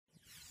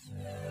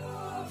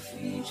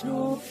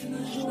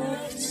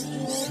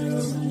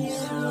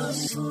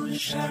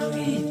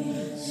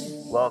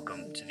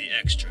Welcome to the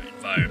Extra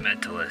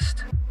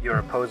Environmentalist. Your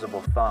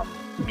opposable thumb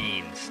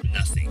means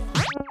nothing.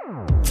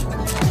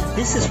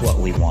 This is what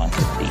we want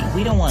to be.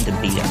 We don't want to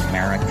be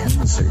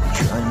Americans or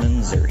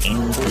Germans or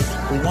English.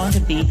 We want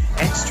to be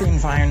extra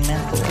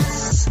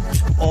environmentalists.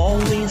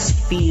 Always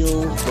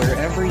feel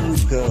wherever you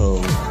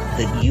go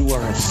that you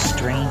are a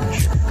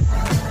stranger,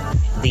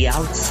 the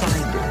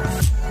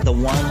outsider, the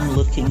one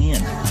looking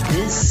in.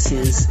 This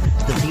is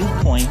the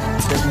viewpoint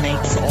that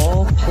makes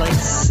all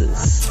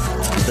places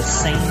the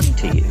same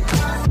to you.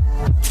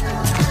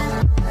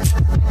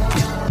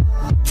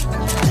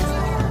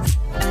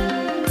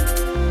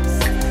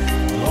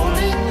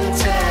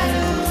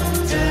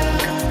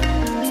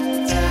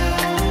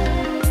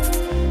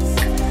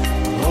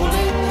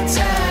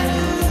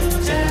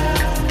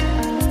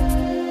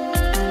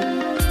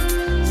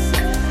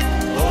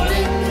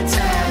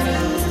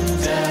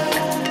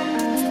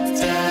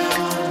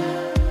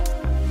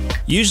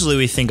 Usually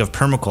we think of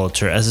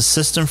permaculture as a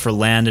system for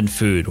land and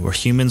food where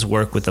humans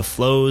work with the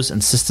flows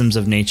and systems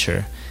of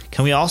nature.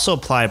 Can we also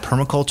apply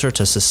permaculture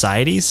to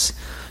societies,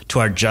 to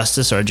our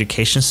justice or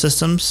education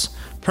systems?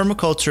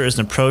 Permaculture is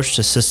an approach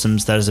to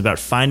systems that is about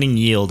finding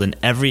yield in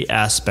every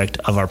aspect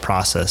of our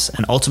process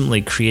and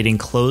ultimately creating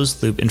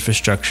closed-loop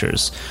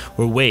infrastructures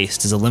where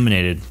waste is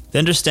eliminated. The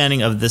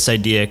understanding of this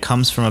idea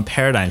comes from a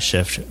paradigm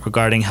shift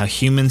regarding how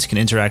humans can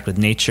interact with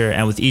nature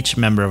and with each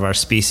member of our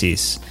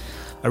species.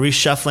 A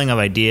reshuffling of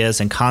ideas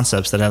and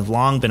concepts that have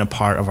long been a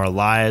part of our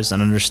lives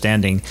and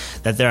understanding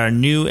that there are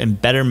new and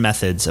better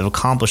methods of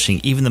accomplishing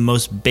even the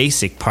most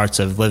basic parts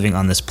of living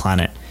on this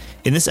planet.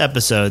 In this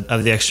episode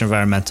of The Extra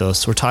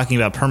Environmentalist, we're talking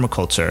about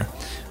permaculture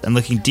and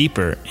looking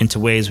deeper into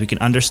ways we can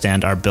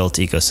understand our built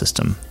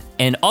ecosystem.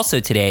 And also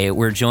today,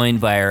 we're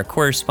joined by our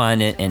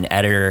correspondent and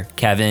editor,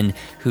 Kevin,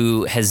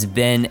 who has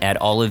been at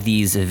all of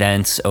these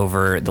events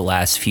over the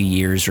last few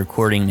years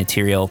recording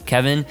material.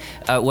 Kevin,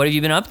 what have you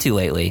been up to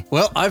lately?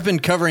 Well, I've been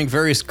covering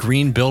various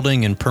green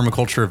building and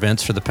permaculture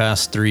events for the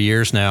past 3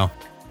 years now,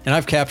 and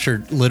I've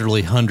captured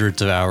literally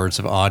hundreds of hours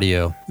of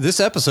audio.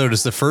 This episode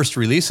is the first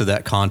release of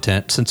that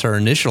content since our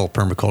initial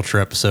permaculture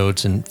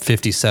episodes in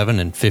 57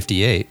 and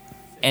 58.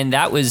 And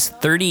that was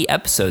 30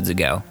 episodes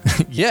ago.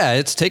 Yeah,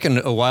 it's taken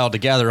a while to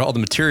gather all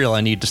the material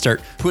I need to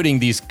start putting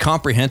these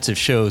comprehensive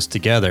shows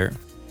together.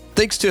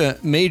 Thanks to a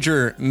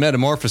major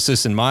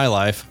metamorphosis in my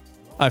life,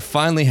 I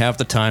finally have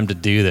the time to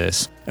do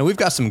this. And we've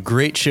got some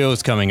great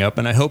shows coming up,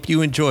 and I hope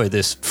you enjoy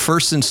this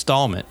first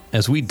installment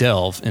as we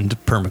delve into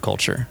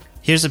permaculture.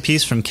 Here's a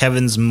piece from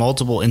Kevin's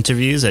multiple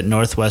interviews at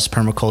Northwest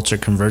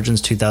Permaculture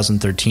Convergence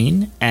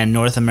 2013 and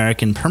North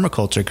American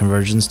Permaculture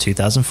Convergence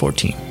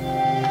 2014.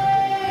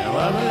 Now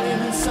I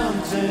believe in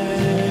something,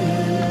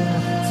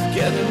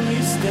 together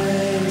we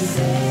stay,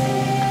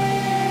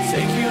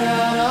 take you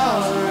out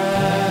alright.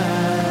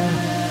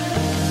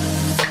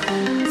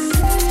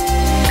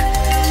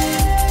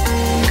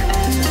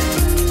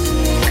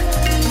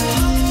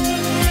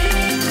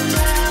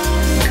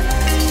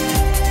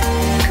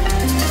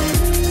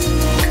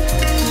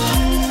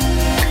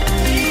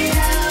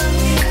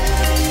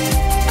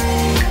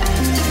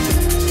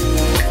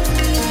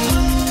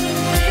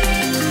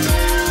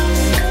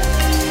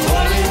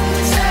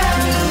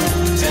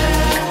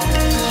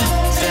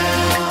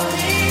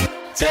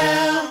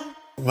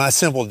 My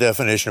simple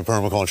definition of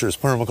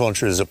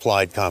permaculture is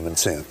applied common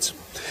sense.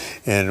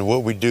 And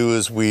what we do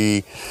is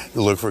we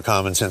look for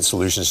common sense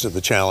solutions to the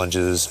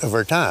challenges of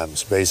our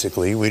times,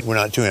 basically. We're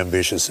not too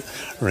ambitious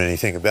or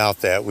anything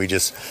about that. We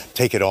just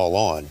take it all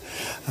on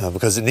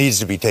because it needs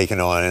to be taken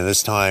on in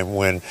this time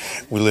when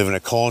we live in a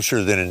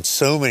culture that in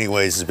so many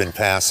ways has been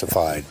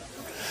pacified.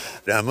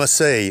 I must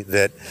say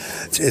that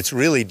it's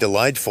really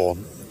delightful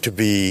to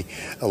be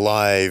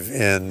alive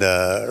in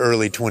the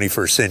early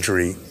 21st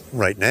century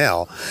right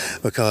now,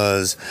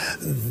 because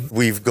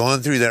we've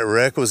gone through that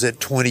requisite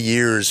 20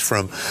 years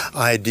from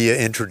idea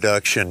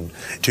introduction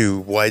to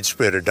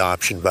widespread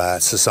adoption by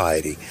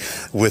society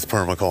with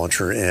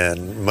permaculture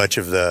and much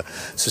of the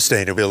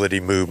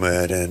sustainability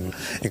movement, and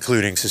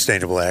including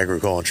sustainable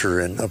agriculture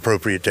and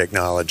appropriate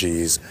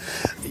technologies.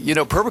 You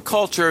know,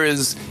 permaculture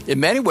is in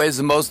many ways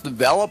the most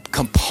developed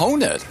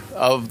component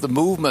of the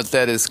movement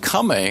that is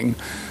coming.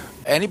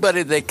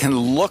 Anybody that can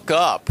look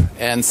up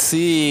and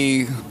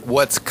see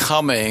what's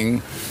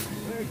coming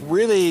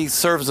really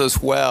serves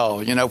us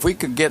well. You know, if we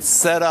could get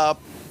set up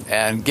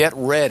and get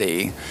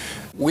ready,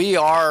 we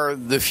are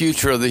the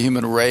future of the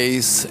human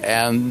race,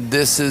 and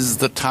this is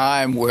the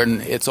time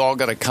when it's all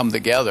going to come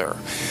together.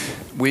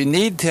 We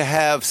need to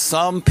have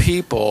some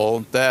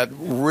people that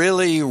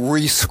really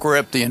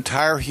re-script the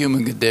entire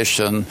human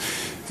condition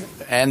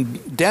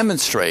and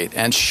demonstrate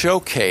and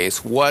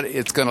showcase what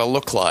it's going to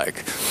look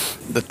like.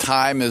 The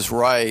time is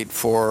right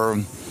for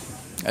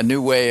a new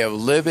way of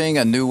living,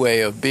 a new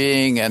way of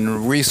being,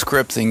 and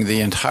re-scripting the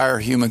entire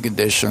human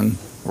condition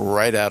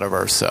right out of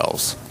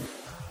ourselves.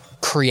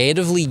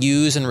 Creatively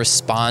use and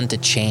respond to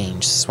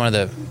change. This is one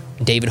of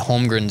David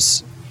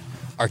Holmgren's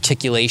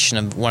articulation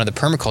of one of the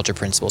permaculture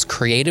principles.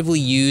 Creatively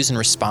use and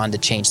respond to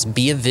change.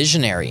 Be a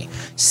visionary.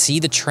 See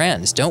the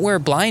trends. Don't wear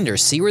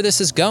blinders. See where this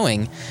is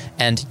going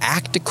and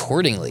act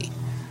accordingly.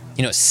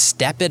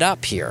 Step it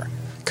up here,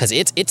 because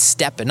it's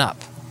stepping up.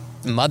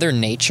 Mother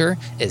Nature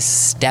is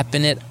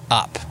stepping it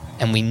up.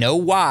 And we know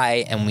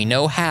why, and we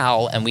know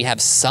how, and we have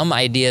some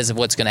ideas of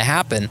what's going to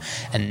happen.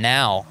 And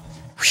now,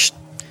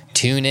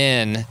 tune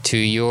in to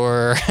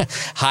your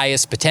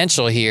highest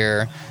potential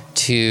here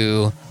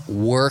to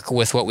work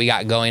with what we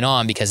got going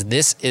on, because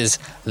this is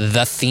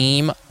the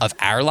theme of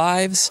our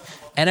lives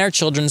and our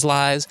children's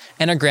lives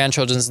and our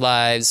grandchildren's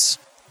lives.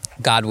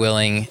 God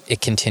willing, it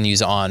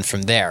continues on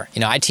from there.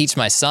 I teach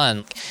my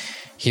son,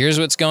 here's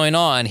what's going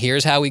on.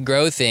 Here's how we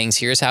grow things.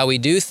 Here's how we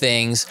do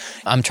things.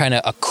 I'm trying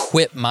to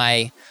equip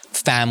my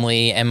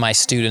family and my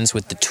students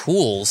with the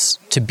tools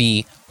to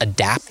be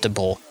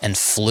adaptable and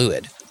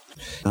fluid.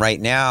 Right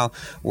now,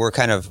 we're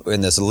kind of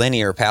in this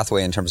linear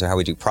pathway in terms of how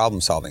we do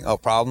problem solving. Oh,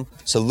 problem,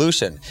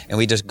 solution. And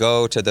we just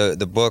go to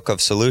the book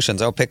of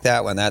solutions. Oh, pick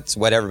that one. That's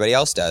what everybody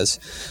else does.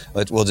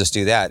 We'll just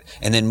do that.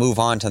 And then move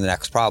on to the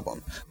next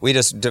problem. We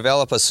just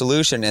develop a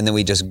solution and then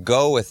we just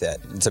go with it.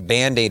 It's a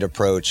Band-Aid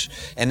approach.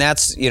 And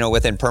that's,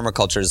 within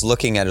permaculture, is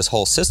looking at its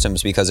whole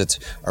systems, because it's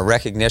a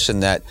recognition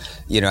that,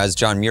 as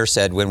John Muir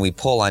said, when we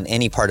pull on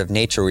any part of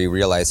nature, we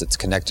realize it's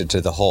connected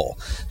to the whole.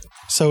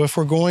 So if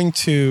we're going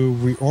to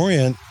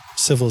reorient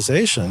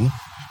civilization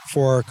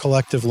for our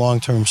collective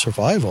long-term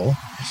survival,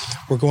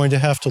 we're going to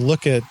have to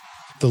look at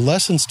the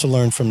lessons to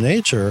learn from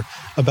nature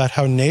about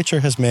how nature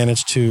has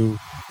managed to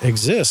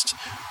exist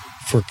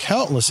for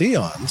countless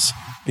eons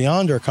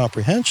beyond our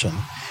comprehension,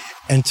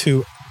 and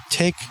to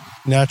take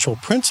natural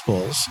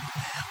principles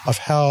of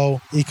how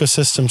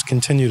ecosystems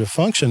continue to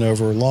function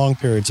over long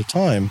periods of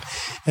time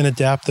and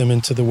adapt them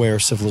into the way our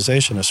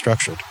civilization is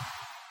structured.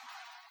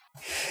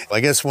 I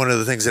guess one of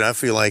the things that I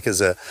feel like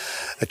is a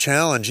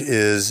challenge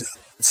is,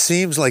 it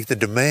seems like the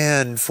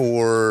demand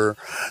for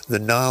the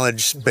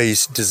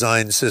knowledge-based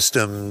design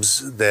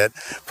systems that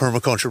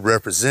permaculture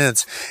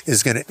represents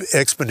is going to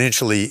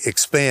exponentially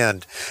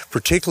expand,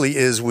 particularly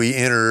as we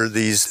enter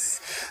these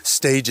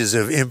stages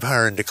of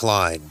empire and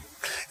decline.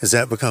 As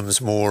that becomes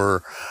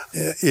more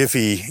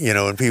iffy,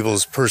 and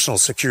people's personal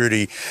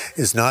security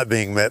is not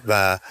being met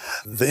by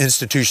the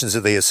institutions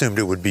that they assumed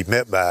it would be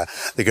met by.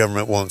 The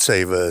government won't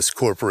save us.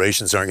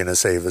 Corporations aren't going to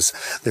save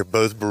us. They're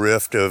both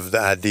bereft of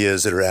the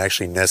ideas that are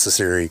actually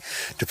necessary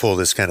to pull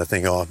this kind of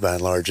thing off, by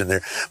and large, and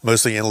they're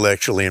mostly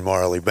intellectually and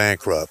morally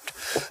bankrupt.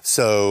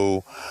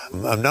 So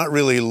I'm not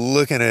really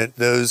looking at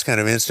those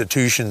kind of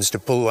institutions to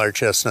pull our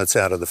chestnuts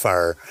out of the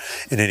fire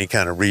in any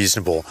kind of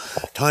reasonable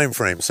time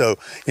frame. So,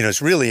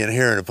 it's really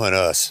inherent upon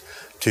us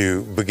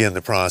to begin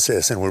the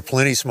process, and we're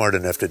plenty smart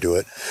enough to do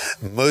it.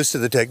 Most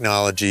of the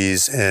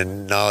technologies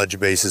and knowledge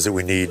bases that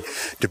we need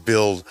to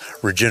build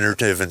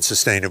regenerative and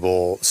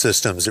sustainable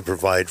systems that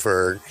provide for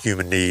our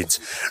human needs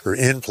are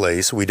in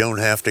place. We don't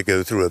have to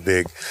go through a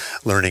big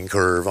learning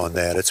curve on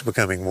that. It's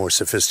becoming more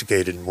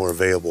sophisticated and more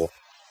available.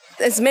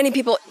 As many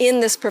people in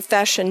this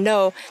profession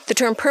know, the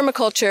term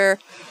permaculture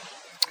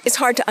is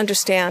hard to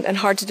understand and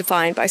hard to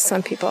define by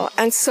some people.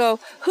 And so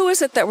who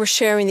is it that we're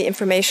sharing the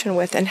information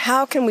with, and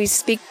how can we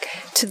speak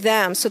to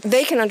them so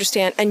they can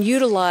understand and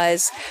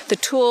utilize the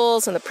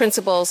tools and the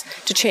principles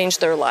to change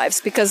their lives?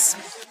 Because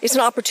it's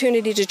an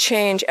opportunity to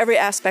change every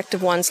aspect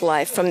of one's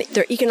life, from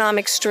their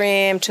economic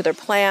stream to their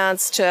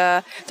plants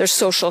to their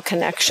social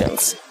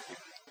connections.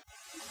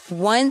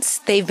 Once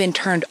they've been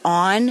turned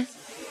on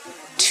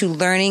to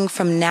learning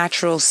from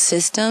natural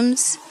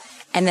systems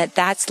and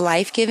that's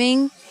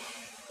life-giving,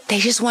 they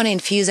just want to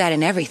infuse that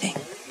in everything.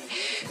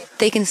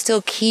 They can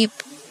still keep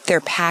their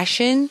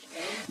passion,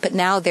 but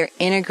now they're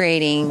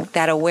integrating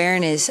that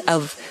awareness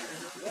of,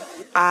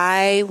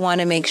 I want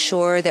to make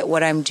sure that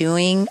what I'm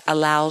doing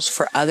allows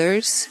for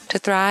others to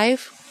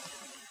thrive.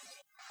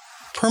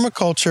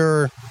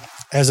 Permaculture,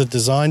 as a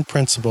design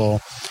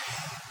principle,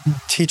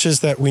 teaches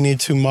that we need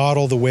to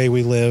model the way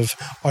we live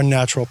on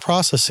natural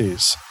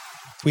processes.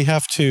 We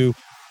have to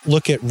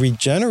look at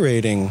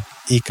regenerating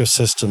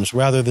ecosystems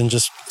rather than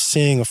just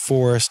seeing a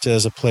forest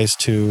as a place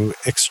to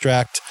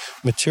extract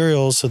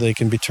materials so they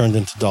can be turned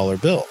into dollar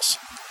bills.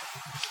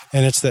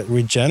 And it's that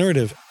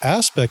regenerative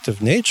aspect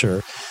of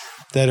nature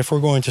that if we're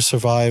going to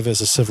survive as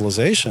a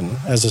civilization,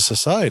 as a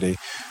society,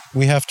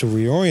 we have to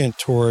reorient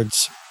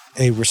towards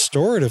a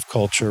restorative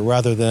culture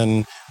rather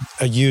than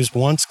a use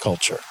once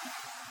culture.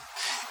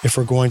 If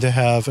we're going to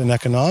have an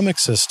economic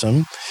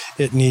system,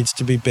 it needs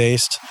to be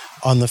based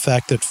on the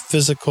fact that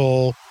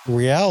physical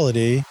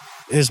reality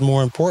is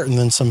more important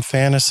than some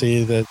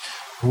fantasy that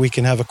we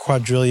can have $1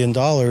 quadrillion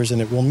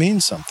and it will mean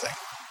something.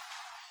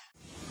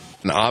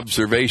 An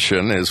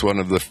observation is one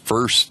of the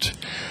first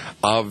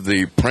of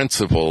the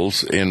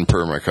principles in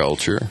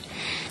permaculture,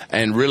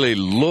 and really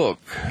look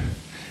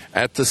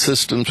at the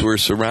systems we're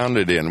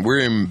surrounded in.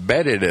 We're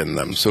embedded in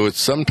them, so it's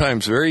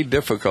sometimes very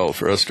difficult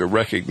for us to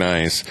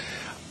recognize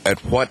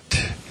at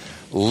what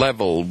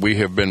level we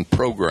have been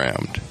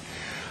programmed.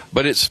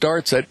 But it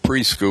starts at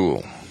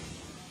preschool.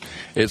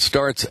 It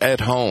starts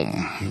at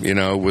home,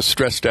 with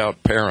stressed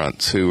out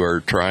parents who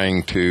are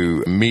trying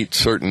to meet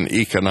certain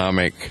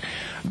economic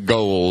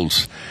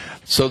goals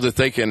so that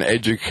they can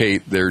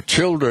educate their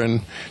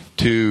children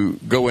to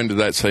go into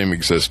that same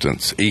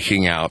existence,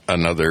 eking out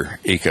another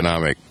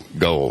economic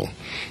goal.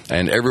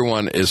 And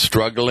everyone is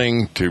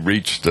struggling to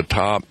reach the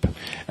top.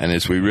 And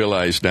as we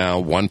realize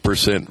now,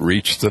 1%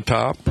 reach the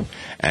top,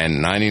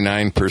 and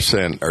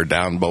 99% are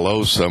down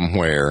below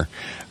somewhere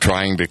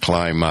trying to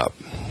climb up.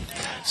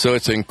 So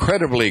it's an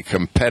incredibly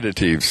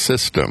competitive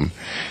system.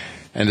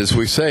 And as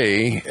we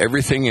say,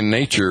 everything in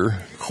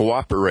nature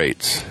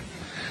cooperates.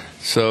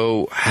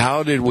 So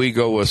how did we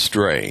go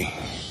astray?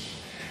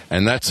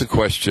 And that's a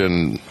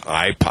question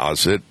I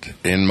posit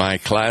in my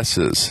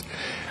classes.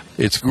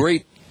 It's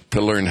great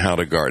to learn how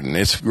to garden.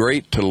 It's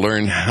great to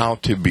learn how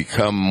to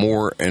become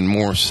more and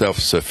more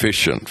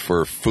self-sufficient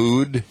for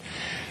food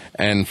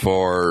and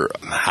for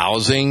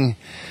housing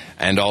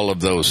and all of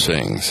those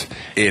things.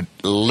 It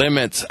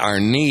limits our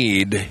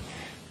need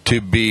to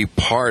be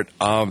part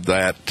of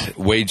that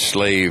wage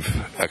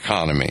slave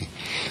economy.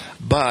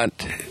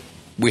 But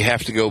we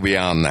have to go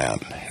beyond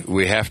that.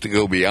 We have to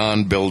go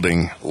beyond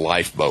building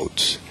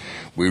lifeboats.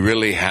 We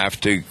really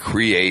have to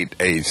create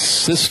a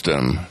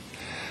system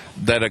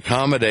that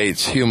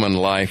accommodates human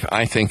life,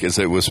 I think, as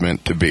it was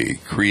meant to be.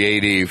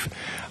 Creative,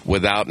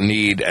 without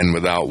need and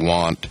without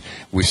want.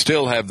 We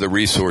still have the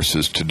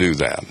resources to do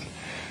that.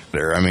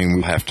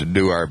 We have to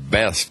do our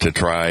best to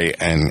try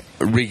and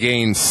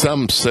regain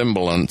some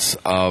semblance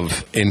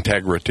of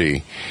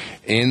integrity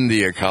in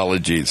the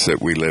ecologies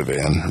that we live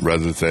in,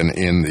 rather than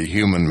in the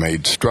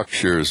human-made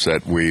structures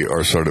that we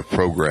are sort of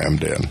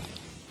programmed in.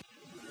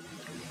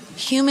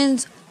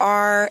 Humans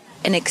are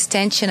an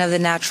extension of the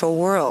natural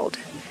world.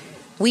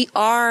 We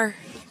are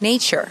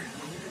nature.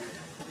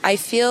 I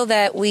feel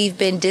that we've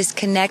been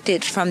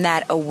disconnected from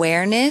that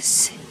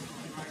awareness,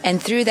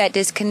 and through that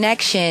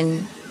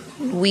disconnection,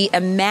 we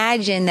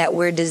imagine that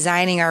we're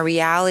designing our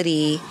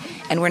reality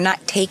and we're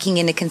not taking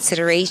into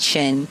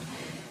consideration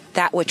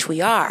that which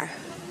we are.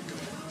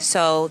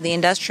 So the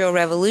Industrial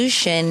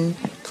Revolution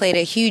played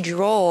a huge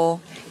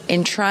role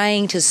in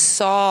trying to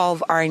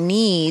solve our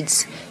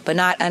needs, but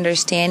not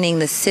understanding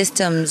the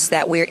systems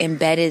that we're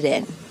embedded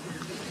in.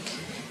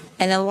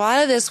 And a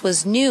lot of this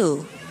was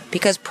new,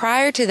 because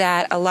prior to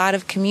that, a lot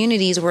of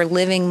communities were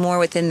living more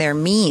within their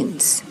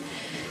means.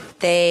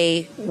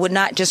 They would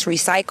not just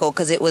recycle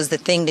because it was the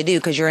thing to do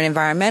because you're an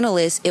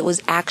environmentalist. It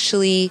was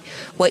actually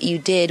what you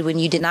did when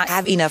you did not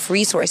have enough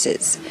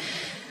resources.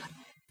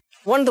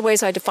 One of the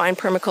ways I define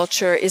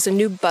permaculture is a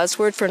new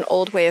buzzword for an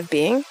old way of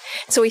being.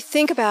 So we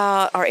think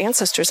about our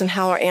ancestors and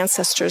how our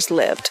ancestors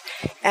lived,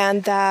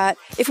 and that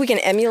if we can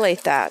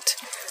emulate that,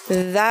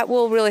 that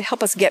will really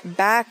help us get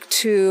back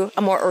to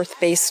a more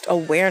earth-based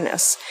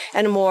awareness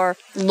and a more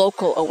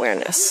local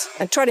awareness,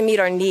 and try to meet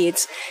our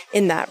needs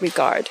in that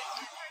regard.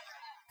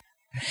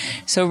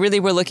 So really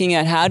we're looking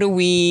at how do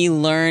we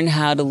learn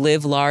how to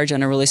live large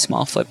on a really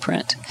small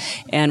footprint.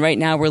 And right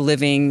now we're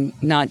living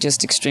not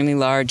just extremely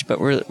large, but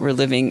we're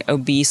living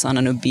obese on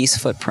an obese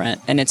footprint.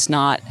 And it's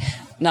not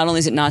only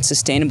is it not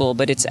sustainable,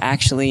 but it's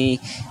actually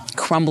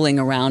crumbling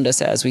around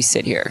us as we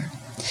sit here.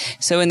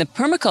 So in the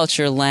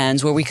permaculture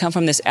lens, where we come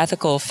from this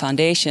ethical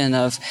foundation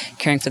of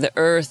caring for the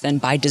earth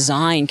and by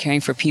design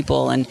caring for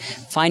people and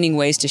finding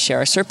ways to share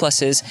our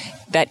surpluses,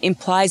 that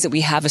implies that we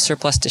have a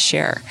surplus to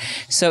share.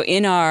 So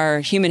in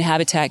our human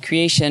habitat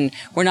creation,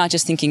 we're not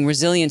just thinking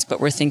resilience, but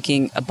we're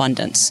thinking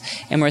abundance.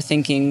 And we're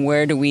thinking,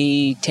 where do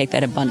we take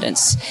that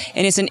abundance?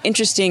 And it's an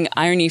interesting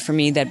irony for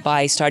me that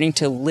by starting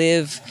to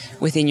live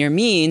within your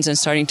means and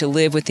starting to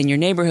live within your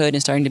neighborhood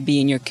and starting to be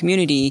in your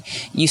community,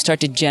 you start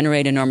to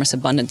generate enormous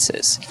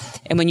abundances.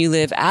 And when you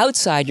live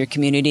outside your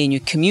community and you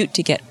commute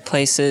to get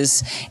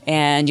places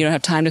and you don't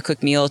have time to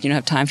cook meals, you don't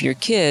have time for your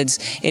kids,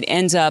 it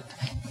ends up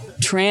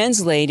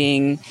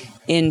translating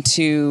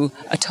into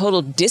a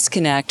total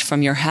disconnect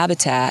from your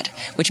habitat,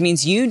 which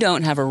means you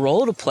don't have a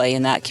role to play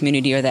in that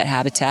community or that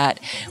habitat,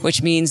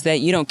 which means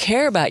that you don't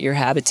care about your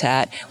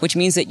habitat, which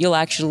means that you'll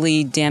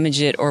actually damage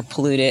it or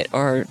pollute it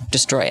or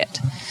destroy it.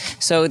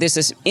 So there's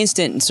this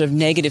instant sort of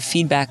negative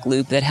feedback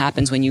loop that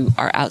happens when you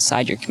are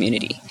outside your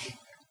community.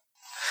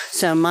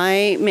 So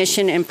my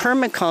mission in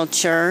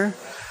permaculture,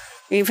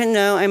 even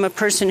though I'm a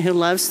person who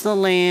loves the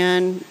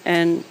land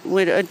and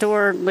would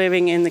adore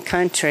living in the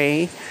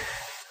country,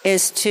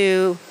 is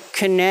to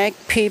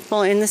connect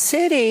people in the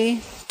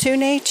city to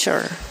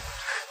nature.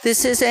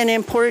 This is an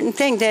important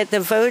thing, that the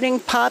voting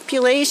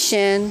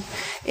population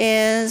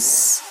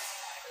is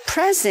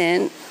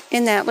present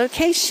in that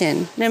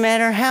location, no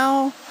matter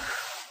how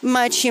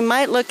much you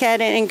might look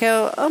at it and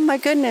go, oh my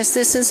goodness,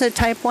 this is a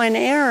type 1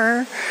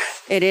 error.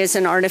 It is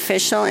an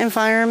artificial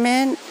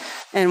environment.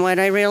 And what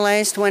I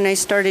realized when I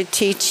started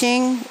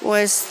teaching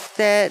was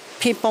that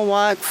people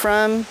walk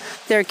from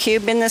their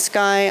cube in the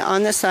sky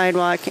on the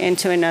sidewalk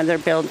into another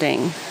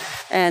building.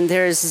 And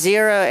there's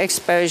zero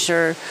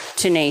exposure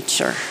to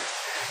nature.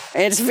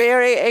 It's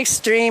very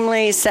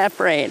extremely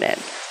separated.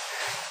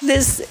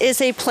 This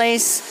is a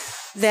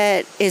place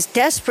that is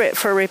desperate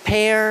for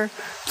repair,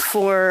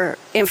 for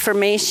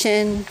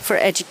information, for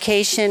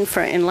education,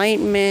 for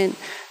enlightenment.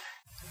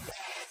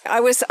 I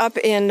was up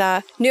in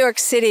New York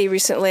City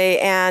recently,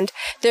 and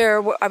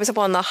I was up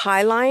on the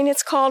High Line,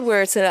 it's called,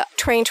 where it's a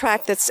train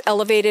track that's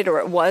elevated, or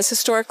it was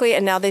historically,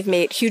 and now they've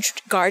made huge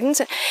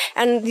gardens.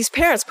 And these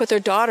parents put their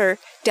daughter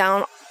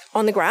down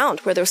on the ground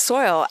where there was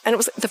soil, and it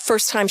was the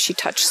first time she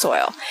touched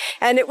soil.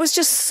 And it was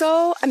just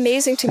so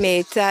amazing to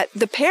me that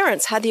the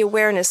parents had the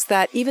awareness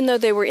that even though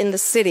they were in the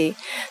city,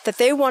 that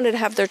they wanted to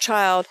have their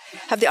child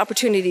have the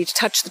opportunity to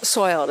touch the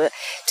soil,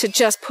 to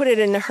just put it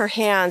in her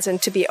hands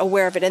and to be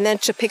aware of it, and then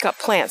to pick up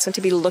plants and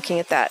to be looking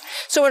at that.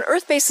 So an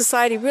earth-based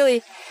society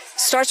really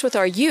starts with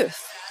our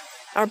youth,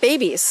 our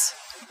babies,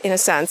 in a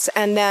sense,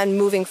 and then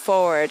moving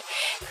forward.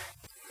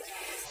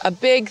 A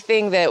big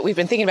thing that we've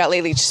been thinking about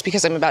lately, just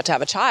because I'm about to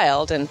have a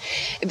child, and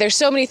there's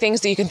so many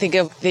things that you can think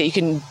of that you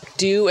can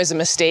do as a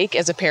mistake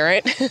as a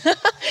parent.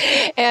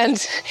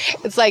 And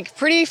it's like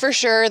pretty for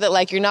sure that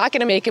like you're not going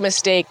to make a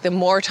mistake the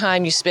more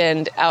time you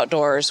spend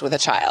outdoors with a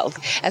child.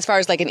 As far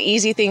as like an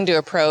easy thing to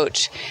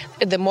approach,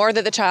 the more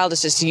that the child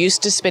is just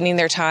used to spending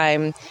their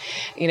time,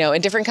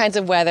 in different kinds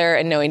of weather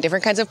and knowing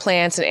different kinds of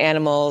plants and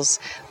animals,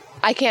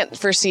 I can't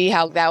foresee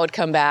how that would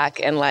come back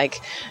and like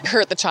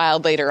hurt the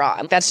child later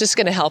on. That's just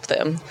going to help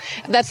them.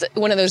 That's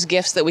one of those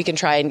gifts that we can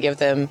try and give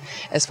them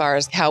as far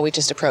as how we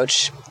just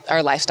approach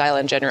our lifestyle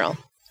in general.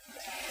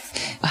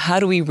 How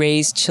do we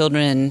raise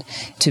children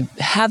to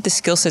have the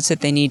skill sets that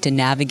they need to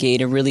navigate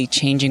a really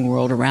changing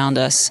world around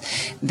us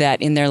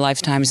that in their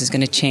lifetimes is going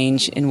to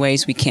change in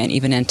ways we can't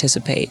even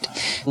anticipate?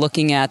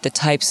 Looking at the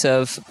types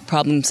of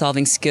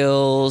problem-solving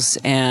skills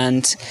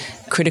and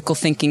critical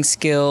thinking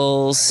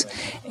skills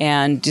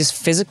and just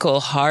physical,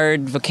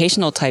 hard,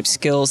 vocational type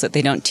skills that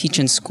they don't teach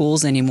in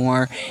schools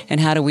anymore. And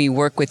how do we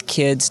work with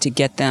kids to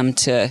get them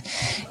to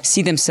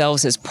see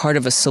themselves as part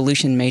of a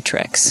solution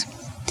matrix?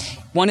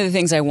 One of the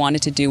things I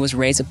wanted to do was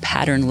raise a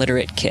pattern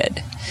literate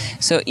kid.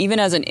 So even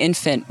as an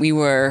infant, we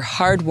were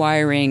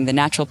hardwiring the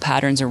natural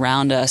patterns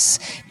around us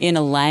in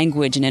a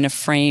language and in a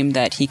frame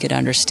that he could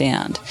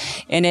understand.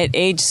 And at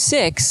age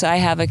 6, I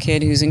have a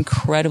kid who's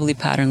incredibly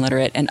pattern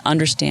literate and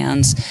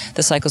understands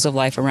the cycles of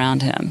life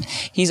around him.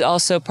 He's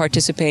also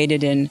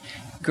participated in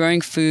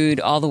growing food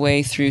all the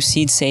way through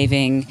seed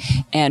saving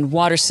and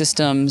water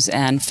systems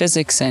and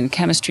physics and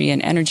chemistry and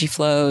energy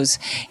flows.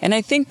 And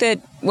I think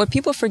that what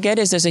people forget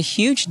is there's a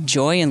huge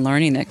joy in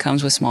learning that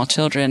comes with small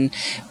children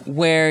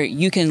where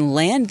you can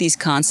land these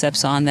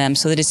concepts on them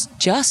so that it's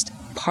just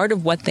part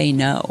of what they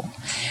know,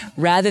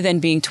 rather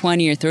than being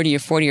 20 or 30 or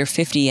 40 or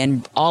 50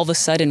 and all of a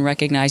sudden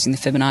recognizing the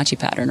Fibonacci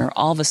pattern, or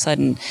all of a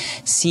sudden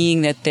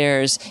seeing that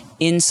there's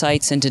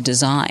insights into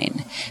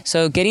design.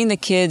 So getting the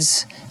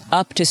kids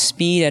up to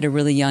speed at a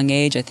really young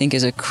age, I think,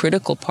 is a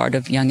critical part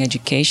of young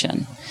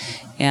education.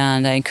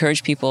 And I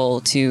encourage people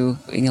to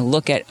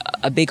look at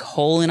a big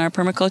hole in our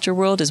permaculture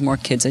world is more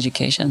kids'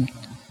 education.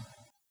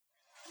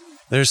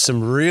 There's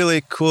some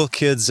really cool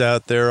kids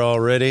out there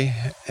already,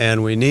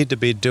 and we need to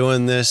be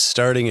doing this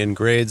starting in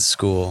grade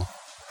school.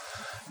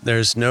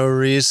 There's no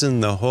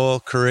reason the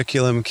whole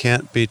curriculum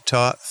can't be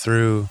taught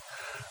through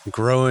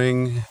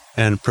growing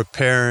and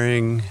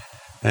preparing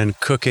and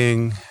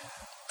cooking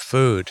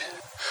food.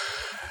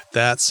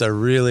 That's a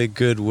really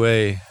good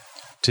way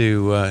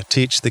to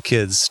teach the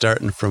kids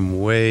starting from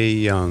way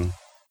young.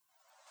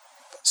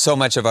 So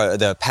much of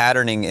the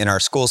patterning in our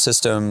school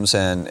systems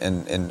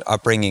and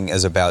upbringing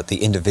is about the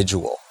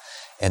individual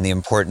and the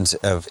importance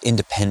of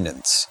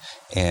independence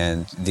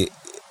and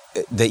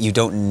that you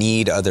don't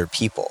need other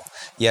people.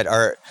 Yet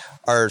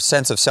our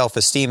sense of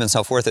self-esteem and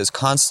self-worth is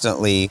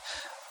constantly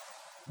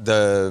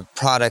the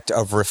product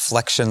of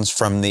reflections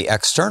from the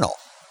external.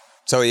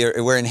 So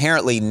we're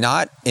inherently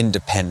not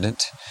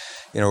independent.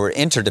 We're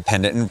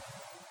interdependent. And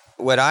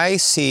what I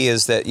see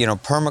is that,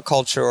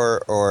 permaculture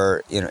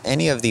or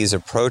any of these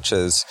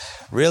approaches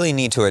really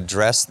need to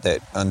address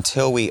that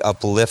until we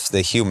uplift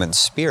the human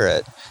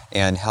spirit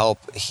and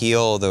help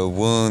heal the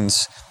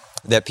wounds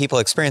that people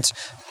experience.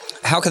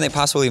 How can they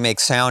possibly make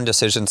sound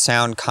decisions,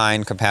 sound,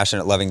 kind,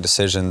 compassionate, loving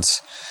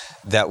decisions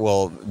that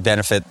will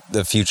benefit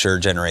the future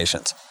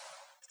generations?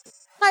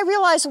 I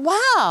realized,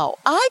 wow,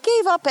 I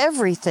gave up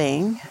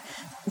everything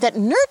that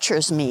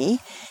nurtures me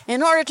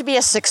in order to be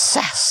a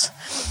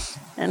success.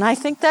 And I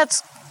think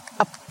that's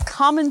a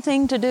common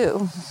thing to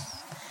do.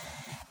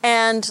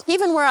 And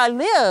even where I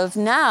live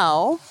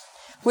now,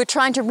 we're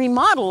trying to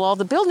remodel all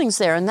the buildings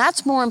there, and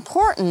that's more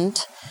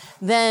important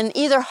than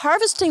either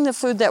harvesting the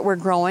food that we're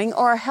growing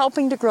or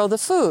helping to grow the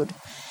food,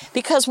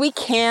 because we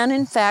can,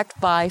 in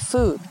fact, buy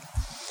food.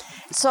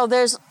 So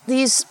there's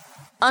these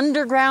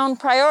underground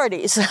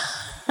priorities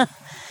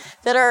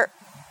that are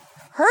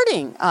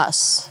hurting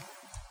us.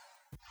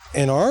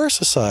 In our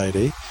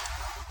society,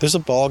 there's a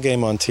ball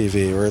game on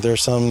TV, or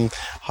there's some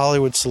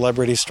Hollywood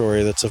celebrity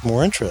story that's of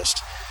more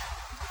interest.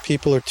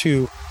 People are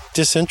too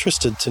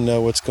disinterested to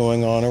know what's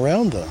going on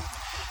around them.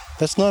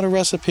 That's not a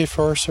recipe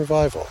for our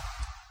survival.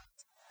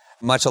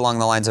 much along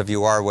the lines of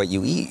you are what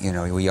you eat. You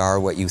know, you are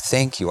what you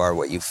think, you are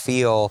what you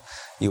feel,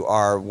 you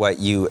are what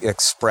you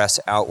express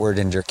outward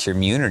in your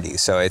community.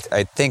 So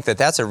I think that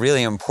that's a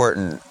really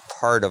important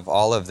part of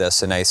all of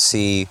this. And I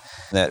see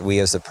that we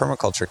as the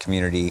permaculture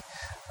community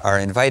are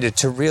invited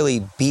to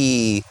really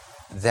be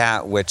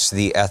that which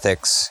the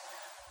ethics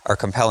are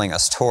compelling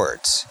us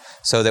towards.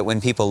 So that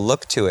when people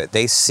look to it,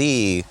 they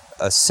see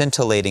a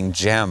scintillating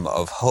gem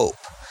of hope.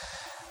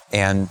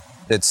 And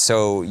it's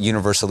so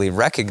universally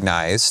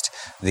recognized,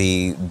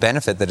 the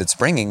benefit that it's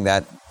bringing,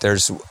 that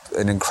there's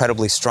an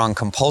incredibly strong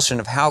compulsion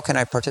of how can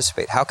I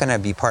participate? How can I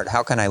be part?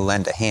 How can I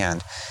lend a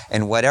hand?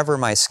 And whatever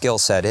my skill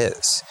set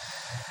is,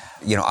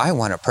 you know, I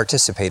want to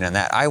participate in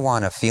that. I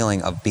want a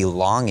feeling of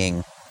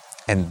belonging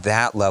and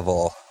that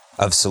level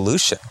of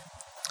solution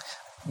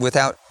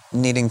without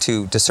needing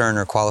to discern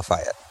or qualify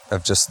it,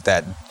 of just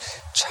that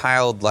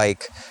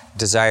childlike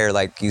desire,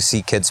 like you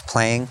see kids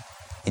playing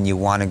and you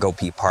want to go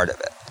be part of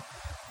it.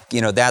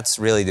 You know, that's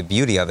really the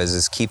beauty of it,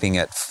 is keeping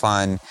it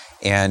fun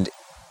and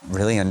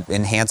really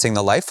enhancing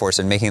the life force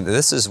and making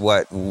this is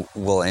what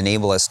will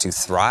enable us to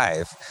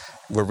thrive.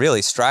 We're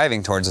really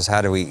striving towards is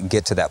how do we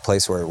get to that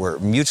place where we're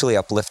mutually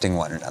uplifting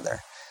one another.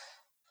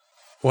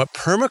 What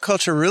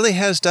permaculture really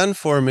has done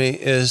for me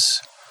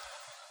is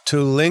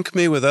to link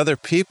me with other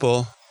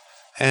people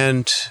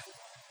and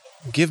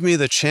give me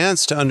the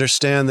chance to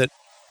understand that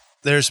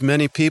there's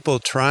many people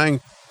trying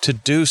to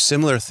do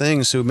similar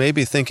things who may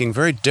be thinking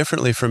very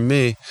differently from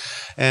me,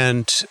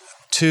 and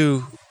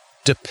to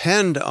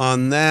depend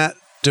on that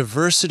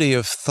diversity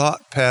of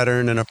thought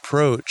pattern and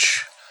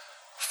approach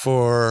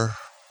for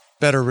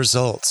better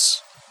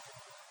results.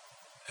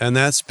 And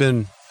that's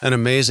been an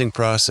amazing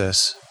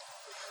process,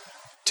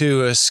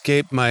 to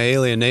escape my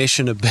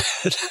alienation a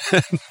bit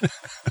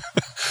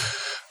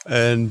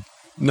and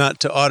not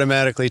to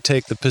automatically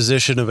take the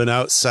position of an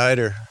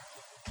outsider.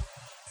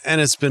 And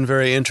it's been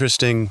very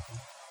interesting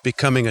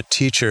becoming a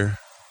teacher.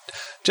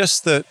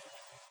 Just the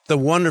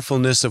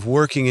wonderfulness of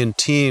working in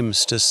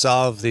teams to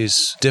solve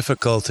these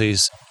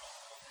difficulties.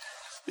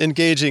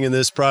 Engaging in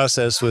this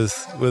process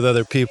with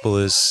other people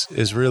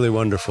is really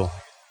wonderful.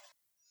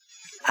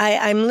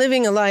 I'm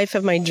living a life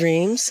of my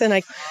dreams,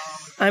 and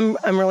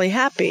I'm really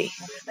happy.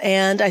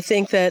 And I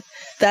think that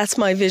that's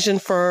my vision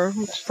for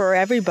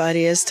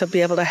everybody, is to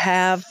be able to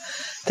have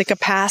the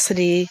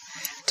capacity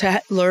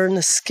to learn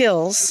the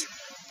skills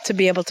to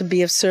be able to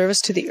be of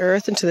service to the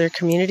earth and to their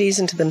communities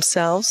and to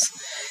themselves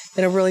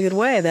in a really good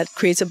way that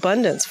creates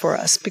abundance for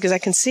us, because I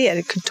can see it.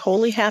 It could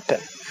totally happen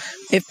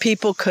if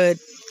people could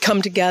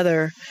come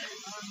together,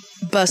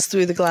 bust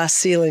through the glass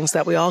ceilings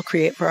that we all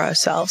create for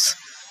ourselves,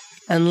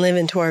 and live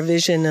into our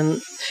vision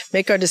and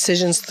make our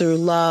decisions through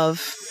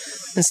love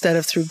instead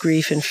of through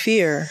grief and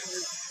fear.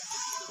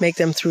 Make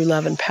them through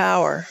love and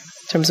power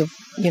in terms of,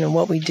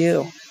 what we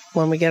do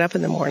when we get up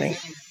in the morning.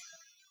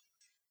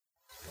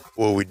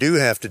 What we do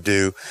have to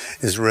do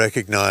is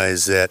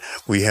recognize that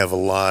we have a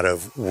lot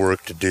of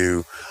work to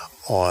do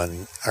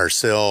on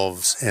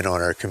ourselves and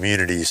on our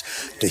communities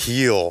to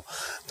heal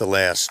the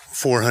last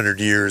 400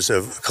 years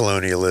of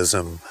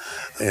colonialism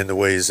and the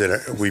ways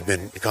that we've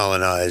been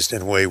colonized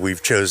and the way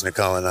we've chosen to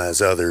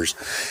colonize others.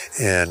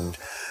 And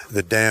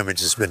the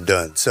damage has been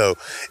done. So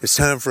it's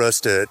time for us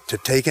to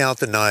take out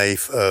the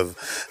knife of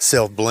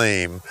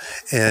self-blame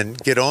and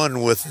get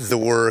on with the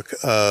work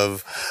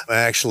of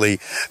actually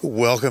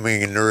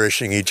welcoming and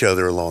nourishing each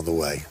other along the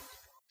way.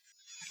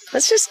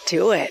 Let's just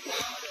do it.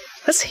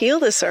 Let's heal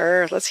this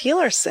earth. Let's heal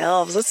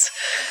ourselves. Let's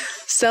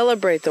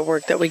celebrate the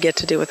work that we get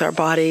to do with our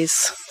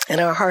bodies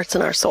and our hearts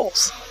and our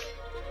souls.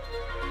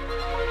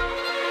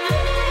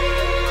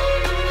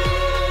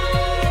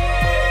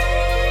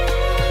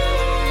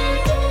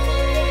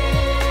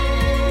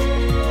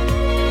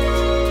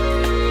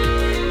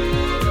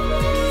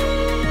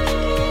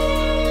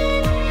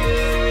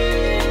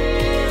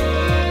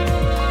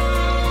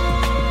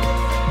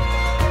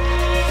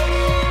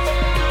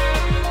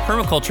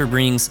 Permaculture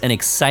brings an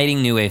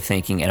exciting new way of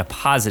thinking and a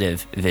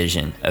positive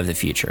vision of the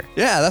future.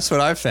 Yeah, that's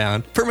what I've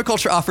found.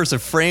 Permaculture offers a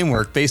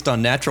framework based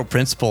on natural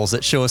principles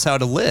that show us how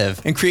to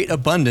live and create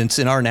abundance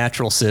in our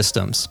natural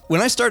systems. When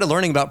I started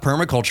learning about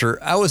permaculture,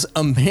 I was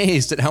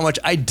amazed at how much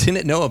I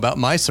didn't know about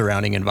my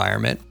surrounding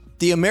environment.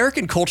 The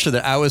American culture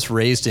that I was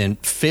raised in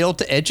failed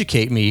to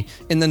educate me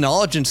in the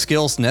knowledge and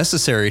skills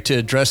necessary to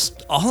address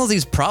all of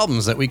these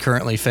problems that we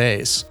currently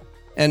face.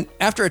 And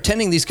after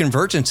attending these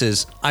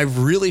convergences, I've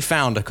really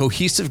found a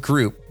cohesive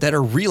group that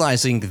are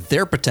realizing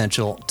their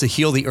potential to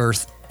heal the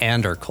earth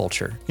and our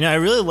culture. I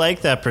really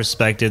like that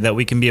perspective that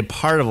we can be a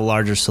part of a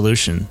larger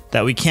solution,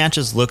 that we can't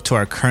just look to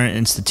our current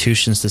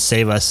institutions to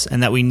save us,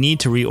 and that we need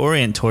to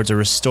reorient towards a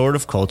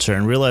restorative culture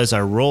and realize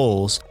our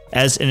roles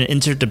as an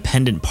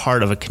interdependent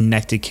part of a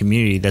connected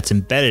community that's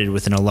embedded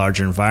within a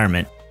larger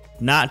environment,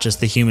 not just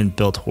the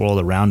human-built world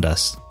around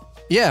us.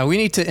 Yeah, we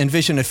need to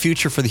envision a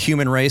future for the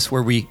human race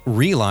where we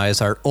realize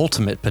our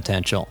ultimate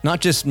potential, not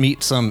just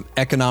meet some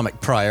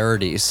economic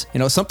priorities,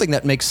 something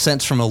that makes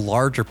sense from a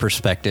larger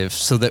perspective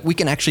so that we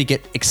can actually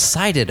get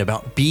excited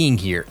about being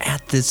here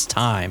at this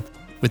time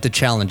with the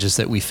challenges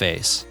that we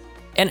face.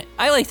 And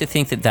I like to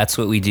think that that's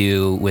what we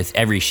do with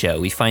every show.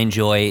 We find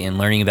joy in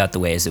learning about the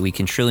ways that we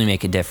can truly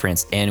make a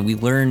difference, and we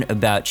learn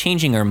about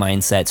changing our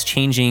mindsets,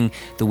 changing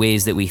the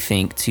ways that we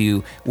think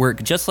to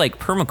work just like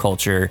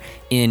permaculture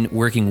in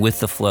working with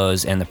the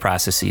flows and the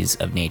processes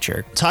of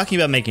nature. Talking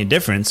about making a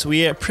difference,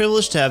 we are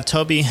privileged to have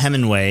Toby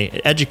Hemenway,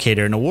 an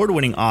educator and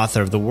award-winning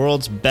author of the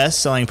world's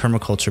best-selling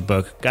permaculture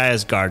book,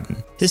 Gaia's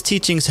Garden. His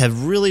teachings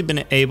have really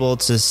been able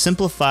to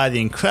simplify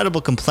the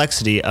incredible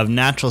complexity of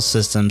natural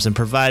systems and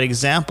provide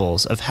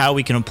examples of how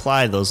we can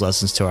apply those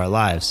lessons to our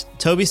lives.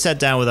 Toby sat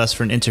down with us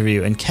for an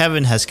interview, and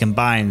Kevin has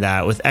combined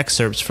that with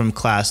excerpts from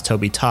class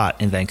Toby taught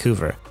in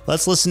Vancouver.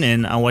 Let's listen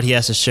in on what he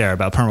has to share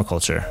about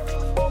permaculture.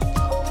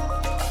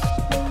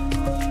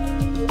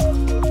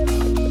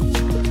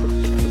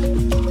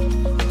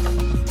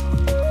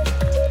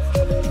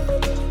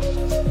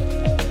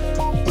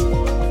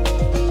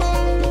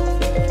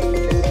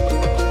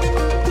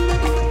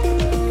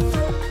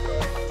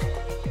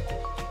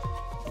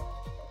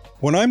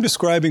 When I'm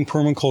describing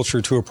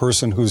permaculture to a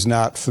person who's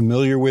not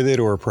familiar with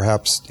it, or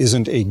perhaps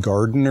isn't a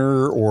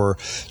gardener, or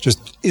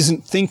just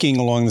isn't thinking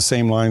along the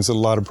same lines that a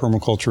lot of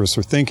permaculturists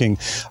are thinking,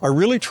 I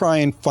really try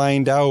and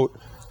find out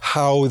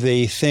how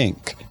they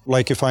think.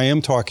 Like if I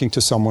am talking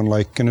to someone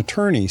like an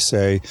attorney,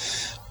 say,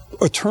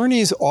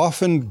 attorneys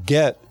often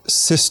get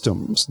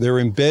systems. They're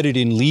embedded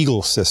in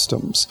legal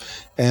systems,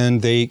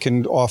 and they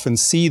can often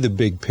see the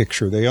big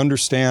picture. They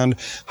understand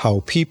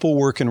how people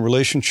work in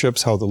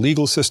relationships, how the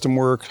legal system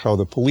works, how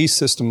the police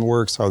system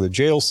works, how the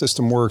jail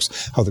system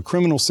works, how the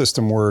criminal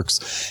system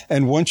works.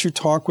 And once you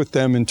talk with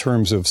them in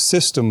terms of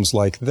systems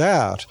like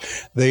that,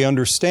 they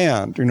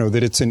understand,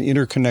 that it's an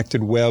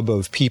interconnected web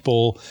of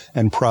people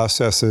and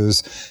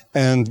processes.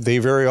 And they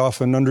very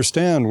often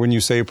understand when you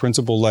say a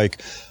principle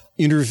like,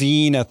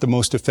 intervene at the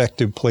most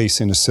effective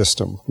place in a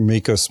system,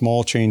 make a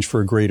small change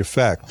for a great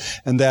effect.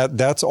 And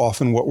that's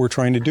often what we're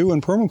trying to do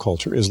in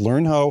permaculture, is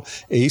learn how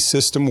a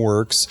system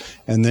works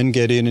and then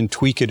get in and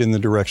tweak it in the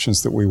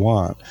directions that we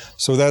want.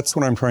 So that's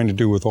what I'm trying to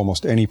do with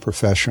almost any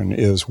profession,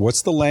 is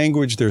what's the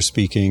language they're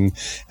speaking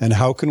and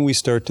how can we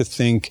start to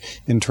think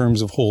in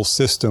terms of whole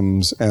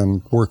systems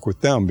and work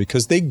with them,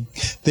 because they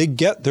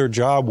get their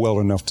job well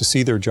enough to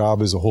see their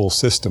job as a whole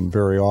system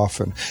very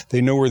often.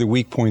 They know where the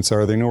weak points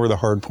are, they know where the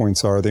hard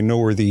points are, they know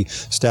where the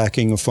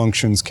stacking of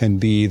functions can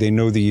be, they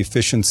know the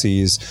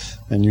efficiencies,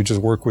 and you just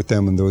work with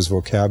them in those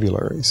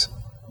vocabularies.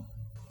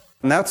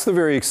 And that's the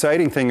very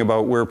exciting thing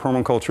about where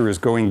permaculture is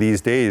going these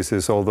days,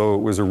 is although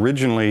it was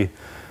originally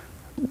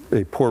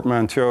a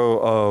portmanteau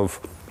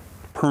of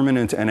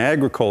permanent and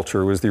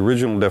agriculture was the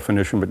original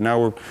definition, but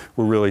now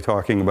we're really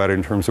talking about it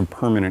in terms of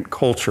permanent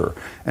culture.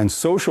 And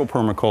social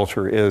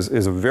permaculture is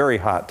a very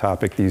hot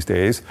topic these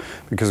days,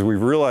 because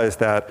we've realized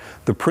that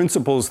the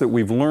principles that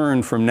we've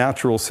learned from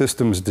natural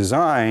systems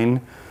design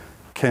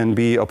can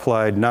be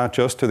applied not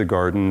just to the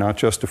garden, not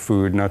just to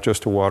food, not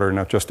just to water,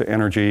 not just to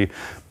energy,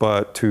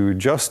 but to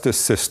justice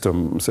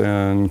systems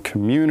and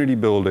community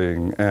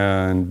building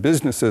and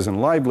businesses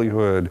and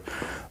livelihood,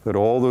 that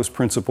all those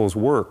principles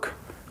work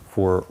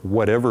for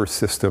whatever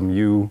system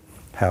you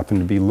happen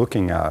to be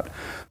looking at.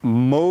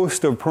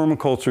 Most of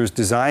permaculture's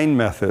design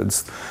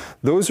methods,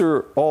 those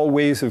are all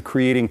ways of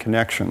creating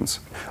connections.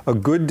 A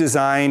good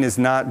design is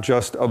not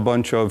just a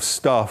bunch of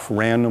stuff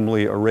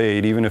randomly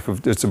arrayed, even if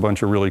it's a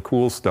bunch of really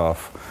cool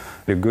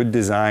stuff. A good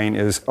design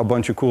is a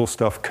bunch of cool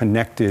stuff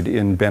connected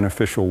in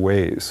beneficial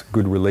ways,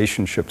 good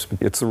relationships.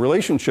 It's the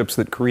relationships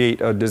that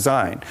create a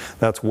design.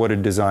 That's what a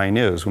design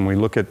is. When we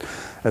look at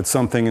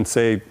something and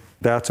say,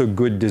 that's a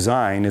good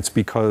design, it's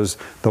because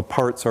the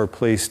parts are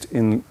placed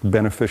in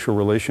beneficial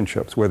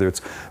relationships, whether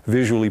it's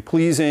visually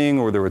pleasing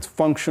or whether it's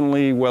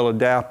functionally well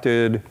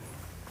adapted.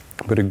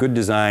 But a good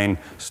design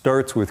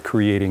starts with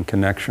creating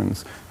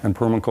connections, and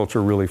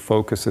permaculture really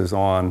focuses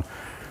on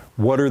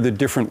what are the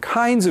different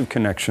kinds of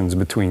connections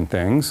between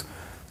things,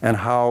 and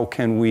how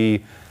can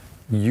we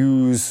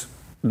use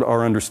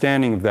our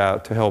understanding of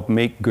that to help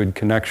make good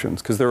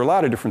connections. Because there are a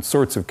lot of different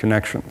sorts of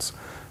connections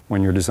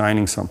when you're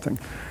designing something.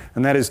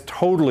 And that is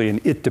totally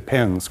an "it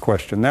depends"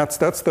 question. That's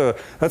the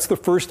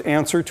first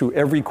answer to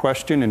every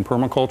question in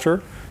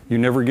permaculture. You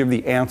never give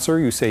the answer,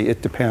 you say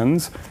 "it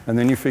depends," and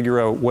then you figure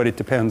out what it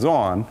depends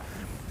on.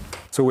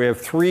 So we have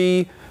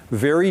three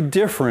very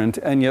different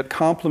and yet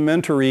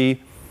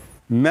complementary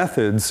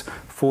methods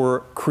for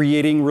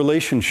creating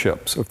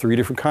relationships of three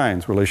different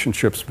kinds.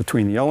 Relationships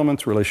between the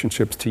elements,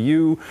 relationships to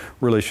you,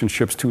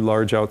 relationships to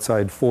large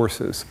outside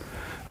forces.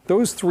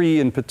 Those three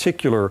in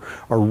particular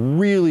are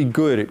really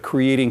good at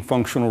creating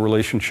functional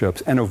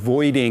relationships and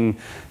avoiding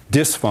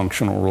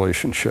dysfunctional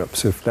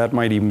relationships. If that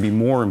might even be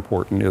more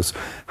important, is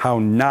how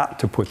not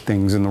to put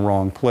things in the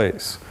wrong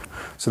place.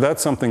 So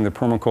that's something that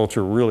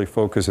permaculture really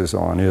focuses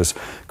on, is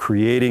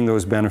creating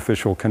those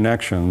beneficial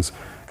connections,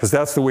 because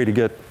that's the way to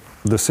get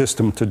the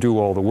system to do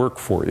all the work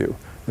for you.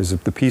 Is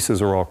if the pieces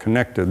are all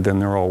connected, then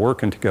they're all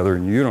working together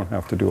and you don't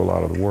have to do a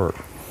lot of the work.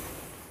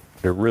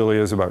 It really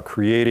is about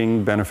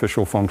creating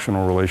beneficial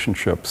functional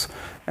relationships.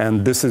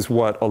 And this is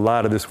what a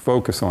lot of this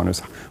focus on is,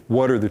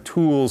 what are the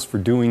tools for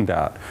doing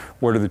that?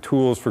 What are the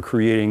tools for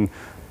creating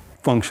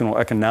functional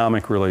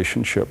economic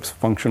relationships,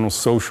 functional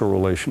social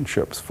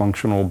relationships,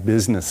 functional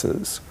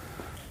businesses,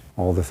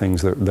 all the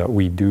things that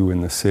we do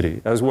in the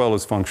city, as well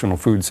as functional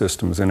food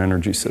systems and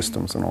energy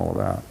systems and all of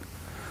that.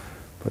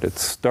 But it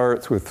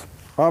starts with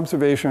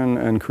observation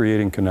and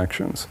creating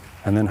connections.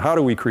 And then how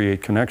do we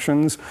create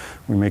connections?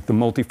 We make them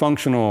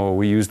multifunctional.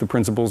 We use the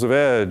principles of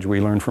EDGE. We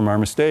learn from our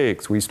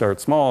mistakes. We start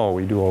small.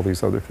 We do all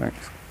these other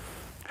things.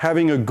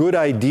 Having a good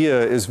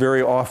idea is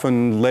very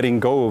often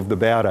letting go of the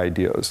bad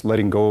ideas,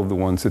 letting go of the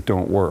ones that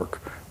don't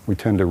work. We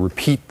tend to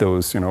repeat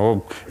those,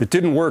 oh, it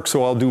didn't work,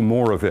 so I'll do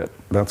more of it.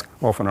 That's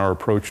often our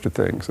approach to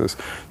things.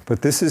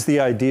 But this is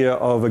the idea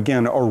of,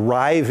 again,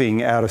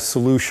 arriving at a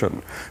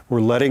solution.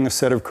 We're letting a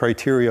set of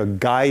criteria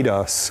guide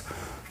us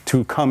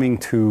to coming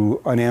to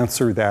an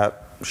answer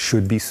that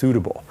should be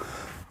suitable.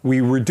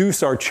 We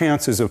reduce our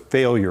chances of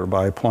failure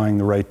by applying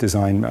the right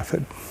design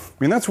method. I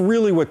mean, that's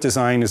really what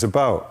design is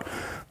about.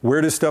 Where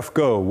does stuff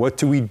go? What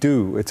do we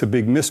do? It's a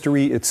big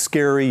mystery. It's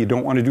scary. You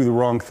don't want to do the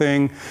wrong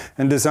thing.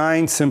 And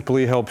design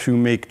simply helps you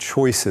make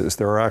choices.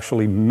 There are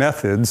actually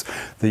methods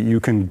that you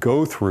can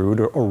go through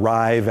to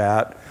arrive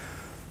at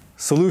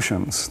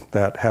solutions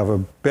that have a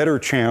better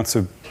chance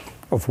of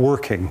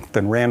working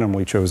than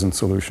randomly chosen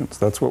solutions.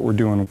 That's what we're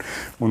doing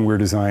when we're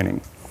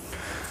designing.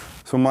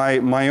 So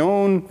my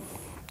own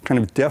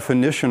kind of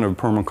definition of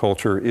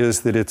permaculture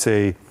is that it's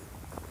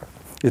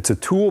a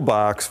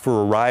toolbox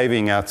for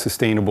arriving at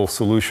sustainable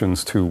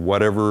solutions to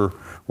whatever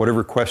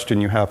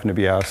question you happen to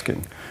be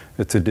asking.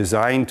 It's a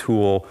design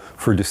tool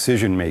for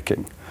decision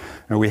making.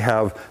 And we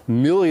have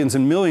millions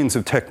and millions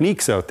of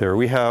techniques out there.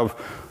 We have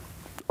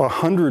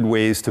 100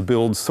 ways to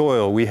build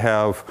soil. We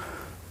have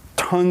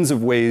tons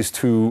of ways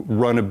to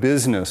run a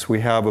business. We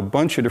have a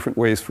bunch of different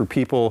ways for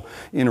people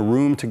in a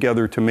room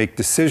together to make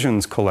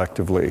decisions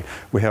collectively.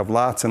 We have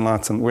lots and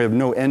lots, and we have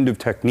no end of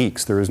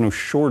techniques. There is no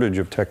shortage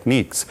of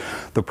techniques.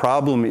 The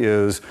problem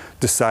is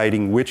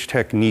deciding which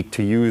technique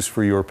to use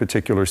for your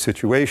particular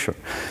situation.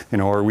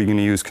 Are we going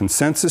to use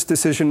consensus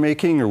decision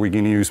making? Are we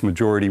going to use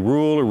majority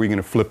rule? Are we going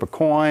to flip a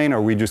coin?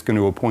 Are we just going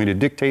to appoint a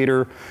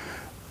dictator?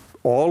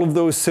 All of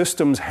those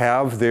systems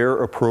have their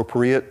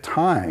appropriate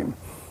time.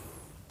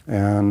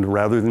 And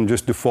rather than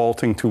just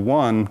defaulting to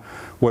one,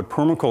 what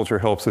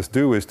permaculture helps us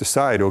do is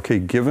decide, okay,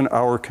 given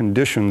our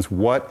conditions,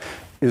 what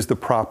is the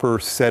proper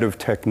set of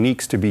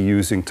techniques to be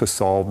using to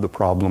solve the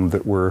problem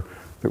that we're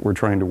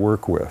trying to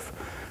work with.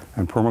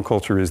 And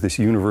permaculture is this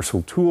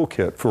universal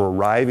toolkit for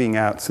arriving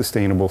at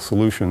sustainable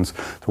solutions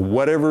to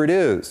whatever it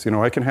is.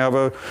 I can have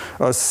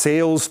a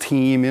sales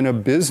team in a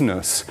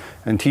business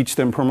and teach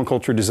them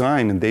permaculture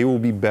design, and they will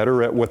be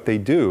better at what they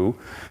do.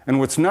 And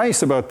what's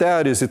nice about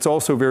that is it's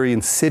also very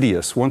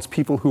insidious. Once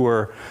people who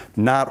are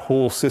not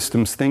whole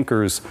systems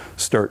thinkers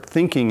start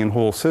thinking in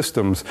whole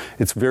systems,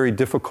 it's very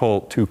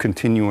difficult to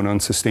continue an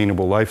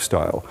unsustainable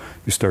lifestyle.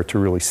 You start to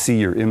really see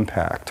your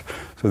impact.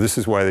 So this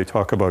is why they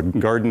talk about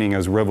gardening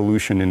as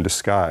revolution in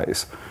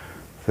disguise.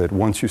 That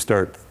once you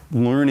start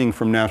learning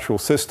from natural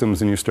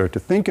systems and you start to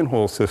think in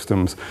whole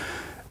systems,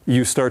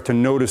 you start to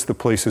notice the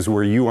places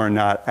where you are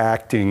not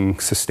acting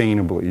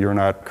sustainably. You're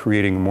not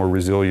creating a more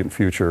resilient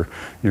future.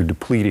 You're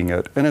depleting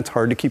it. And it's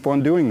hard to keep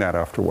on doing that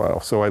after a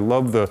while. So I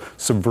love the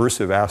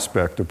subversive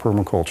aspect of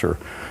permaculture.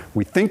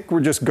 We think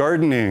we're just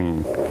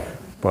gardening,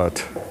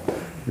 but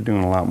we're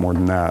doing a lot more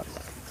than that.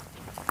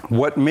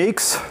 What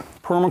makes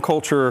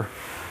permaculture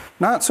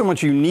not so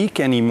much unique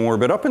anymore,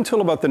 but up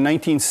until about the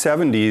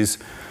 1970s,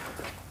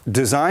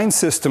 design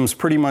systems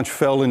pretty much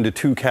fell into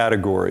two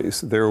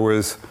categories. There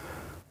was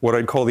what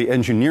I'd call the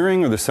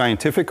engineering or the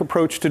scientific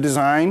approach to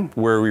design,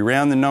 where we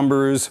ran the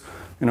numbers,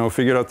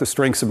 figured out the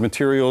strengths of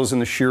materials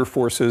and the shear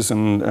forces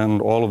and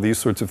all of these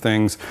sorts of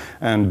things,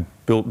 and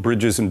built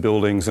bridges and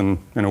buildings, and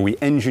we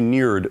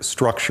engineered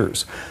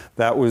structures.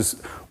 That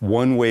was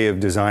one way of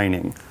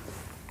designing.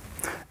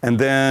 And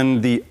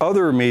then the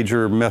other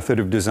major method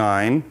of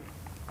design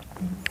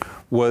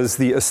was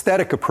the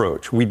aesthetic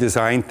approach. We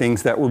designed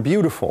things that were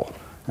beautiful.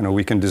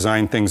 We can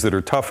design things that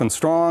are tough and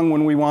strong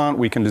when we want.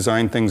 We can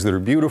design things that are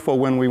beautiful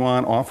when we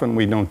want. Often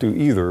we don't do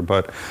either,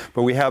 but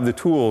we have the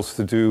tools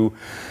to do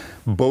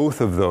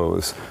both of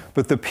those.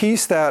 But the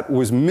piece that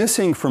was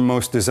missing from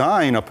most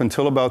design up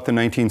until about the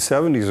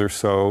 1970s or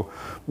so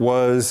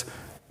was,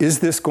 is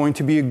this going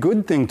to be a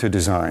good thing to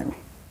design?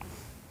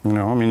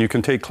 You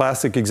can take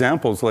classic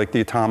examples like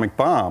the atomic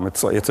bomb.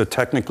 It's a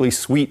technically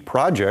sweet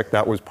project.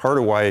 That was part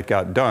of why it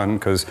got done,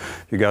 because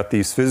you got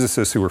these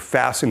physicists who were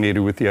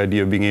fascinated with the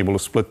idea of being able to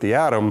split the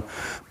atom.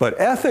 But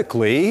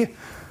ethically,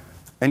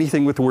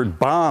 anything with the word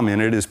bomb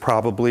in it is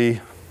probably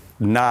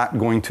not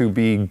going to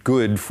be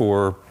good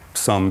for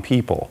some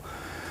people.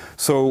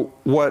 So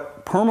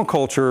what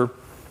permaculture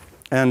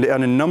and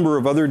a number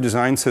of other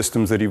design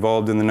systems that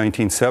evolved in the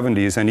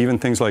 1970s, and even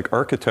things like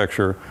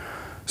architecture,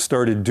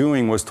 started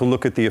doing was to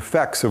look at the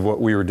effects of what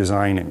we were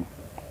designing.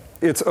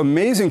 It's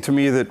amazing to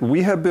me that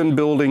we have been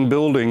building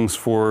buildings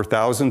for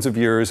thousands of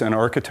years, and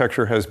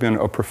architecture has been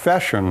a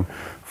profession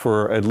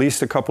for at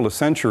least a couple of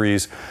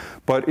centuries.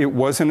 But it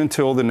wasn't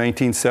until the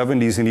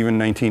 1970s and even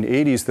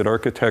 1980s that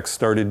architects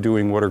started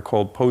doing what are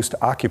called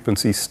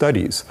post-occupancy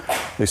studies.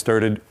 They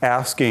started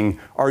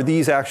asking, are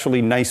these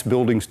actually nice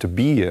buildings to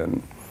be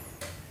in?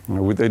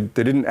 They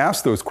didn't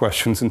ask those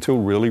questions until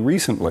really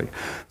recently.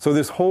 So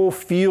this whole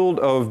field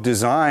of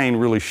design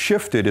really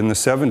shifted in the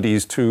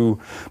 70s to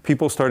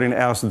people starting to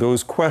ask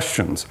those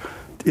questions.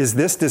 Is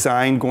this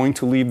design going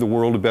to leave the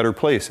world a better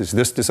place? Is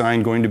this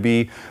design going to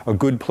be a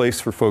good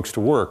place for folks to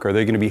work? Are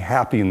they going to be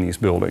happy in these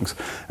buildings?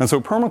 And so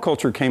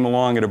permaculture came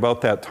along at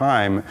about that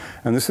time,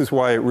 and this is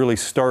why it really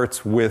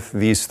starts with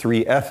these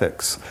three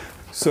ethics.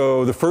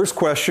 So the first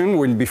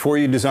question, before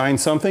you design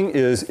something,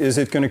 is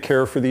it going to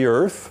care for the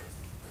earth?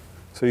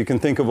 So you can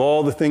think of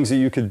all the things that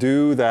you could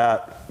do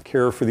that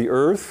care for the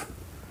earth.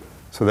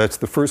 So that's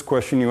the first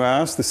question you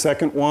ask. The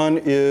second one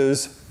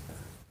is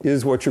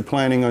what you're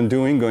planning on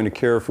doing going to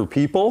care for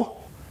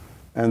people?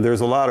 And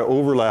there's a lot of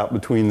overlap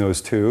between those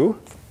two.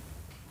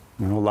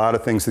 A lot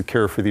of things that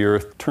care for the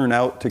earth turn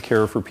out to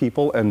care for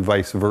people and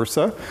vice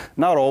versa.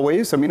 Not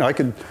always. I mean, I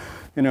could,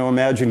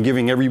 imagine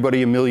giving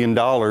everybody $1 million.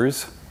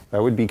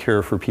 That would be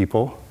care for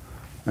people.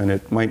 And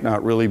it might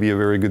not really be a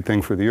very good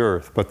thing for the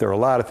earth. But there are a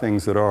lot of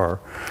things that are.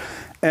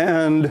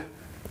 And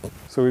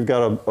so we've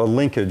got a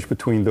linkage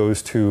between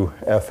those two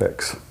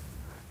ethics.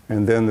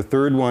 And then the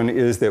third one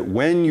is that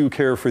when you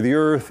care for the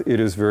earth, it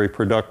is very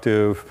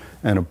productive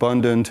and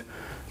abundant.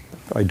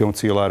 I don't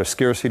see a lot of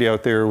scarcity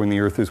out there when the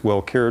earth is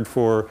well cared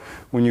for.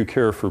 When you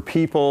care for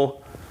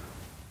people,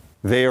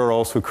 they are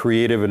also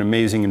creative and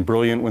amazing and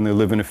brilliant when they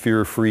live in a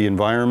fear-free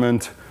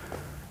environment.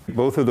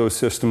 Both of those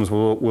systems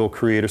will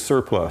create a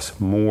surplus,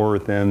 more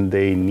than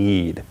they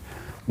need.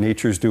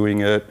 Nature's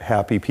doing it,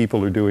 happy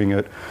people are doing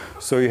it.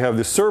 So you have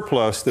the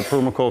surplus that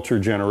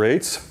permaculture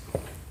generates,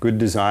 good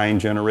design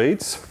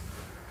generates,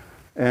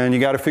 and you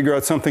got to figure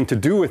out something to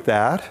do with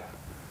that.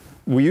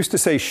 We used to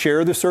say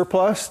share the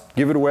surplus,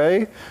 give it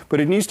away,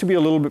 but it needs to be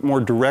a little bit more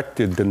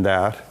directed than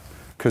that,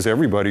 because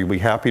everybody will be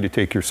happy to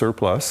take your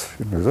surplus.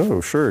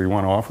 Oh, sure, you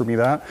want to offer me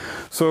that?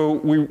 So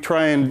we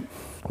try and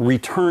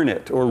return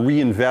it or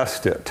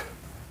reinvest it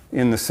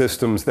in the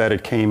systems that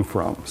it came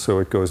from. So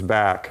it goes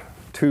back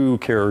to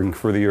caring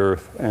for the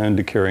earth and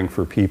to caring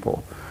for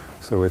people.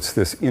 So it's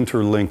this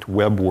interlinked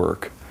web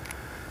work.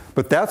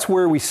 But that's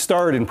where we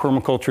start in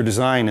permaculture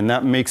design, and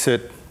that makes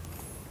it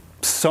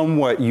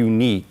somewhat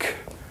unique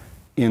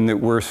in that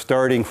we're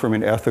starting from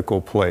an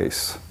ethical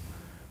place.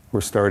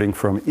 We're starting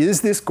from,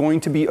 is this going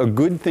to be a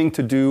good thing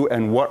to do,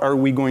 and what are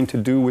we going to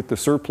do with the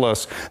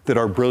surplus that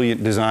our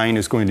brilliant design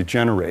is going to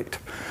generate?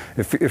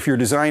 If your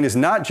design is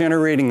not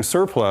generating a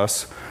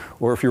surplus,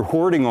 or if you're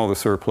hoarding all the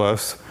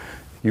surplus,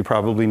 you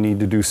probably need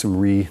to do some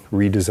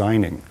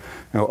redesigning.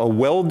 Now, a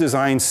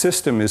well-designed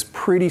system is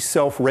pretty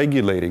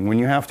self-regulating. When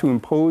you have to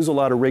impose a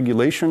lot of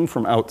regulation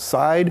from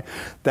outside,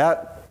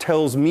 that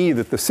tells me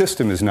that the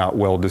system is not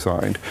well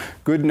designed.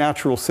 Good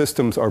natural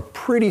systems are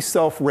pretty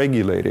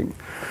self-regulating.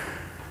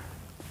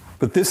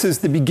 But this is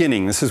the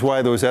beginning. This is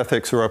why those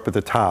ethics are up at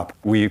the top.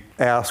 We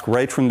ask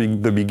right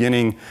from the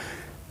beginning,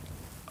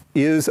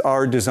 is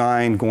our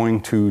design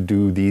going to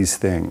do these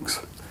things?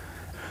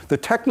 The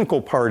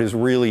technical part is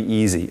really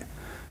easy.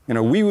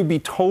 We would be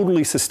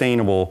totally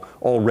sustainable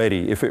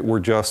already if it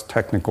were just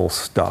technical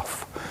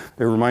stuff.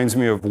 It reminds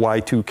me of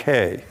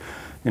Y2K.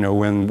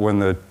 When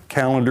the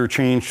calendar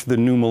changed to the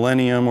new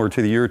millennium or to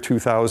the year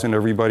 2000,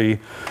 everybody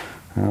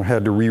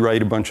had to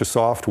rewrite a bunch of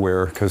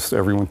software because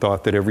everyone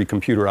thought that every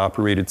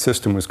computer-operated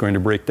system was going to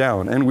break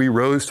down. And we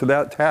rose to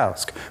that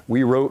task.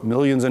 We wrote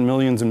millions and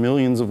millions and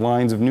millions of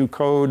lines of new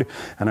code.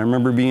 And I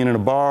remember being in a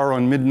bar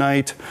on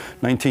midnight,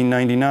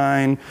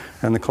 1999,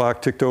 and the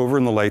clock ticked over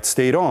and the lights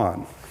stayed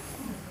on.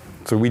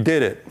 So we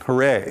did it.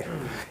 Hooray.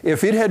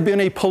 If it had been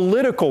a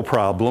political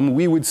problem,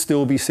 we would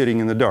still be sitting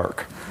in the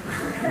dark.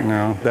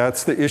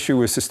 That's the issue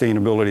with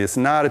sustainability. It's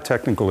not a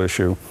technical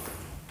issue.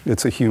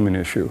 It's a human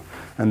issue.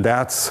 And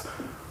that's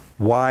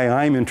why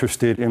I'm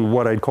interested in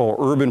what I'd call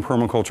urban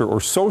permaculture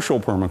or social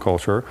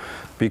permaculture,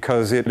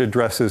 because it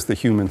addresses the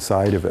human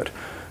side of it.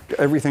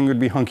 Everything would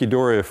be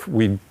hunky-dory if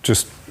we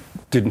just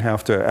didn't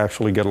have to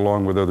actually get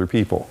along with other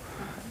people.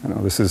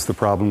 This is the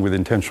problem with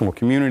intentional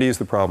communities,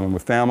 the problem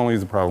with families,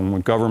 the problem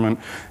with government.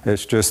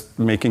 It's just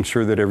making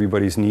sure that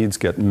everybody's needs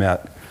get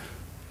met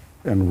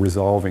and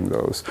resolving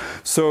those.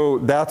 So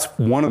that's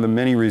one of the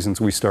many reasons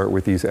we start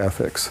with these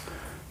ethics.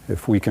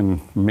 If we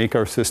can make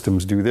our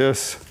systems do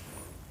this,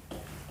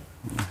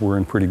 we're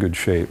in pretty good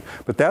shape.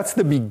 But that's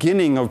the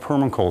beginning of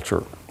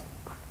permaculture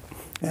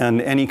and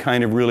any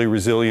kind of really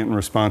resilient and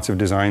responsive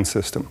design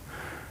system.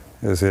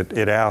 Is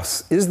it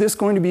asks, is this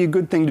going to be a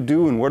good thing to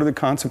do, and what are the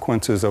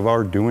consequences of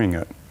our doing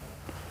it?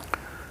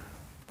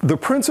 The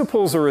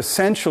principles are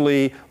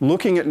essentially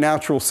looking at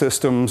natural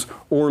systems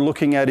or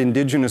looking at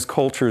indigenous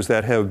cultures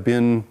that have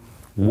been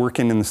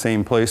working in the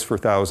same place for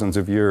thousands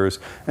of years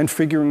and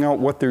figuring out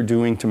what they're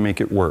doing to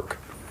make it work.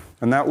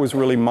 And that was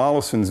really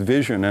Mollison's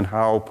vision and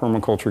how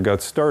permaculture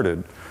got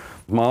started.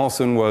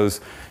 Mollison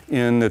was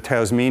in the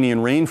Tasmanian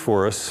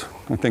rainforests.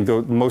 I think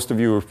most of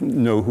you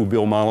know who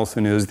Bill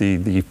Mollison is,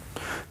 the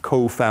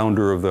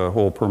co-founder of the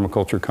whole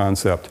permaculture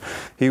concept.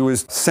 He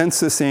was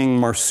censusing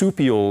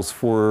marsupials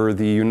for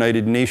the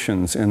United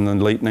Nations in the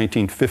late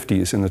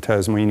 1950s in the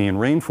Tasmanian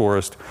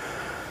rainforest.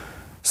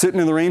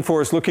 Sitting in the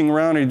rainforest looking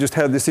around, he just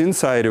had this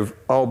insight of,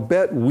 I'll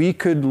bet we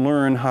could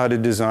learn how to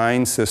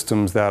design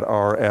systems that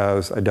are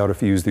as, I doubt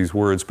if you use these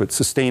words, but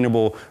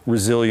sustainable,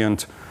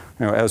 resilient,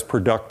 as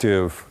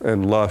productive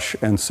and lush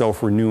and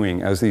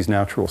self-renewing as these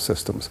natural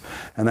systems.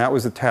 And that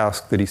was the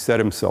task that he set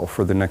himself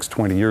for the next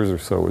 20 years or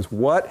so, is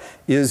what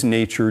is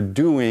nature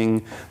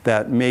doing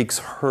that makes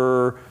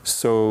her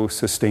so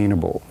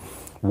sustainable?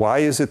 Why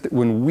is it that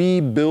when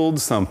we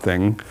build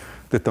something,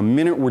 that the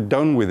minute we're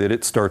done with it,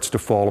 it starts to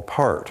fall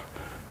apart?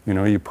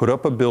 You put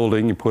up a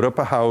building, you put up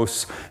a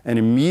house, and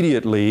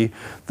immediately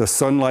the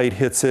sunlight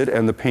hits it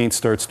and the paint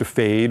starts to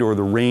fade, or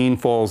the rain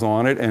falls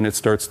on it and it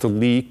starts to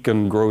leak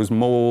and grows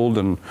mold.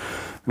 And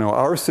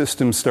our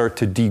systems start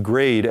to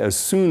degrade as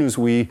soon as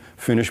we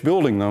finish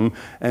building them,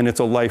 and it's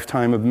a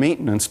lifetime of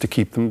maintenance to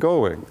keep them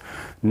going.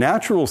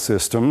 Natural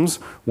systems,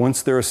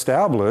 once they're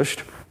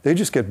established, they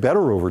just get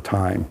better over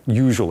time,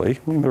 usually.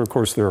 Of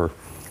course, there are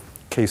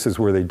cases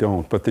where they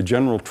don't, but the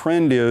general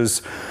trend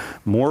is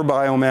more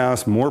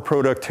biomass, more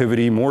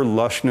productivity, more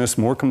lushness,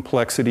 more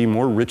complexity,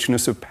 more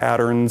richness of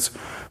patterns,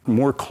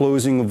 more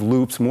closing of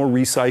loops, more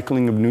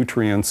recycling of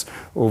nutrients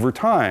over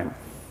time.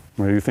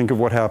 When you think of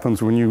what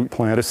happens when you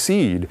plant a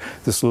seed,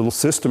 this little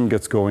system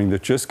gets going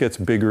that just gets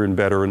bigger and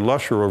better and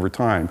lusher over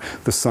time.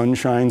 The sun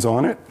shines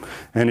on it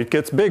and it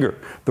gets bigger.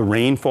 The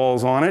rain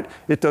falls on it,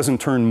 it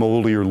doesn't turn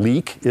moldy or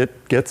leak,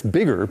 it gets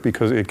bigger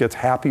because it gets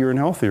happier and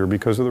healthier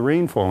because of the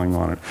rain falling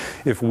on it.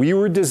 If we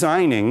were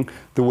designing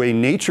the way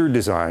nature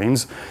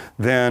designs,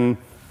 then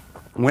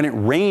when it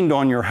rained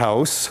on your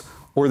house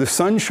or the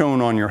sun shone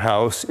on your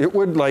house, it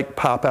would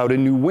pop out a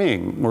new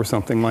wing or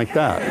something like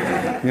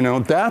that.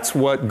 That's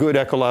what good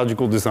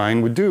ecological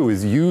design would do,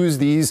 is use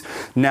these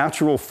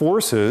natural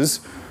forces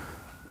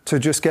to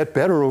just get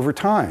better over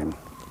time.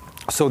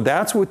 So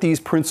that's what these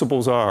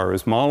principles are,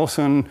 is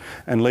Mollison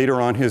and later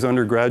on his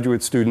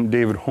undergraduate student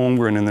David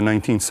Holmgren in the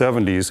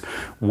 1970s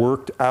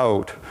worked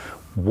out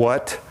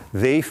what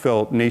they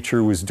felt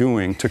nature was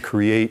doing to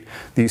create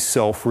these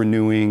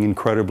self-renewing,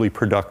 incredibly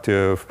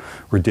productive,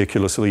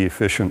 ridiculously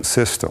efficient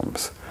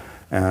systems.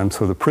 And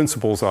so the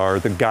principles are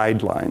the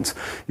guidelines.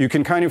 You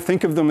can kind of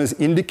think of them as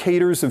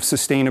indicators of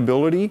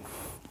sustainability.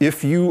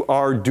 If you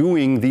are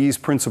doing these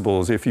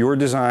principles, if your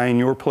design,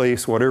 your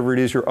place, whatever it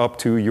is you're up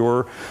to,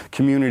 your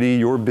community,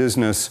 your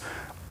business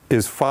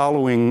is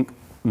following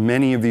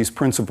many of these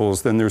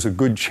principles, then there's a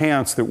good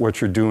chance that what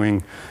you're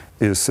doing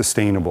is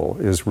sustainable,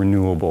 is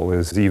renewable,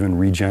 is even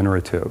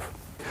regenerative.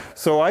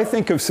 So I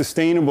think of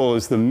sustainable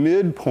as the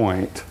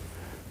midpoint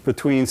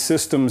between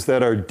systems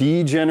that are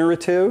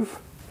degenerative,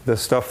 the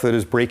stuff that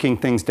is breaking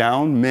things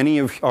down. Many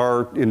of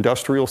our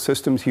industrial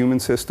systems, human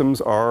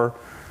systems, are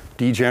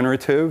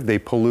degenerative. They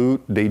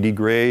pollute, they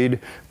degrade,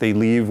 they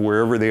leave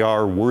wherever they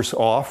are worse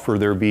off for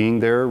their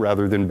being there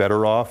rather than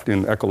better off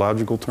in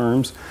ecological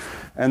terms.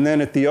 And then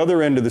at the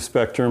other end of the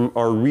spectrum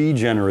are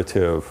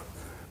regenerative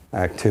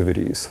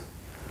activities,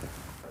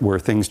 where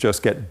things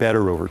just get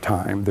better over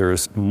time.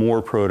 There's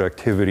more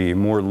productivity,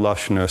 more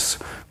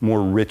lushness,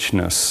 more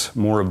richness,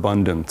 more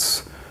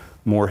abundance,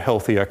 more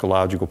healthy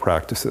ecological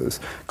practices,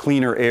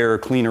 cleaner air,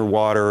 cleaner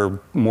water,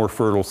 more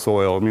fertile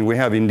soil. We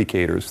have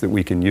indicators that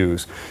we can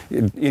use.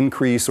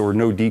 Increase or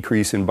no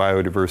decrease in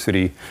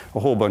biodiversity, a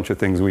whole bunch of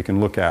things we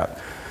can look at.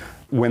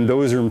 When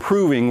those are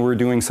improving, we're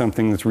doing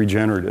something that's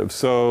regenerative.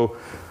 So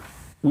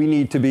we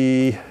need to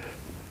be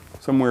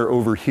somewhere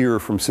over here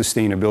from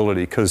sustainability,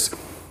 because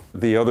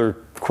the other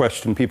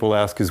question people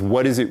ask is,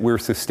 what is it we're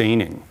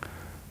sustaining?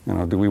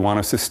 Do we want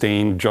to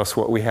sustain just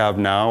what we have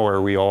now, or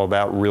are we all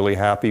that really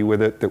happy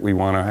with it that we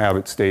want to have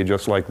it stay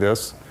just like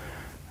this?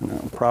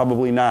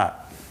 Probably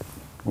not.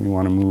 We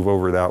want to move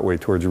over that way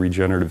towards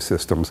regenerative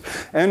systems.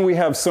 And we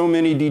have so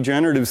many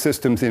degenerative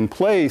systems in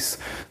place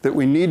that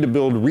we need to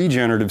build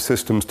regenerative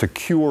systems to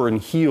cure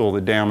and heal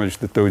the damage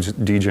that those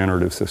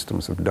degenerative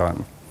systems have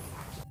done.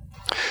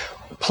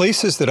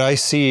 Places that I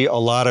see a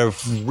lot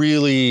of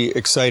really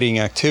exciting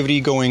activity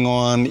going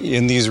on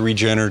in these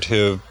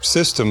regenerative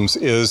systems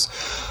is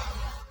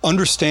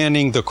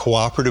understanding the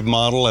cooperative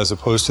model as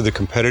opposed to the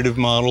competitive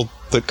model.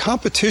 The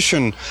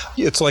competition,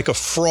 it's like a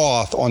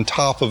froth on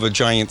top of a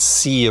giant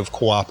sea of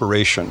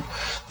cooperation.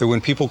 That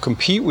when people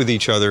compete with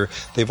each other,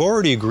 they've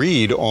already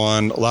agreed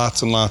on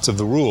lots and lots of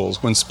the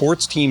rules. When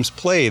sports teams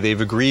play,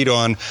 they've agreed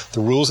on the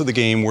rules of the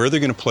game, where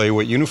they're going to play,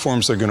 what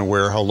uniforms they're going to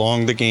wear, how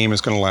long the game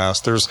is going to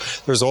last.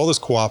 There's all this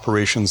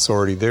cooperation that's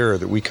already there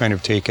that we kind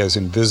of take as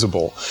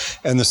invisible.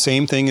 And the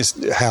same thing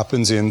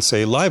happens in,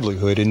 say,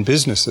 livelihood in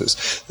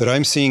businesses. That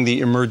I'm seeing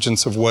the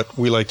emergence of what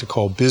we like to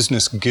call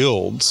business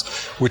guilds,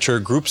 which are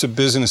groups of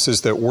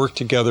businesses that work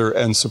together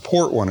and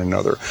support one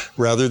another,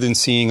 rather than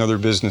seeing other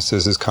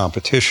businesses as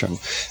competition.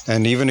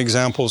 And even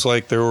examples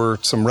like there were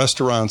some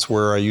restaurants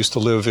where I used to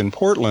live in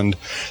Portland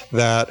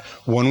that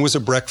one was a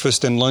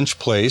breakfast and lunch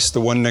place.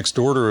 The one next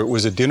door to it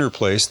was a dinner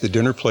place. The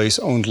dinner place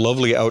owned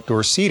lovely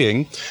outdoor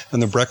seating,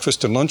 and the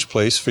breakfast and lunch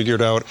place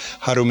figured out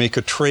how to make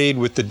a trade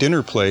with the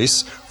dinner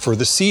place for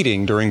the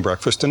seating during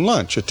breakfast and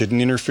lunch. It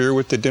didn't interfere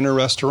with the dinner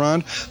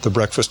restaurant. The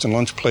breakfast and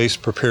lunch place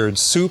prepared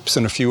soups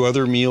and a few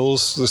other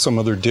meals, some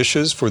other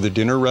dishes for the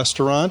dinner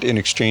restaurant in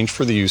exchange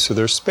for the use of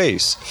their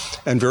space.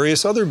 And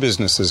various other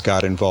businesses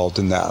got involved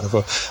in that.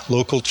 A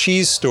local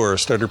cheese store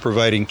started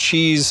providing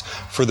cheese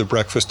for the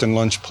breakfast and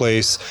lunch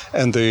place,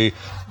 and the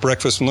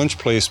breakfast and lunch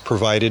place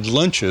provided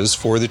lunches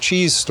for the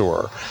cheese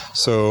store.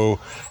 So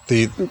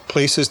the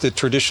places that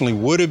traditionally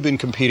would have been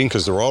competing,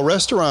 because they're all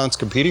restaurants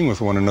competing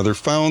with one another,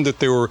 found that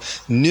there were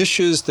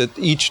niches that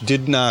each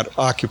did not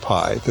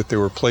occupy, that there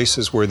were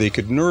places where they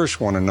could nourish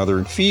one another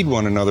and feed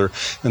one another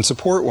and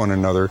support one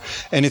another.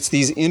 And it's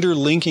these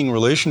interlinking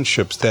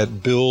relationships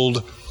that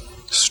build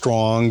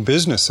strong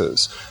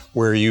businesses,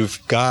 where you've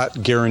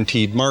got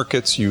guaranteed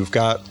markets, you've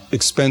got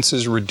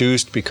expenses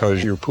reduced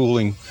because you're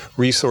pooling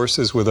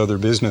resources with other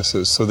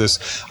businesses. So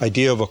this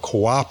idea of a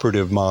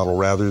cooperative model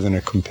rather than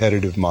a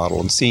competitive model,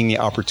 and seeing the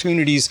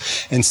opportunities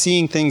and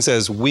seeing things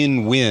as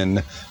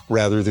win-win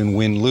rather than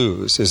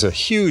win-lose, is a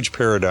huge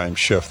paradigm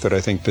shift that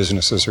I think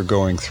businesses are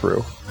going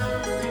through.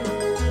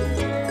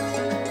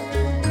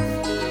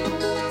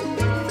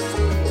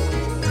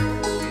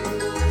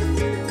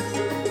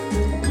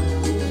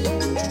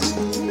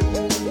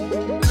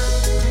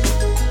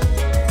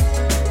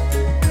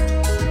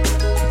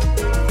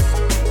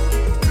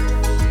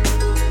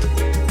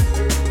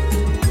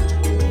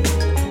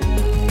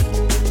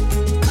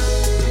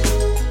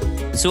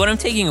 So what I'm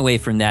taking away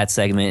from that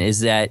segment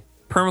is that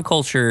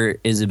permaculture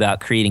is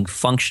about creating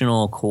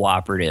functional,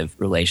 cooperative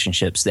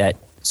relationships that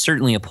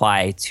certainly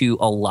apply to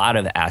a lot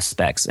of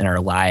aspects in our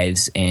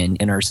lives and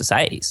in our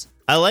societies.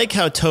 I like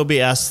how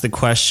Toby asked the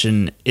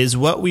question, is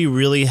what we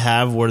really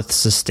have worth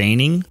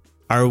sustaining?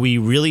 Are we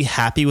really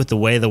happy with the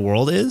way the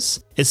world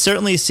is? It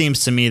certainly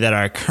seems to me that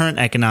our current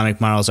economic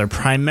models are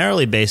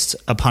primarily based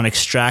upon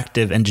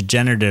extractive and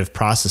degenerative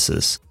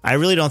processes. I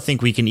really don't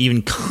think we can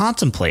even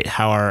contemplate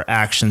how our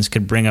actions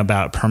could bring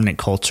about permanent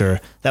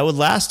culture that would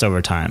last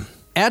over time.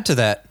 Add to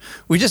that,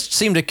 we just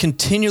seem to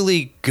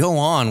continually go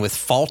on with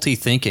faulty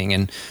thinking,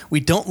 and we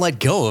don't let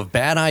go of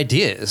bad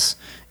ideas.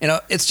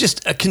 It's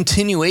just a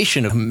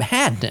continuation of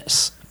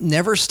madness,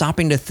 never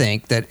stopping to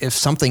think that if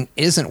something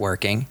isn't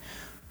working,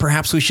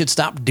 perhaps we should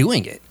stop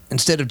doing it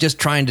instead of just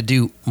trying to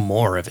do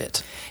more of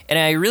it. And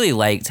I really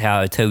liked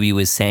how Toby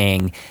was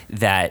saying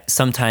that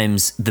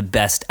sometimes the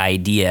best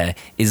idea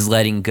is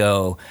letting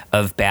go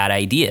of bad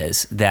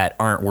ideas that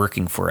aren't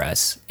working for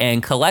us.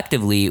 And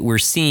collectively, we're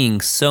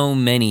seeing so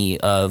many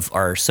of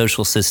our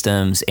social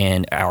systems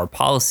and our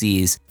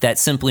policies that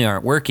simply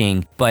aren't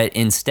working, but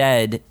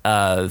instead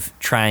of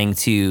trying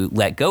to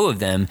let go of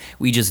them,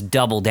 we just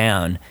double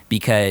down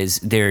because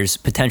there's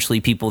potentially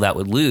people that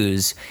would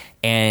lose,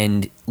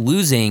 and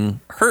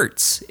losing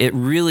hurts. It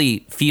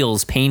really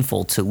feels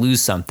painful to lose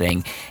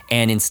something.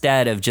 And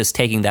instead of just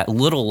taking that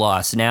little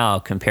loss now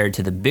compared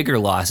to the bigger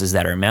losses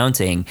that are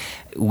mounting,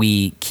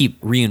 we keep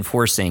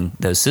reinforcing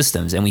those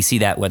systems. And we see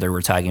that whether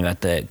we're talking about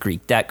the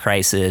Greek debt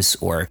crisis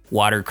or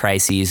water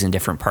crises in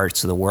different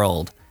parts of the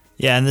world.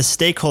 Yeah, and the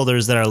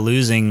stakeholders that are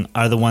losing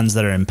are the ones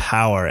that are in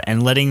power.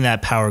 And letting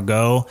that power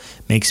go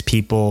makes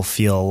people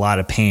feel a lot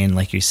of pain,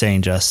 like you're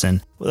saying,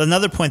 Justin. Well,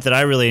 another point that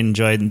I really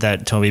enjoyed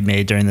that Toby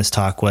made during this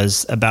talk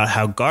was about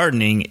how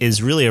gardening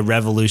is really a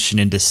revolution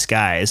in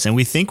disguise. And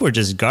we think we're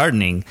just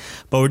gardening,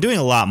 but we're doing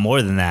a lot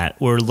more than that.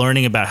 We're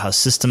learning about how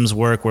systems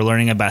work. We're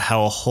learning about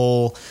how a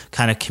whole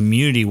kind of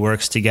community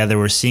works together.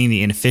 We're seeing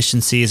the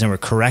inefficiencies and we're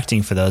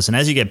correcting for those. And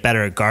as you get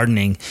better at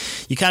gardening,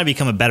 you kind of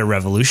become a better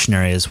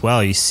revolutionary as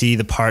well. You see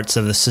the parts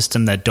of the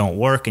system that don't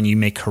work and you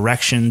make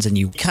corrections and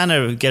you kind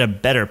of get a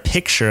better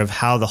picture of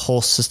how the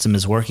whole system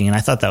is working. And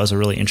I thought that was a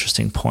really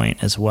interesting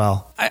point as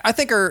well. I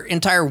think our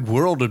entire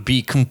world would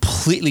be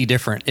completely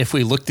different if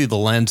we looked through the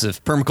lens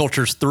of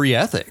permaculture's 3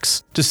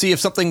 ethics to see if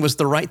something was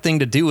the right thing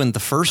to do in the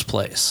first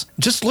place.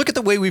 Just look at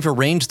the way we've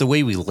arranged the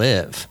way we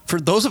live. For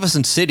those of us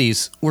in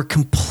cities, we're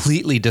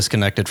completely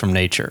disconnected from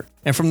nature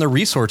and from the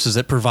resources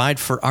that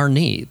provide for our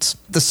needs.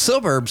 The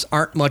suburbs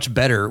aren't much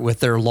better with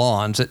their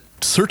lawns that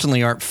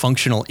certainly aren't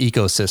functional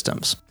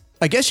ecosystems.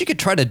 I guess you could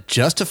try to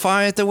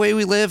justify the way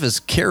we live as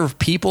care of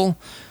people,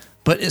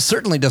 but it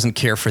certainly doesn't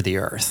care for the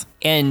earth.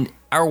 And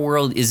our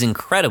world is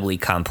incredibly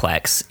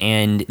complex,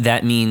 and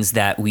that means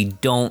that we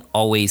don't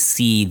always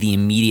see the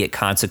immediate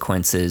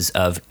consequences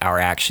of our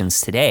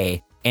actions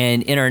today.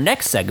 And in our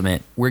next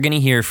segment, we're going to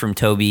hear from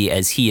Toby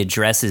as he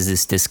addresses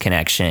this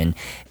disconnection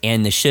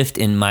and the shift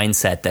in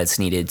mindset that's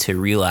needed to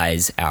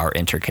realize our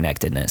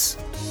interconnectedness.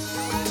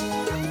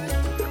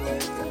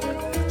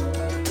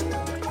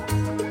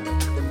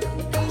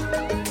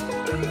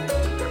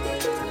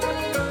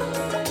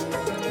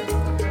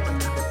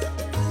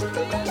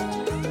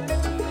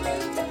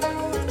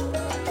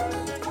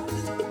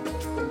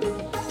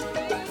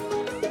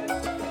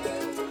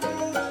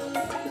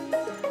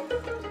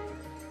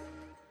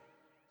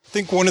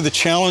 think one of the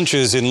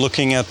challenges in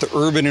looking at the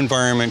urban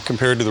environment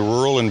compared to the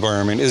rural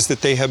environment is that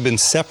they have been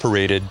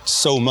separated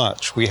so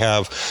much. We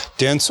have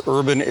dense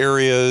urban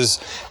areas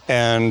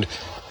and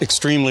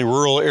extremely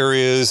rural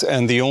areas,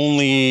 and the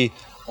only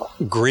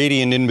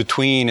gradient in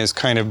between is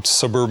kind of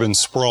suburban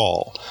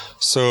sprawl.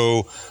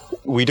 So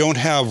we don't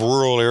have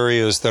rural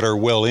areas that are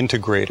well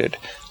integrated.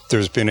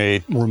 There's been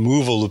a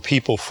removal of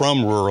people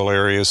from rural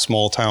areas.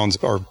 Small towns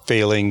are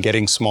failing,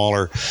 getting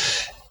smaller.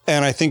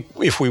 And I think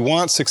if we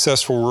want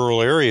successful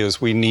rural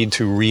areas, we need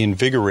to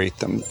reinvigorate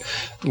them.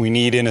 We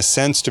need, in a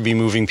sense, to be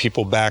moving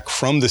people back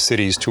from the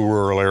cities to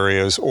rural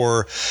areas,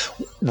 or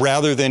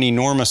rather than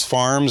enormous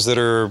farms that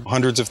are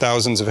hundreds of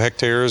thousands of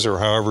hectares or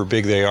however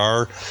big they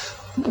are,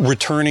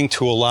 returning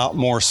to a lot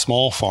more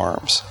small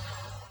farms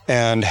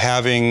and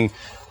having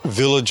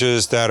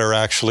villages that are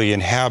actually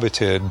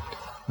inhabited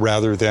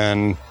rather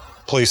than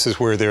places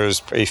where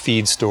there's a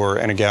feed store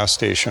and a gas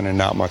station and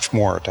not much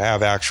more, to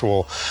have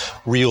actual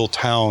real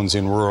towns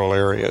in rural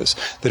areas.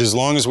 That as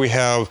long as we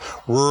have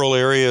rural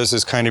areas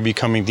as kind of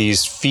becoming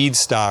these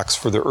feedstocks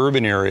for the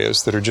urban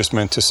areas that are just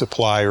meant to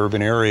supply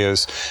urban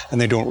areas and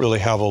they don't really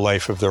have a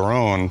life of their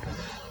own,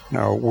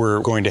 now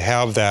we're going to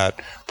have that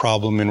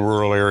problem in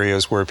rural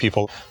areas where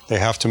people, they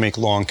have to make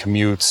long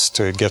commutes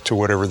to get to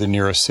whatever the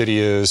nearest city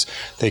is.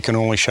 They can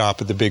only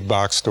shop at the big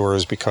box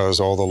stores because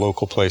all the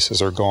local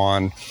places are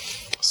gone.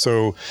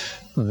 So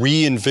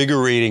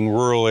reinvigorating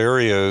rural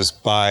areas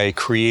by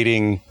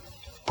creating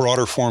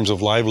broader forms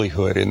of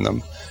livelihood in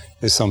them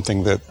is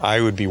something that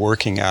I would be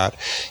working at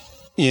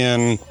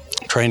in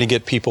trying to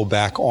get people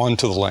back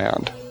onto the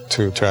land,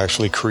 to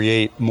actually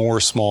create more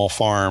small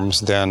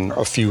farms than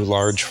a few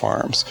large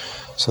farms,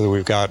 so that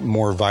we've got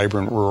more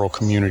vibrant rural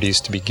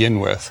communities to begin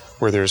with,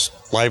 where there's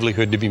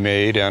livelihood to be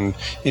made and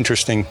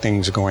interesting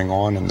things going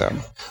on in them.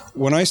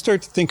 When I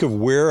start to think of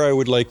where I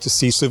would like to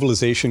see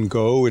civilization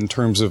go in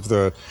terms of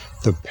the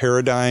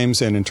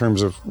paradigms and in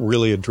terms of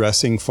really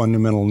addressing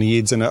fundamental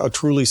needs and a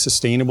truly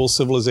sustainable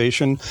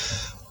civilization,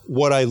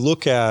 what I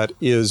look at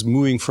is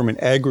moving from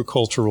an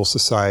agricultural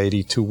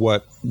society to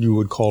what you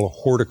would call a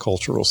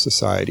horticultural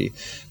society.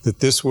 That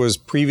this was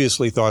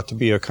previously thought to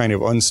be a kind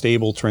of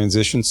unstable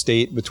transition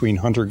state between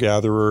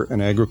hunter-gatherer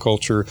and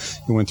agriculture.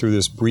 You went through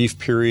this brief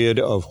period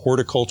of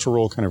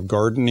horticultural kind of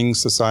gardening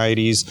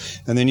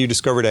societies, and then you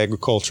discovered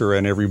agriculture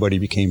and everybody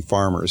became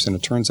farmers. And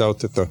it turns out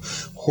that the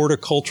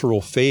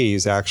horticultural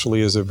phase actually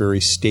is a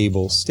very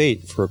stable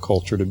state for a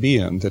culture to be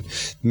in,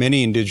 that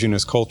many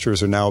indigenous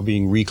cultures are now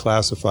being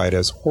reclassified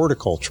as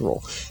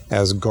horticultural,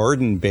 as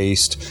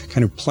garden-based,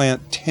 kind of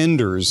plant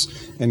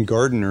tenders and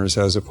gardeners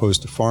as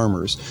opposed to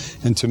farmers.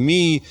 And to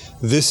me,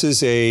 this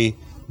is a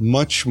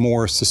much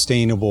more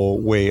sustainable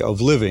way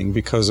of living,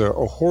 because a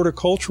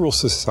horticultural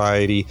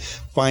society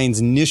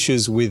finds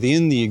niches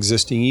within the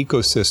existing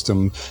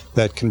ecosystem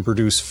that can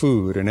produce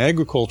food. An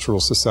agricultural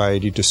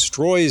society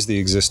destroys the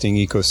existing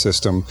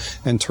ecosystem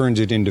and turns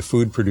it into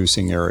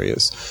food-producing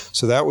areas.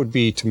 So that would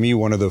be, to me,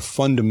 one of the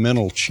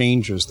fundamental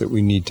changes that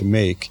we need to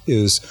make,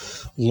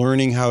 is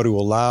learning how to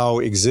allow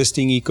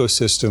existing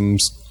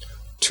ecosystems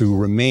to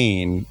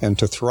remain and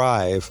to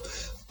thrive,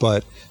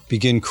 but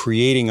begin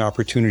creating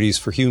opportunities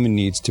for human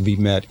needs to be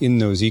met in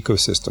those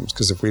ecosystems.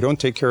 Because if we don't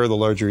take care of the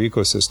larger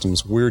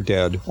ecosystems, we're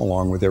dead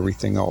along with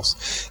everything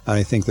else. And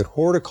I think that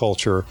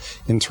horticulture,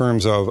 in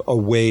terms of a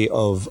way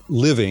of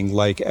living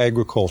like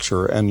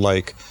agriculture and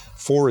like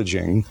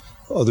foraging,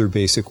 other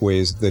basic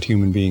ways that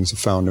human beings have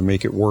found to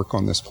make it work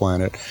on this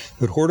planet,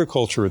 that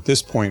horticulture at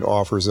this point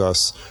offers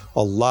us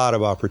a lot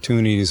of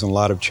opportunities and a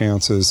lot of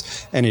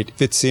chances, and it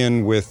fits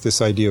in with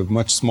this idea of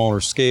much smaller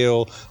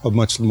scale, of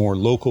much more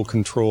local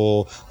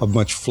control, of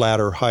much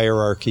flatter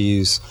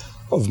hierarchies,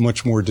 of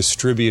much more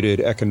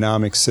distributed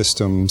economic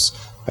systems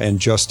and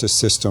justice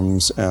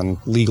systems and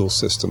legal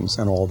systems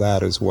and all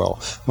that as well.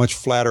 Much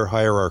flatter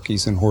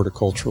hierarchies in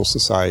horticultural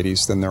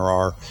societies than there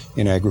are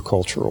in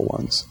agricultural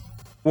ones.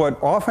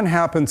 What often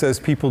happens as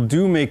people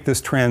do make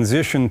this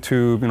transition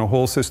to,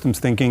 whole systems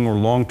thinking or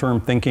long-term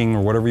thinking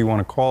or whatever you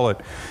want to call it,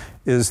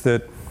 is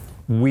that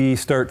we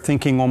start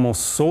thinking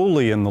almost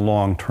solely in the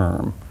long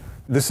term.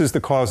 This is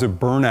the cause of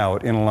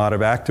burnout in a lot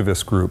of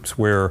activist groups,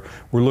 where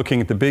we're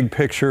looking at the big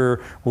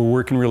picture, we're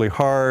working really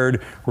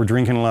hard, we're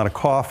drinking a lot of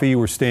coffee,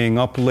 we're staying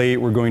up late,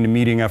 we're going to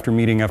meeting after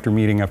meeting after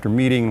meeting after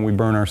meeting, and we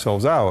burn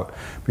ourselves out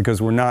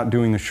because we're not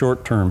doing the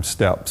short-term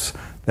steps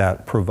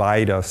that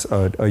provide us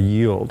a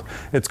yield.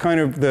 It's kind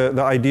of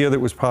the idea that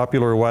was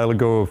popular a while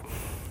ago of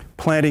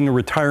planting a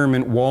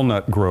retirement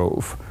walnut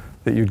grove,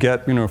 that you'd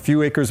get a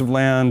few acres of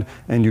land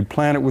and you'd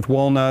plant it with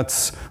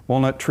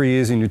walnut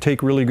trees, and you'd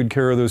take really good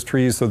care of those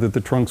trees so that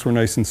the trunks were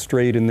nice and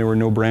straight and there were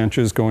no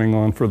branches going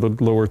on for the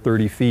lower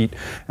 30 feet.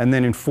 And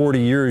then in 40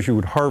 years you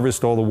would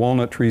harvest all the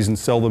walnut trees and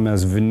sell them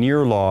as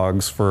veneer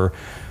logs for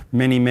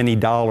many, many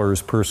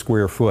dollars per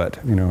square foot,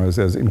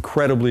 as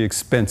incredibly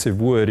expensive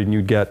wood, and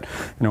you'd get,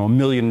 $1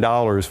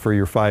 million for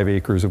your 5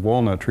 acres of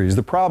walnut trees.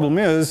 The problem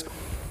is,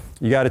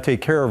 you got to take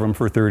care of them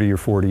for 30 or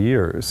 40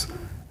 years.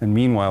 And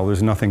meanwhile,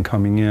 there's nothing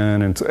coming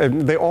in, and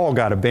they all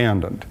got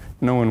abandoned.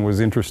 No one was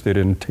interested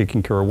in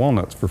taking care of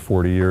walnuts for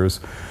 40 years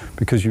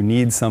because you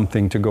need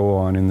something to go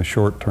on in the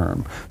short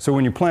term. So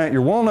when you plant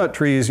your walnut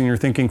trees and you're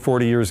thinking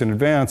 40 years in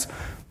advance,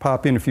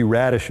 pop in a few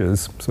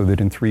radishes so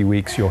that in 3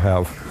 weeks you'll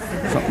have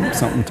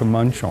something to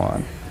munch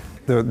on.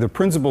 The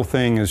principal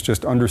thing is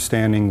just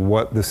understanding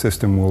what the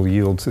system will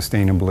yield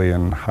sustainably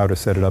and how to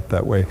set it up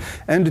that way,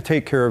 and to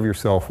take care of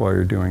yourself while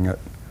you're doing it.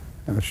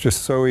 And it's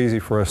just so easy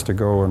for us to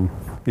go and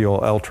be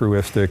all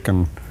altruistic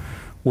and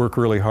work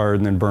really hard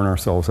and then burn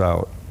ourselves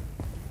out.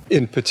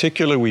 In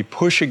particular, we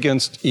push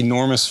against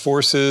enormous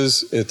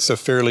forces. It's a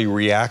fairly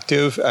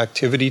reactive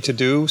activity to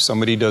do.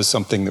 Somebody does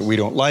something that we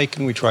don't like,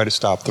 and we try to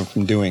stop them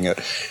from doing it.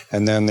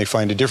 And then they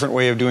find a different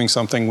way of doing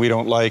something we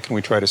don't like, and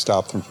we try to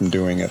stop them from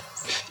doing it.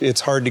 It's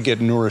hard to get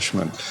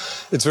nourishment.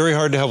 It's very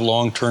hard to have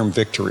long-term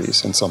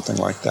victories in something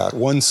like that.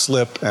 One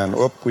slip, and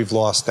we've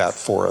lost that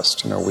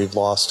forest. We've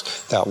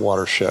lost that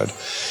watershed.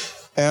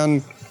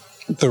 And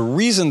the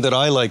reason that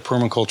I like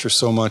permaculture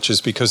so much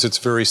is because it's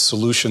very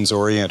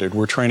solutions-oriented.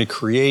 We're trying to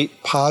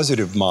create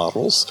positive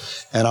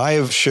models, and I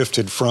have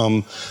shifted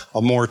from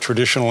a more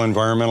traditional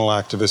environmental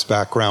activist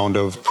background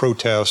of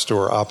protest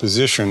or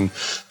opposition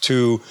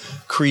to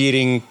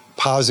creating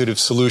positive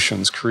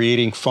solutions,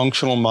 creating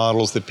functional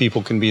models that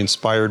people can be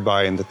inspired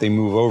by and that they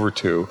move over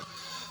to.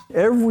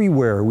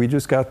 Everywhere, we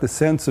just got the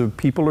sense of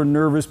people are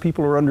nervous,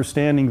 people are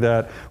understanding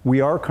that we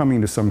are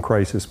coming to some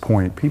crisis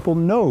point. People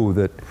know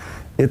that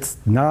it's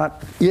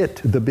not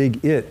the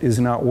big it is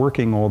not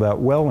working all that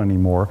well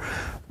anymore.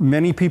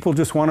 Many people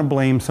just want to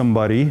blame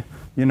somebody,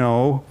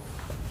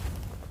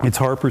 It's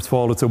Harper's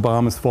fault, it's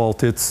Obama's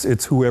fault,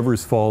 it's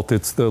whoever's fault,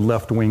 it's the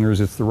left-wingers,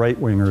 it's the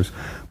right-wingers.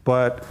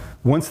 But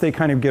once they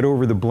kind of get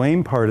over the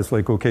blame part, it's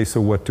like, okay, so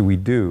what do we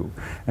do?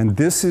 And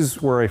this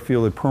is where I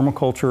feel that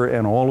permaculture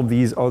and all of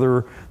these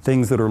other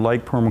things that are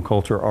like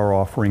permaculture are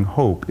offering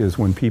hope, is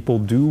when people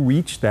do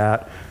reach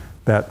that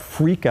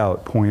freak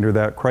out point or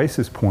that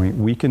crisis point,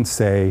 we can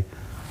say,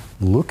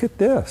 look at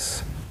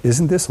this.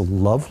 Isn't this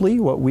lovely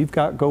what we've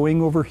got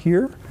going over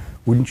here?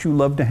 Wouldn't you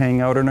love to hang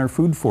out in our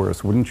food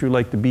forest? Wouldn't you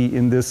like to be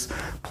in this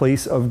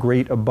place of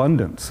great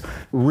abundance?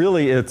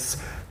 Really,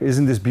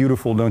 isn't this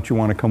beautiful? Don't you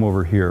want to come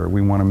over here?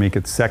 We want to make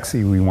it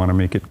sexy. We want to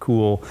make it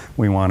cool.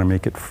 We want to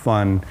make it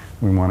fun.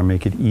 We want to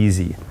make it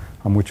easy.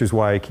 Which is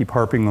why I keep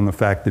harping on the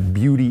fact that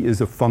beauty is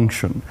a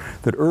function.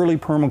 That early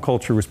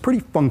permaculture was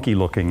pretty funky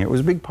looking. It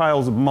was big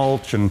piles of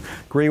mulch and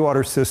gray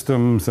water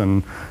systems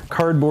and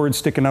cardboard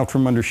sticking out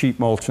from under sheet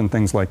mulch and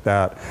things like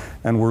that.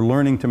 And we're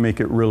learning to make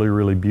it really,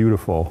 really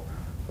beautiful,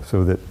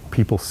 so that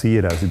people see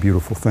it as a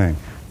beautiful thing.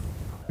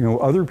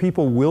 Other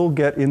people will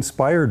get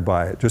inspired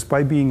by it just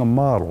by being a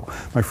model.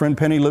 My friend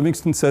Penny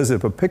Livingston says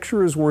if a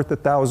picture is worth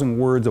 1,000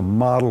 words, a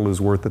model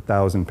is worth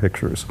 1,000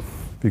 pictures.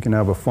 If you can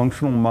have a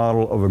functional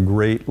model of a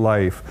great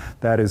life,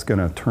 that is going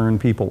to turn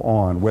people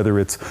on, whether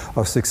it's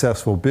a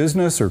successful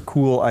business or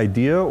cool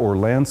idea or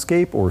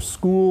landscape or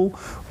school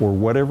or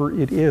whatever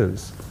it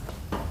is.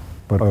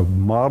 But a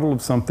model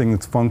of something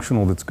that's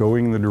functional, that's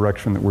going in the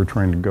direction that we're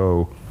trying to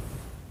go,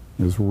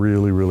 is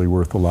really, really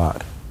worth a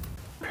lot.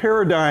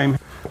 Paradigm,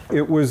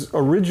 it was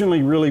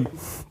originally really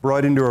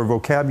brought into our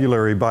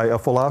vocabulary by a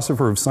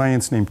philosopher of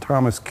science named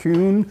Thomas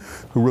Kuhn,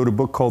 who wrote a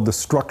book called The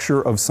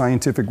Structure of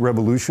Scientific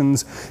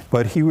Revolutions.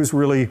 But he was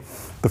really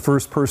the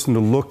first person to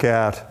look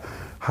at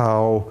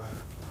how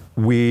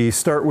we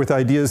start with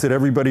ideas that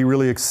everybody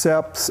really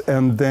accepts,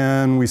 and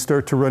then we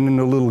start to run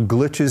into little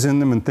glitches in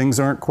them and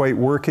things aren't quite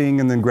working,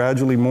 and then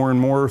gradually more and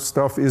more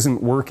stuff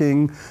isn't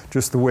working,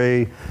 just the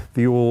way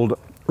the old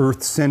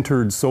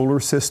Earth-centered solar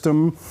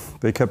system.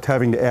 They kept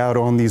having to add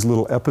on these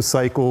little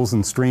epicycles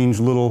and strange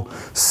little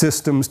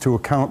systems to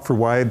account for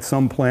why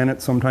some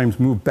planets sometimes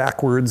move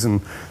backwards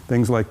and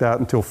things like that,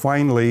 until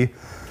finally,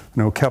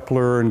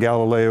 Kepler and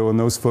Galileo and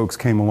those folks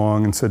came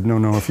along and said,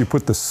 no, if you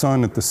put the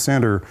sun at the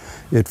center,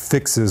 it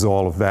fixes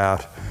all of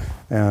that.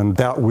 And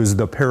that was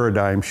the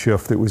paradigm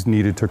shift that was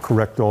needed to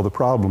correct all the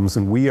problems.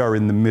 And we are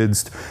in the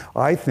midst,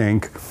 I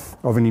think,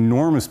 of an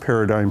enormous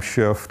paradigm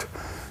shift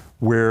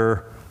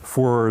where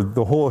for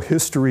the whole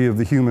history of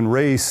the human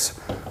race,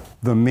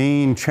 the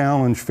main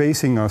challenge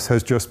facing us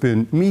has just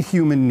been meet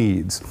human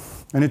needs.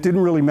 And it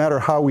didn't really matter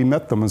how we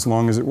met them as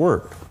long as it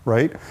worked,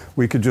 right?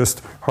 We could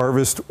just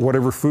harvest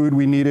whatever food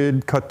we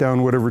needed, cut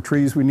down whatever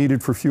trees we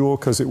needed for fuel,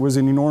 because it was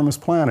an enormous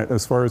planet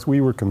as far as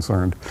we were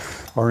concerned.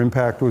 Our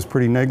impact was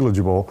pretty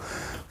negligible.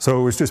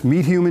 So it was just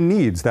meet human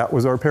needs. That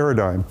was our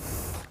paradigm.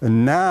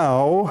 And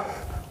now,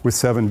 with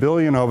 7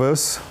 billion of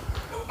us,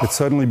 it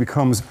suddenly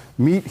becomes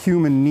meet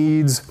human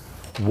needs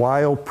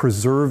while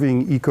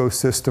preserving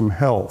ecosystem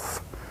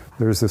health.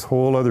 There's this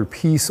whole other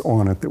piece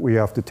on it that we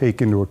have to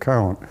take into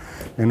account.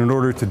 And in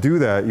order to do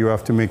that, you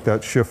have to make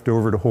that shift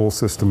over to whole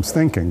systems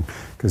thinking,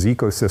 because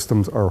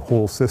ecosystems are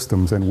whole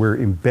systems and we're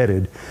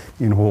embedded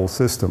in whole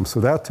systems. So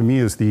that to me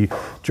is the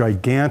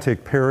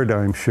gigantic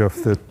paradigm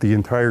shift that the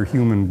entire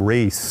human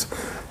race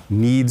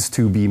needs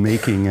to be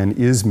making and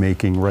is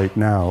making right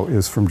now,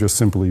 is from just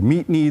simply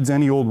meet needs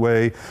any old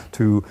way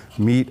to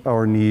meet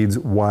our needs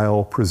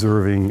while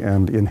preserving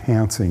and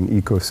enhancing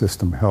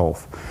ecosystem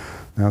health.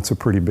 That's a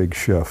pretty big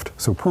shift.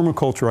 So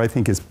permaculture, I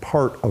think, is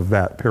part of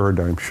that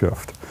paradigm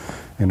shift.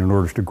 And in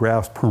order to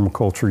grasp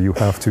permaculture, you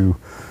have to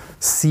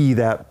see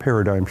that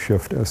paradigm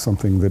shift as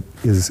something that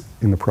is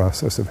in the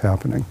process of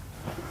happening.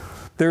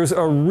 There's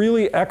a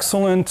really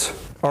excellent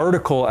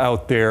article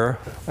out there.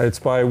 It's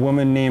by a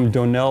woman named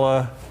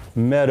Donella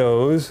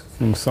Meadows,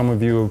 whom some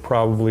of you have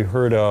probably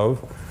heard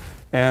of.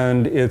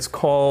 And it's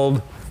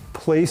called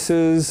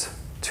Places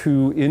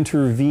to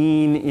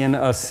Intervene in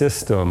a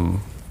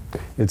System.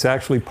 It's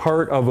actually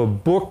part of a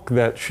book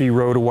that she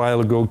wrote a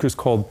while ago just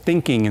called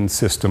Thinking in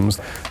Systems.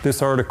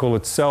 This article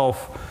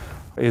itself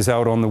is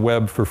out on the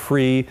web for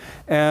free.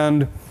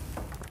 And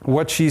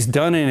what she's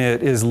done in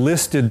it is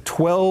listed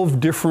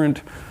 12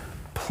 different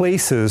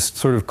places,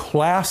 sort of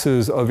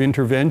classes of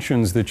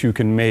interventions that you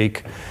can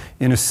make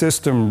in a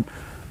system,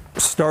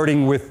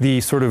 starting with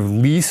the sort of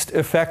least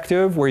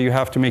effective, where you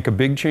have to make a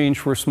big change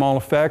for a small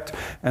effect,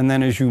 and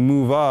then as you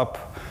move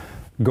up,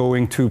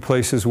 going to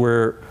places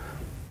where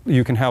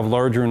you can have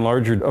larger and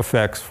larger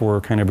effects for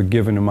kind of a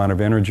given amount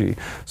of energy.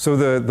 So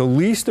the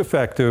least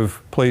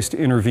effective place to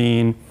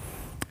intervene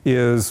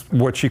is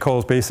what she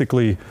calls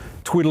basically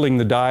twiddling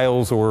the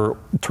dials or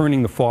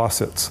turning the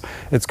faucets.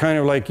 It's kind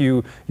of like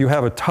you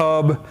have a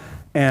tub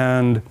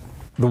and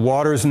the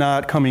water's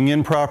not coming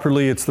in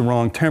properly, it's the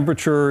wrong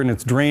temperature, and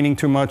it's draining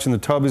too much, and the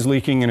tub is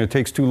leaking, and it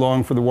takes too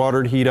long for the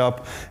water to heat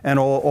up, and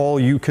all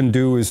you can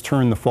do is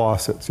turn the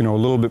faucets, a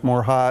little bit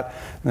more hot,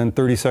 and then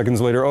 30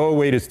 seconds later, oh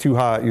wait, it's too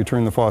hot, you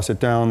turn the faucet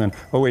down, then,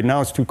 oh wait,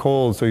 now it's too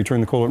cold, so you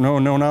turn the cold, no,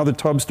 now the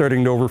tub's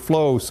starting to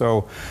overflow,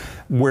 so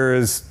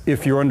whereas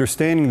if you're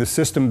understanding the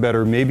system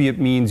better, maybe it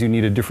means you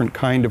need a different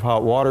kind of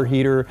hot water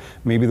heater.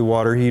 Maybe the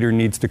water heater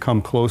needs to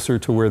come closer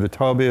to where the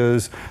tub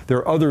is. There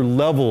are other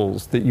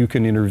levels that you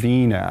can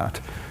intervene at.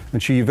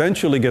 And she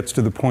eventually gets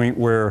to the point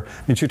where,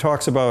 and she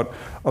talks about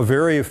a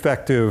very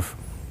effective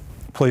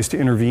place to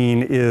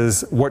intervene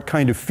is what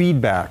kind of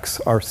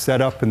feedbacks are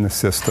set up in the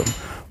system.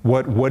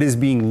 What is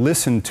being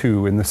listened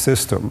to in the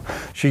system.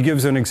 She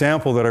gives an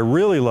example that I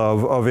really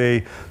love of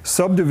a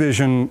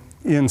subdivision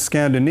in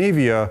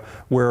Scandinavia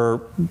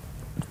where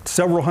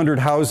several hundred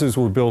houses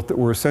were built that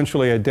were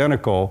essentially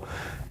identical.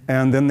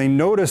 And then they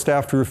noticed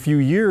after a few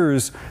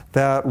years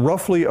that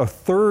roughly a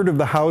third of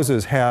the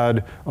houses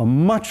had a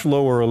much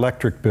lower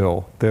electric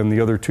bill than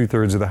the other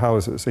 2/3 of the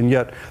houses. And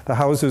yet the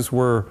houses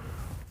were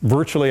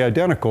virtually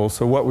identical,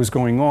 so what was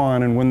going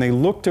on? And when they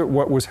looked at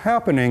what was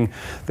happening,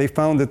 they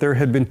found that there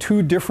had been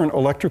 2 different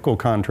electrical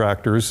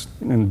contractors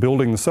in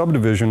building the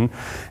subdivision,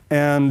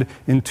 and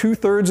in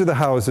 2/3 of the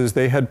houses,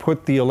 they had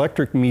put the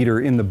electric meter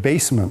in the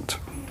basement,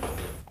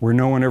 where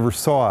no one ever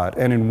saw it.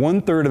 And in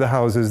 1/3 of the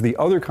houses, the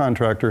other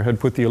contractor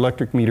had put the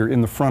electric meter in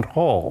the front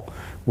hall,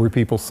 where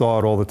people saw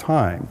it all the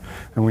time.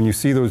 And when you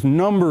see those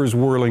numbers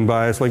whirling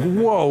by, it's like,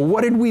 whoa,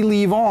 what did we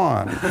leave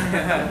on?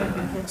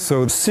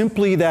 So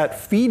simply that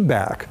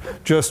feedback,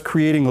 just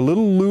creating a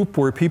little loop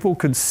where people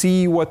could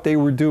see what they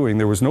were doing.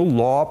 There was no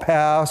law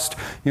passed,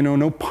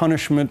 no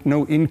punishment,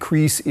 no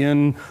increase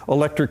in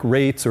electric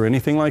rates or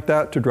anything like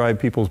that to drive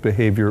people's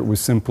behavior. It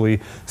was simply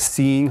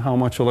seeing how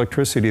much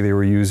electricity they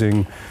were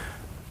using,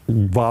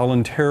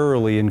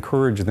 voluntarily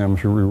encourage them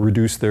to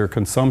reduce their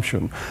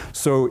consumption.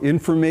 So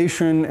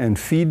information and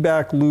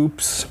feedback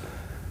loops,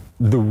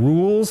 the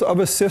rules of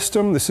a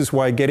system, this is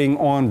why getting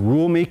on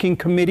rulemaking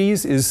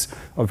committees is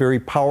a very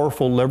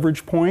powerful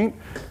leverage point,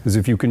 because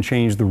if you can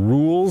change the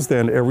rules,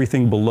 then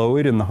everything below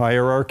it in the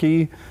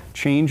hierarchy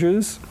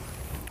changes.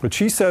 But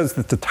she says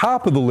that the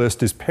top of the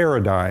list is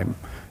paradigm.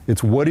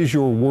 It's what is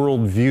your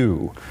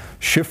worldview?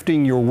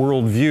 Shifting your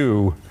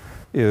worldview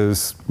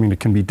it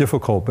can be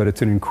difficult, but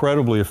it's an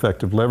incredibly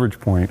effective leverage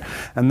point.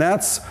 And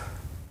that's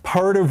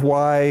part of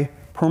why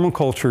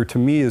permaculture to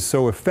me is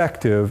so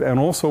effective, and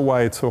also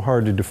why it's so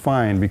hard to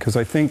define, because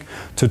I think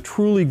to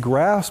truly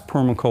grasp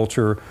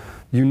permaculture,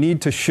 you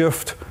need to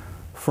shift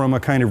from a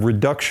kind of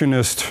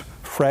reductionist,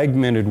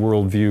 fragmented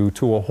worldview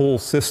to a whole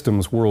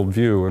systems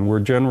worldview. And we're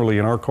generally,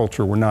 in our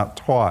culture, we're not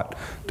taught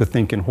to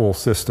think in whole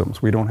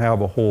systems. We don't have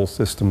a whole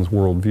systems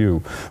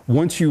worldview.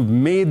 Once you've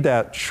made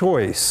that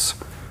choice,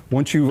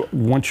 once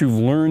you've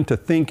learned to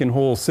think in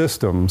whole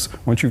systems,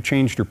 once you've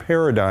changed your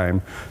paradigm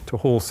to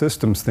whole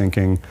systems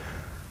thinking,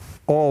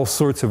 all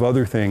sorts of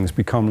other things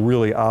become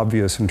really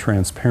obvious and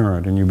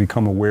transparent, and you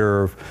become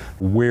aware of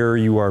where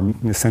you are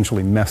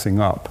essentially messing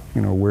up,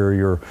 where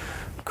you're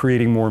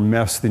creating more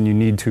mess than you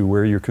need to,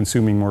 where you're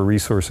consuming more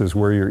resources,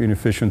 where your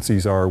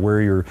inefficiencies are,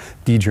 where your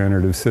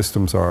degenerative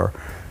systems are.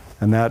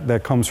 And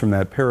that comes from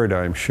that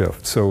paradigm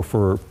shift. So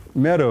for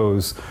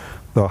Meadows,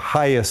 the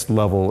highest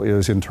level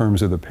is in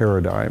terms of the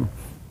paradigm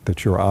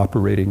that you're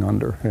operating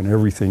under, and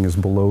everything is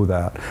below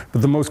that.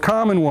 But the most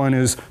common one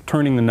is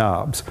turning the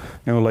knobs.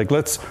 Like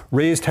let's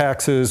raise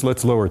taxes,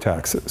 let's lower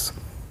taxes.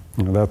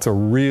 That's a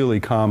really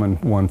common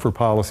one for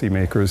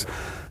policymakers.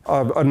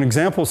 An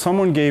example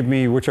someone gave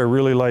me, which I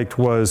really liked,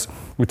 was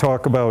we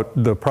talk about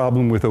the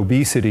problem with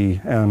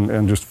obesity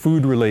and just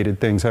food-related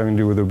things having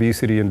to do with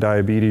obesity and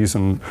diabetes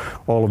and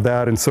all of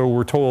that. And so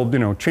we're told,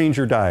 change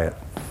your diet.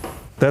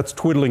 That's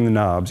twiddling the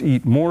knobs.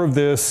 Eat more of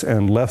this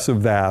and less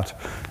of that.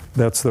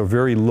 That's the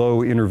very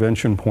low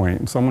intervention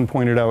point. Someone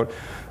pointed out,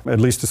 at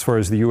least as far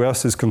as the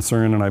US is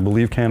concerned, and I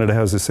believe Canada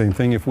has the same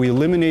thing, if we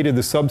eliminated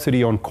the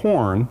subsidy on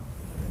corn,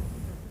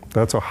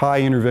 that's a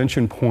high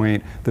intervention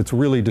point that's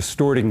really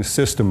distorting the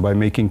system by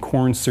making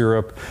corn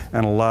syrup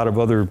and a lot of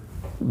other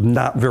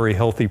not very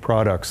healthy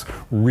products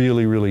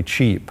really, really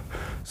cheap.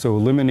 So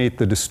eliminate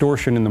the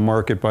distortion in the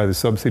market by the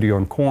subsidy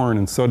on corn,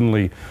 and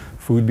suddenly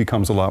food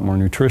becomes a lot more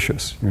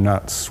nutritious. You're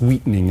not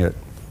sweetening it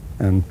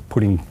and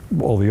putting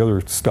all the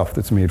other stuff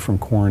that's made from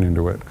corn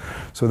into it.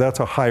 So that's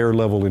a higher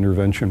level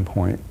intervention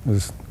point.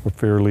 It's a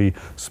fairly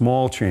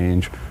small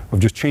change of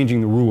just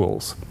changing the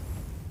rules,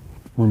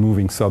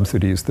 removing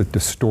subsidies that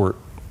distort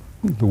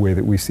the way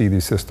that we see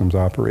these systems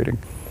operating.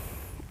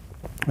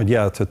 And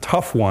yeah, it's a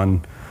tough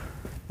one.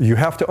 You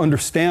have to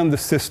understand the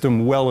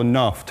system well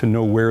enough to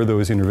know where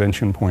those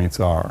intervention points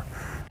are.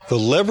 The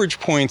leverage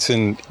points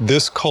in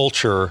this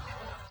culture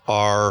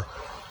are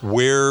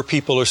where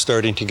people are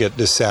starting to get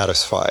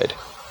dissatisfied.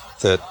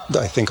 That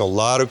I think a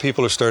lot of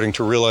people are starting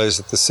to realize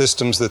that the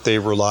systems that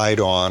they've relied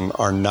on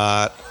are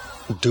not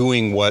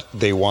doing what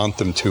they want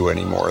them to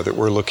anymore, that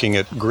we're looking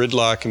at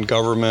gridlock in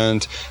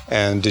government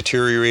and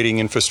deteriorating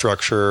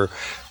infrastructure.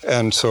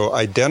 And so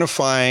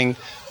identifying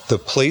the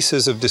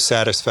places of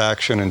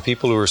dissatisfaction and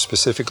people who are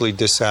specifically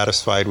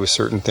dissatisfied with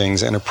certain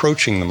things and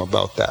approaching them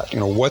about that. You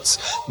know, what's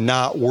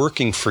not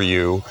working for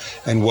you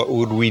and what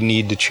would we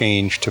need to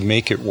change to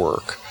make it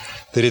work?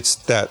 That it's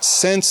that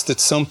sense that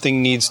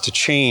something needs to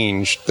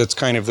change that's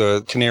kind of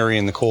the canary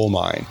in the coal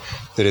mine.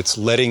 That it's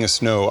letting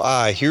us know,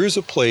 here's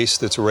a place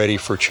that's ready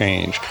for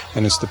change.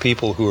 And it's the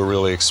people who are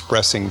really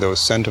expressing those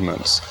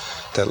sentiments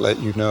that let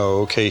you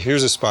know, okay,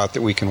 here's a spot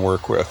that we can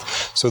work with.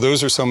 So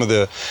those are some of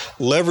the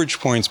leverage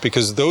points,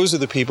 because those are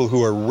the people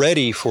who are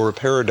ready for a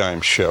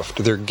paradigm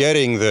shift. They're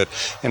getting that,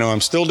 you know,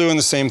 I'm still doing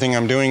the same thing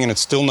I'm doing and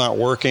it's still not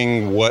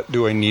working. What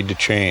do I need to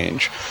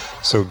change?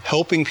 So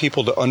helping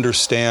people to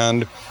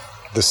understand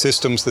the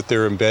systems that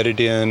they're embedded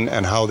in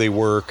and how they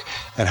work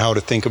and how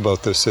to think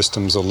about those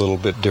systems a little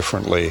bit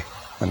differently.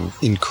 And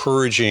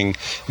encouraging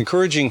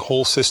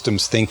whole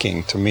systems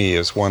thinking, to me,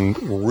 is one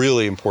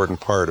really important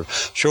part of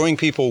showing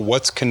people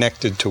what's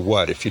connected to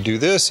what. If you do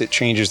this, it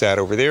changes that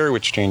over there,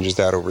 which changes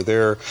that over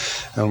there.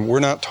 And we're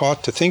not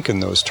taught to think in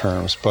those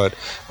terms. But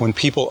when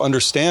people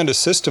understand a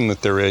system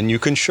that they're in, you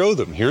can show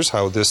them, here's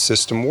how this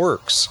system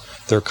works.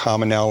 There are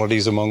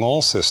commonalities among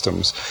all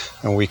systems.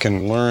 And we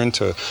can learn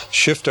to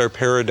shift our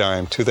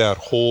paradigm to that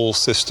whole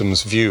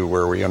systems view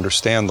where we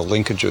understand the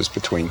linkages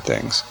between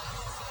things.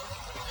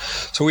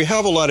 So we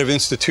have a lot of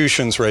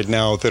institutions right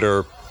now that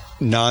are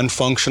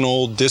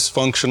non-functional,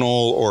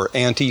 dysfunctional, or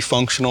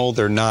anti-functional.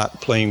 They're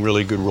not playing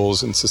really good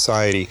roles in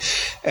society.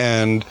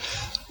 And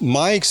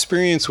my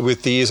experience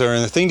with these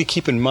and the thing to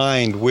keep in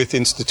mind with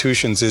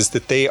institutions is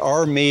that they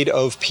are made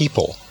of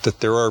people,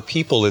 that there are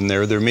people in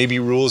there. There may be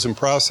rules and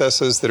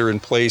processes that are in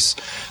place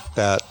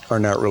that are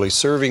not really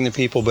serving the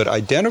people, but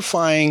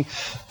identifying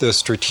the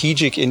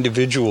strategic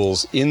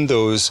individuals in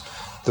those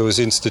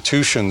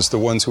institutions, the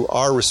ones who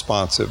are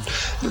responsive.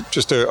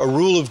 Just a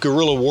rule of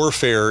guerrilla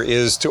warfare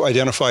is to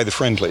identify the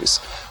friendlies.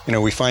 You know,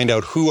 we find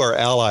out who our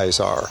allies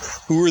are,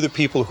 who are the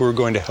people who are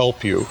going to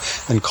help you,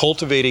 and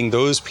cultivating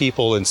those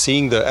people and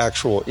seeing the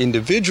actual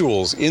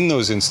individuals in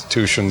those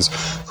institutions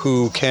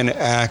who can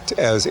act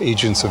as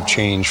agents of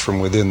change from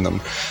within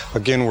them.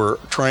 Again, we're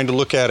trying to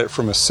look at it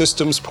from a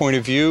systems point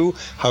of view.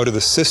 How do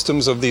the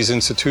systems of these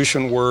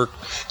institutions work,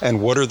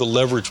 and what are the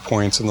leverage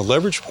points? And the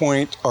leverage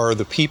point are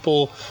the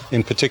people,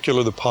 in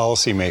particular the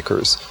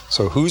policymakers.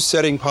 So who's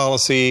setting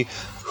policy?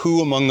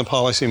 Who among the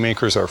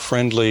policymakers are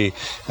friendly,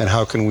 and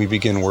how can we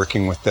begin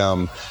working with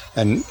them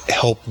and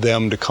help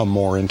them to come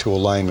more into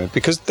alignment?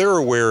 Because they're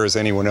aware as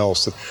anyone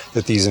else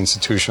that these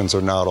institutions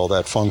are not all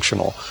that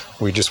functional.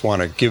 We just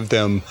want to give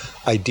them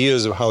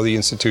ideas of how the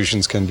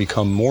institutions can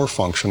become more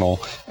functional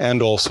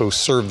and also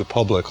serve the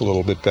public a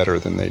little bit better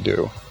than they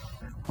do.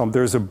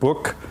 There's a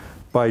book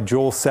by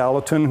Joel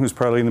Salatin, who's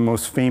probably the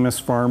most famous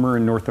farmer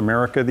in North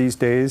America these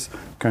days,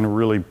 kind of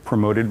really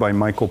promoted by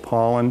Michael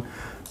Pollan.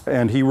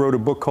 And he wrote a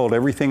book called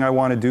Everything I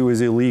Want to Do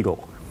is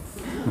Illegal.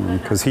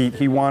 Because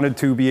he wanted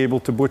to be able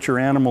to butcher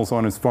animals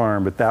on his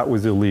farm, but that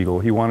was illegal.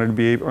 He wanted to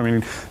be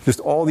able, just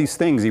all these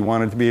things he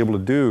wanted to be able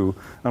to do.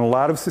 And a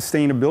lot of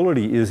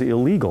sustainability is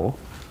illegal.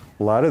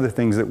 A lot of the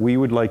things that we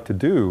would like to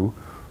do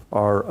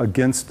are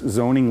against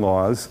zoning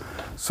laws.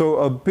 So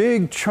a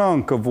big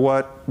chunk of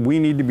what we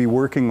need to be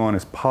working on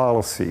is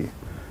policy.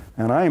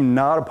 And I am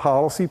not a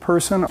policy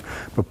person,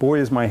 but boy,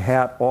 is my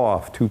hat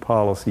off to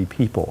policy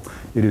people.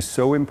 It is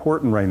so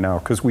important right now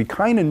because we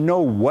kind of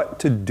know what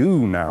to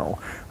do now.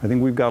 I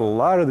think we've got a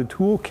lot of the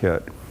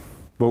toolkit,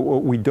 but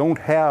what we don't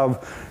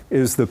have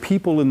is the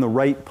people in the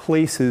right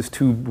places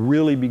to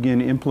really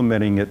begin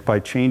implementing it by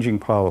changing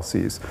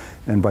policies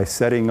and by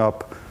setting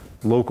up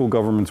local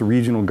governments,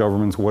 regional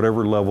governments,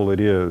 whatever level it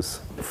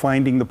is,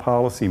 finding the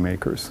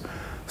policymakers.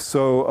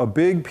 So a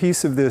big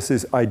piece of this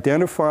is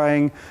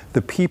identifying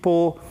the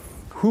people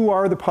who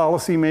are the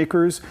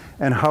policymakers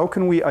and how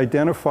can we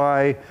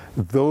identify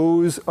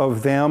those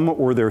of them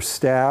or their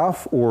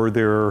staff or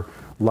their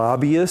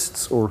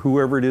lobbyists or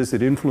whoever it is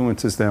that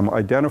influences them,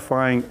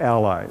 identifying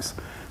allies,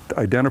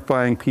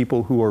 identifying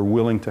people who are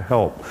willing to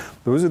help.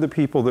 Those are the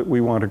people that we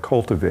want to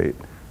cultivate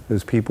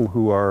as people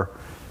who are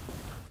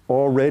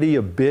already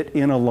a bit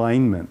in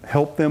alignment.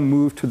 Help them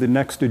move to the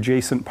next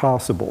adjacent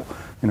possible,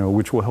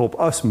 which will help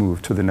us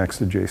move to the next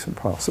adjacent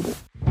possible.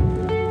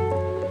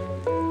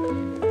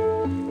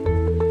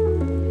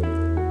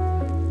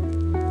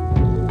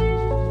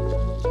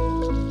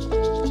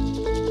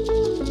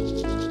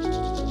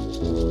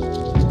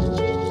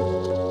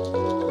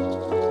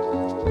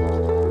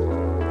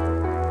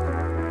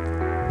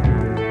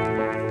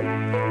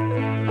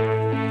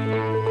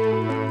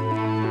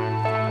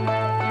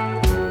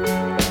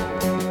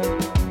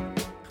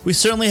 We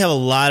certainly have a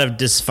lot of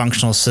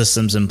dysfunctional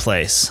systems in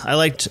place. I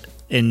liked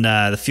in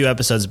the few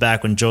episodes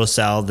back when Joe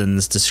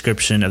Salatin's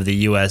description of the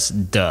U.S.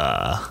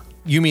 duh.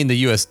 You mean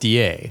the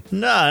USDA?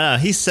 No,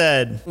 he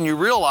said... You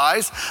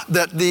realize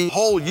that the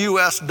whole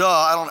U.S. duh,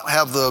 I don't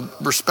have the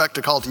respect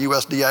to call it the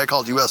USDA, I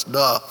call it U.S.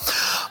 duh.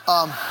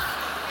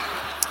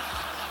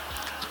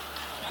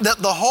 That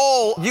the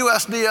whole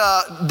USDA,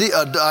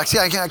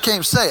 I can't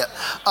even say it.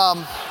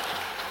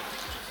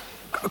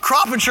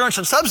 Crop insurance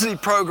and subsidy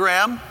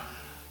program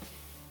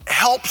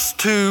helps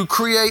to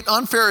create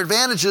unfair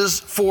advantages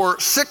for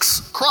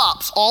 6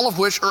 crops, all of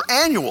which are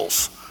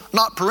annuals,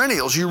 not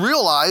perennials. You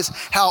realize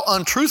how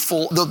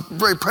untruthful the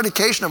very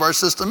predication of our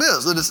system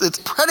is, that it's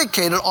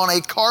predicated on a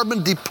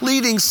carbon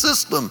depleting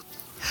system.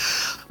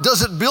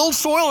 Does it build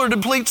soil or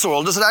deplete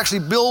soil? Does it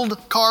actually build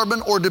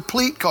carbon or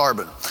deplete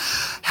carbon?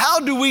 How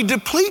do we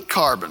deplete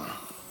carbon?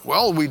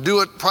 Well, we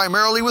do it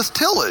primarily with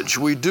tillage.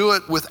 We do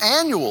it with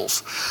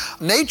annuals.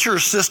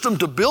 Nature's system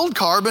to build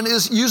carbon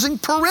is using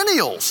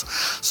perennials.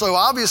 So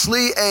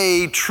obviously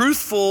a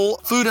truthful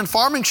food and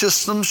farming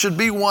system should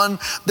be one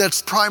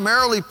that's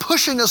primarily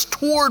pushing us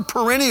toward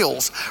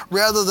perennials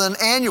rather than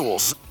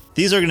annuals.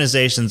 These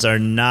organizations are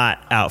not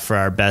out for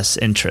our best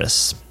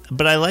interests.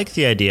 But I like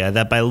the idea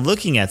that by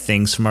looking at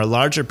things from our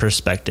larger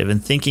perspective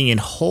and thinking in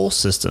whole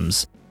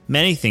systems,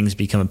 many things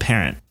become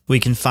apparent. We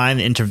can find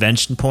the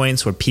intervention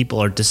points where people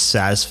are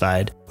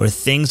dissatisfied, where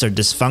things are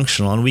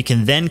dysfunctional, and we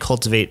can then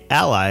cultivate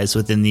allies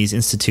within these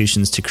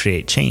institutions to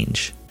create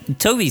change.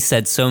 Toby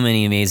said so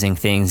many amazing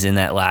things in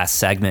that last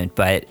segment,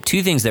 but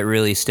 2 things that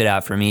really stood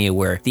out for me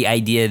were the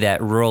idea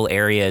that rural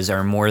areas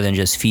are more than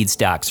just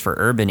feedstocks for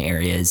urban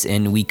areas.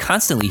 And we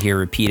constantly hear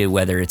repeated,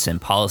 whether it's in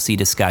policy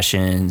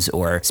discussions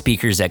or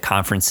speakers at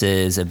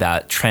conferences,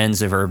 about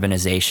trends of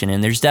urbanization.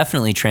 And there's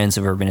definitely trends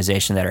of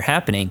urbanization that are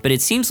happening, but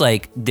it seems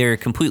like they're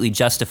completely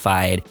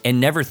justified and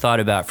never thought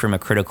about from a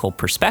critical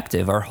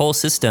perspective. Our whole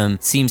system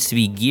seems to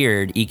be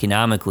geared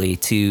economically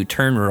to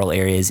turn rural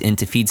areas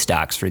into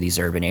feedstocks for these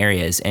urban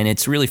areas. And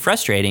it's really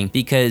frustrating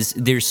because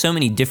there's so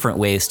many different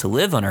ways to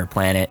live on our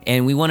planet,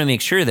 and we want to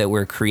make sure that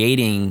we're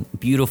creating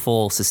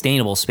beautiful,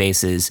 sustainable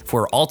spaces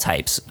for all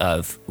types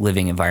of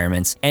living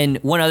environments. And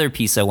one other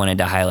piece I wanted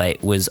to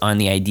highlight was on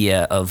the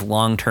idea of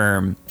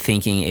long-term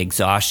thinking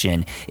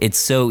exhaustion. It's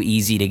so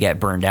easy to get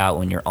burned out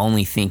when you're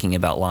only thinking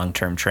about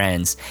long-term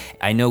trends.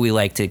 I know we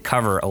like to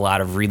cover a lot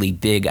of really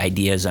big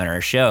ideas on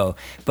our show,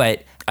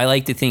 but I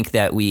like to think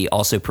that we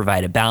also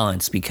provide a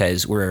balance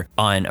because we're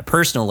on a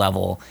personal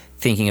level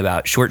thinking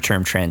about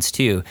short-term trends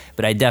too,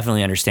 but I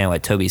definitely understand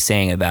what Toby's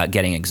saying about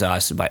getting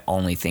exhausted by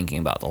only thinking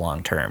about the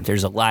long term.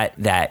 There's a lot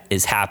that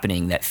is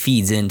happening that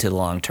feeds into the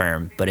long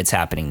term, but it's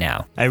happening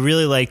now. I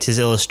really liked his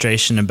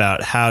illustration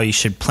about how you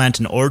should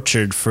plant an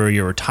orchard for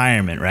your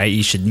retirement, right?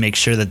 You should make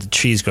sure that the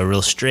trees go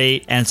real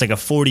straight, and it's like a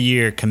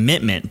 40-year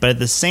commitment. But at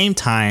the same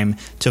time,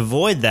 to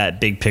avoid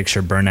that big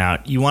picture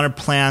burnout, you want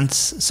to plant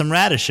some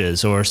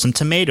radishes or some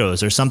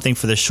tomatoes or something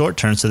for the short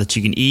term so that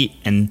you can eat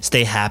and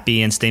stay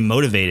happy and stay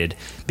motivated,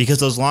 because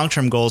those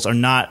long-term goals are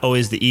not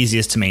always the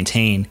easiest to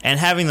maintain. And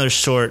having those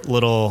short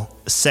little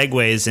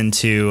segues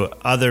into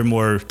other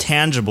more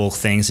tangible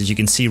things that you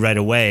can see right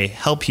away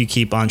help you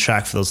keep on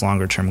track for those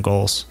longer-term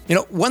goals. You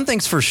know, one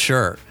thing's for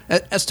sure,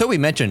 as Toby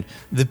mentioned,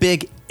 the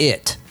big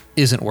it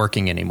isn't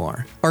working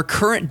anymore. Our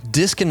current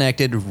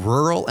disconnected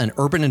rural and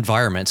urban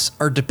environments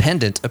are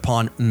dependent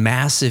upon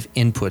massive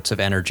inputs of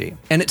energy.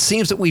 And it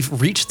seems that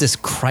we've reached this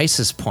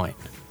crisis point.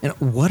 And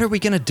what are we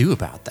going to do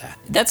about that?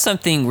 That's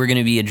something we're going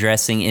to be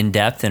addressing in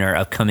depth in our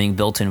upcoming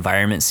Built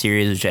Environment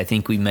series, which I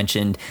think we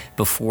mentioned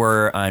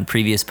before on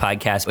previous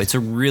podcasts. It's a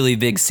really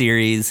big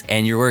series,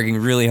 and you're working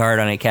really hard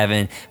on it,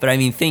 Kevin. But I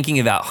mean, thinking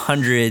about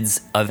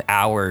hundreds of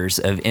hours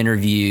of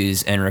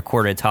interviews and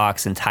recorded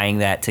talks and tying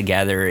that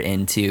together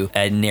into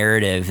a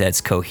narrative that's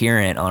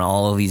coherent on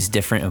all of these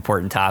different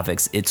important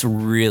topics, it's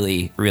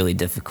really, really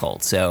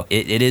difficult. So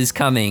it is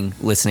coming,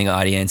 listening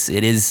audience.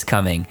 It is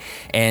coming.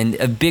 And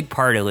a big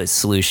part of the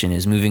solution solution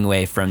is moving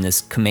away from this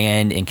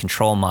command and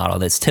control model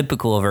that's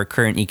typical of our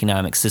current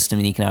economic system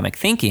and economic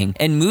thinking,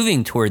 and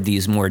moving toward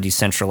these more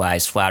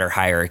decentralized, flatter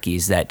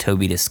hierarchies that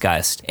Toby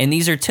discussed. And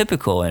these are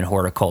typical in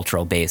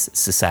horticultural-based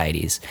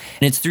societies.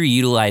 And it's through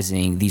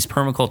utilizing these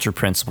permaculture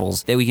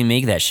principles that we can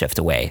make that shift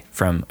away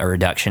from a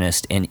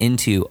reductionist and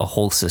into a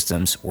whole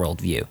systems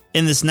worldview.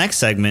 In this next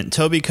segment,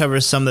 Toby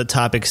covers some of the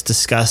topics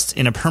discussed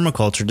in a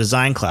permaculture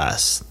design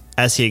class,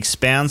 as he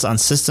expands on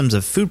systems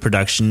of food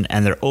production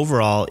and their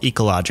overall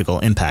ecological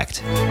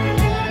impact.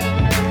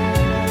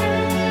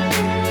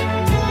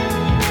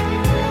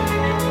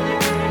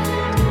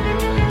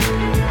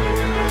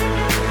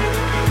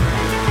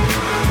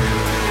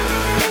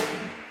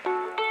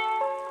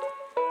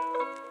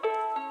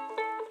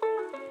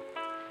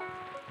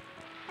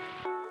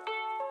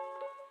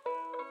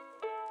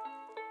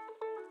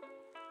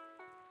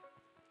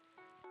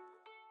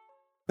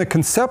 The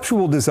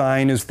conceptual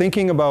design is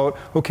thinking about,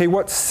 okay,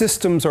 what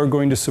systems are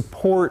going to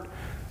support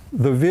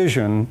the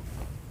vision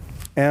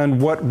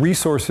and what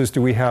resources do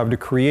we have to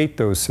create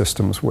those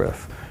systems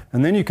with?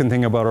 And then you can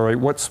think about, all right,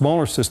 what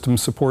smaller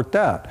systems support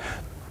that?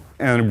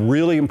 And a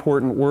really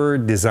important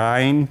word,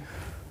 design.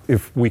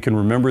 If we can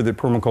remember that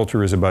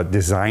permaculture is about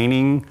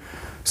designing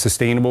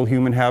sustainable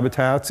human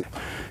habitats,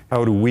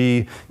 how do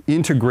we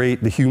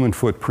integrate the human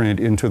footprint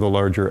into the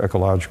larger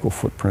ecological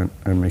footprint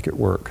and make it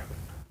work?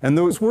 And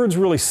those words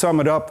really sum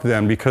it up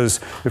then, because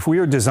if we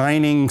are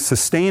designing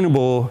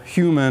sustainable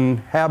human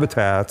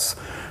habitats,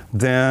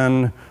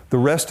 then the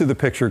rest of the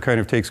picture kind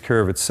of takes care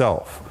of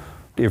itself.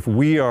 If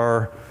we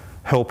are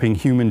helping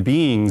human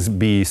beings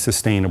be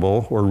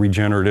sustainable or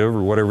regenerative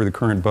or whatever the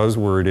current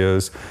buzzword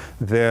is,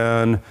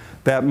 then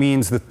that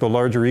means that the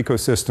larger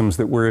ecosystems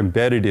that we're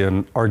embedded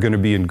in are going to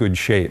be in good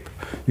shape.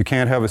 You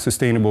can't have a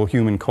sustainable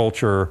human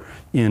culture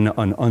in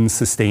an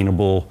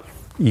unsustainable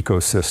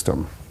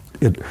ecosystem.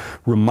 It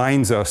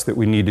reminds us that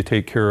we need to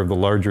take care of the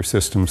larger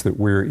systems that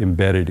we're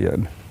embedded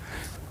in.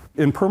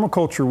 In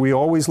permaculture, we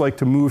always like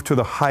to move to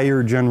the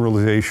higher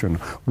generalization.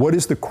 What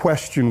is the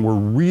question we're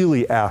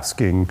really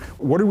asking?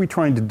 What are we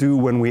trying to do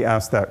when we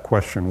ask that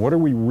question? What are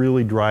we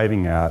really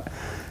driving at?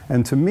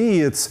 And to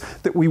me, it's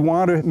that we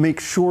want to make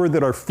sure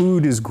that our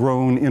food is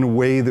grown in a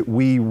way that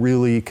we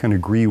really can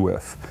agree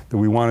with, that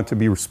we want it to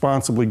be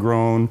responsibly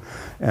grown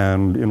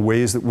and in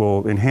ways that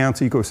will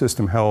enhance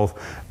ecosystem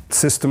health,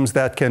 systems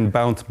that can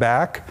bounce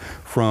back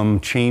from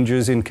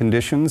changes in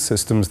conditions,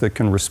 systems that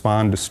can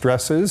respond to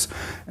stresses.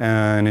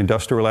 And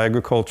industrial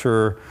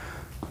agriculture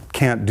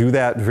can't do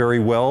that very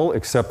well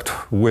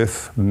except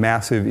with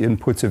massive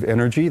inputs of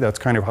energy. That's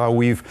kind of how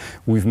we've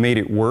made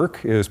it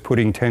work, is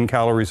putting 10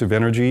 calories of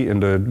energy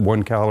into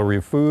 1 calorie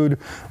of food,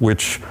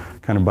 which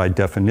kind of by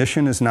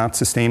definition is not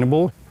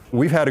sustainable.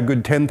 We've had a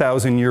good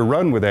 10,000 year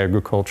run with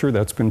agriculture.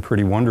 That's been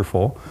pretty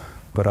wonderful.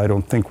 But I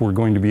don't think we're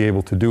going to be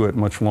able to do it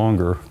much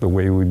longer the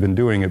way we've been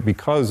doing it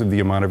because of the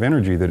amount of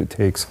energy that it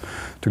takes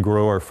to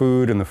grow our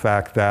food and the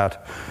fact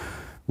that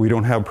we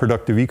don't have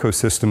productive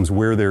ecosystems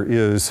where there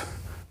is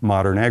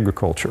modern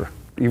agriculture.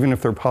 Even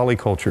if they're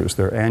polycultures,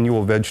 their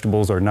annual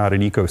vegetables are not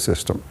an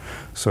ecosystem.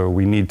 So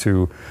we need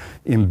to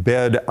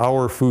embed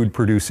our food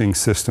producing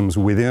systems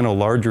within a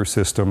larger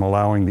system,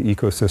 allowing the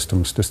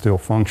ecosystems to still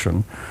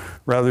function,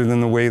 rather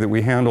than the way that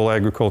we handle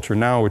agriculture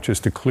now, which is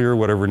to clear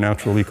whatever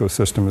natural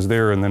ecosystem is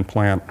there and then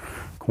plant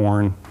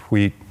corn,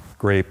 wheat,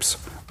 grapes,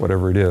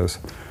 whatever it is.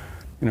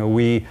 You know,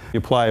 we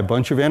apply a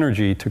bunch of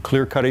energy to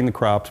clear cutting the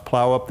crops,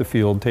 plow up the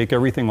field, take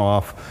everything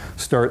off,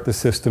 start the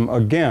system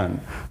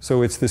again.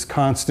 So it's this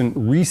constant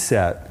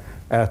reset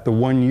at the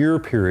 1 year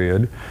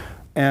period.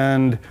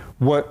 And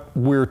what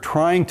we're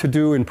trying to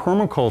do in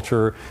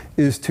permaculture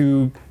is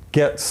to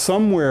get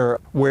somewhere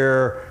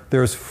where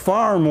there's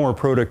far more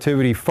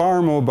productivity,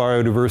 far more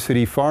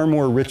biodiversity, far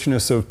more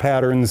richness of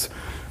patterns,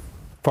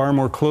 far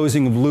more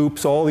closing of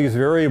loops, all these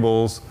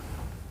variables,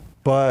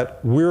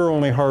 but we're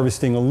only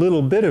harvesting a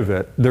little bit of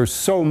it. There's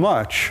so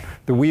much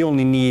that we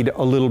only need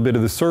a little bit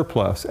of the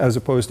surplus, as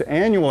opposed to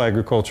annual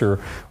agriculture,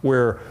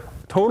 where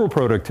total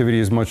productivity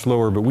is much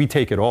lower, but we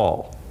take it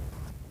all.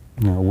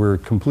 You know, we're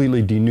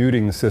completely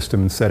denuding the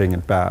system and setting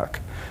it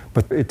back.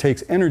 But it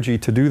takes energy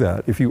to do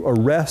that. If you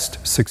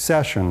arrest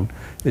succession,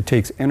 it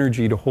takes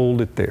energy to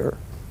hold it there.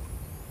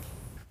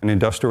 In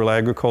industrial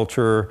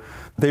agriculture,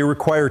 they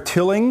require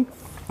tilling,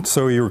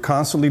 so you're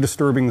constantly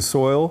disturbing the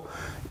soil,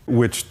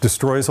 which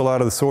destroys a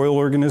lot of the soil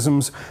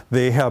organisms.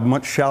 They have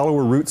much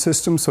shallower root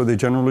systems, so they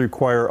generally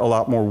require a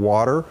lot more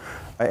water.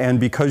 And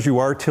because you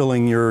are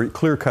tilling, you're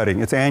clear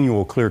cutting. It's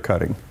annual clear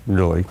cutting,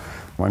 really.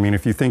 I mean,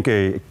 if you think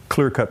a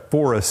clear-cut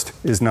forest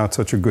is not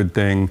such a good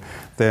thing,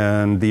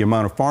 then the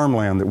amount of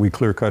farmland that we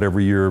clear-cut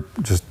every year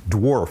just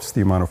dwarfs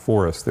the amount of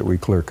forest that we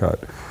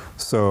clear-cut.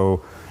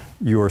 So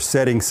you're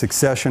setting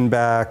succession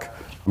back,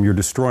 you're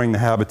destroying the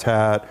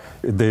habitat.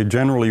 They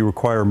generally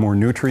require more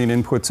nutrient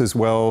inputs as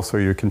well, so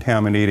you're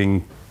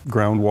contaminating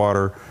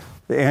groundwater.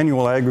 The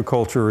annual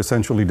agriculture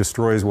essentially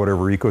destroys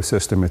whatever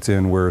ecosystem it's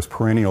in, whereas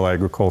perennial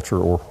agriculture,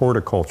 or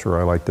horticulture,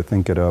 I like to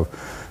think it of,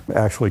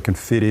 actually can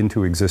fit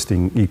into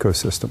existing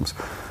ecosystems.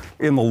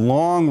 In the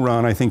long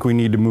run, I think we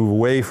need to move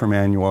away from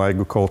annual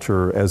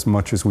agriculture as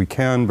much as we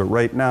can, but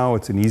right now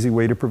it's an easy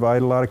way to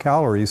provide a lot of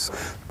calories,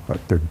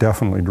 but there are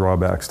definitely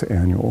drawbacks to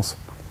annuals.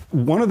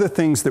 One of the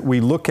things that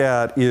we look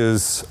at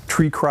is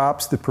tree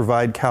crops that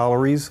provide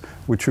calories,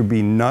 which would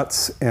be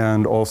nuts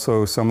and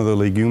also some of the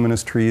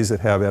leguminous trees that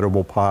have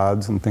edible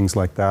pods and things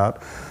like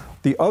that.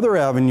 The other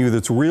avenue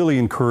that's really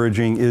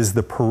encouraging is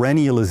the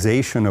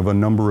perennialization of a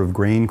number of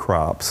grain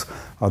crops.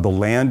 The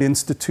Land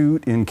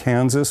Institute in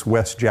Kansas,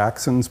 Wes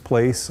Jackson's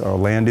place,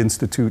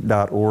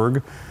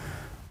 landinstitute.org,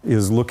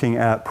 is looking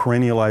at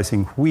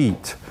perennializing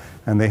wheat.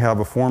 And they have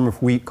a form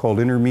of wheat called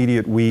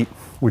intermediate wheat,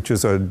 which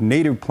is a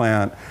native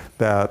plant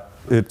that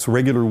it's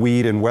regular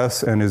wheat, and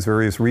Wes and his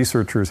various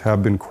researchers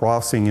have been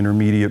crossing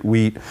intermediate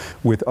wheat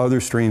with other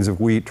strains of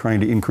wheat, trying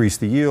to increase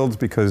the yields,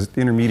 because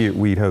intermediate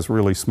wheat has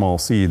really small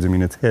seeds. I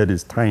mean, its head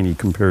is tiny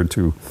compared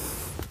to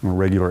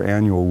regular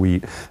annual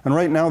wheat. And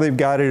right now they've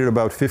got it at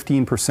about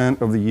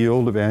 15% of the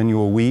yield of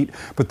annual wheat,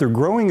 but they're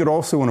growing it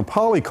also in a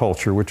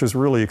polyculture, which is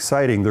really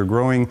exciting. They're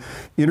growing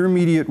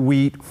intermediate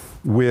wheat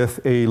with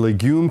a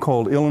legume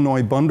called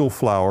Illinois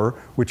bundleflower,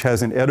 which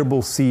has an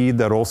edible seed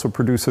that also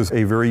produces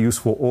a very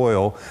useful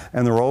oil.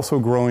 And they're also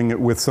growing it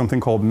with something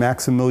called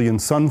Maximilian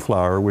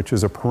sunflower, which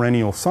is a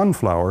perennial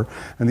sunflower.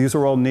 And these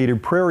are all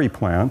native prairie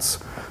plants.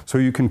 So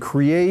you can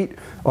create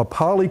a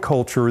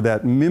polyculture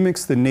that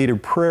mimics the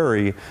native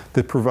prairie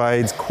that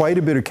provides quite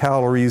a bit of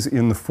calories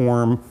in the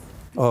form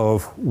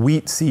of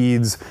wheat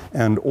seeds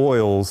and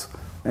oils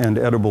and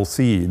edible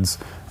seeds.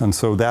 And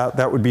so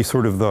that would be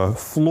sort of the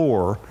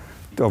floor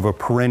of a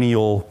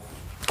perennial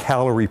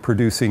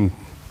calorie-producing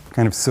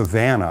kind of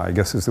savanna, I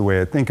guess is the way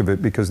I think of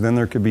it, because then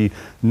there could be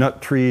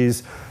nut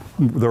trees.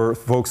 There are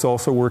folks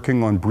also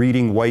working on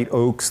breeding white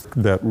oaks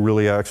that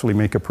really actually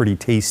make a pretty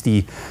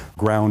tasty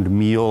ground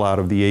meal out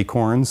of the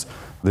acorns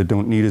that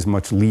don't need as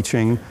much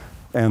leaching.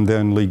 And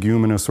then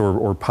leguminous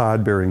or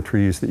pod-bearing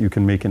trees that you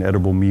can make an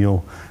edible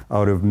meal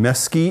out of.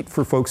 Mesquite,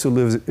 for folks who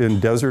live in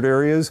desert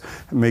areas,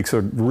 makes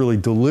a really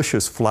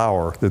delicious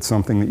flour that's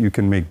something that you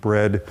can make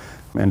bread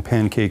and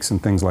pancakes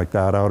and things like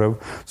that out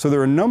of. So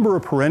there are a number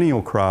of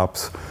perennial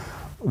crops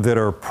that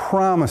are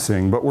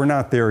promising, but we're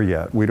not there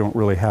yet. We don't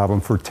really have them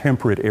for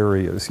temperate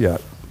areas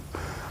yet.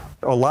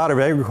 A lot of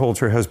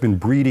agriculture has been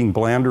breeding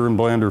blander and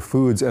blander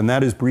foods, and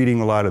that is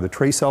breeding a lot of the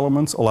trace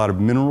elements. A lot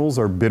of minerals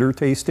are bitter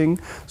tasting,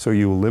 so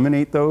you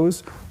eliminate those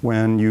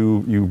when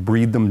you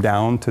breed them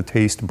down to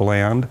taste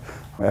bland,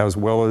 as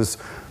well as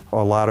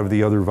a lot of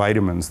the other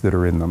vitamins that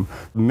are in them.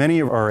 Many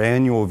of our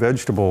annual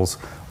vegetables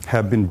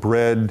have been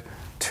bred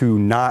to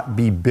not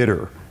be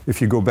bitter. If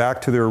you go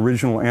back to their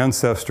original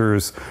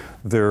ancestors,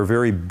 they're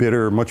very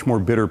bitter, much more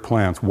bitter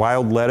plants.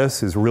 Wild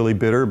lettuce is really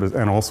bitter,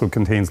 and also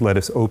contains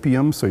lettuce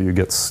opium, so you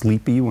get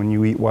sleepy when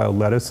you eat wild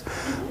lettuce.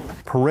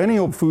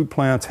 Perennial food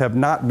plants have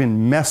not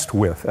been messed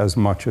with as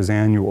much as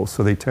annuals,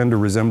 so they tend to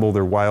resemble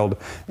their wild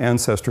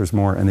ancestors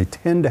more, and they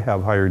tend to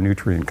have higher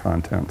nutrient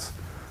contents.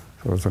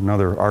 So there's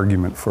another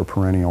argument for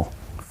perennial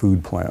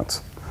food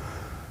plants.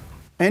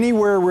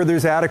 Anywhere where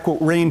there's adequate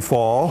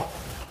rainfall,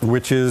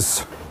 which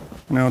is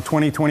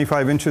 20,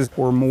 25 inches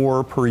or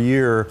more per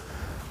year,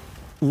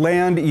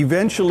 land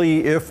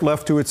eventually, if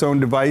left to its own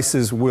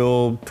devices,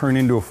 will turn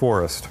into a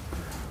forest.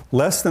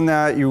 Less than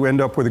that, you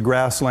end up with a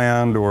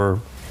grassland or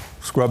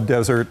scrub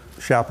desert,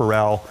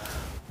 chaparral.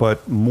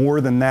 But more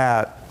than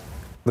that,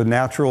 the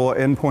natural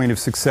endpoint of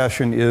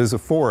succession is a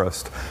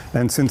forest.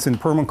 And since in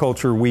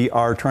permaculture we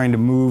are trying to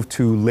move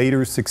to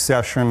later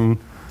succession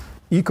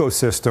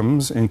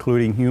ecosystems,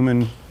 including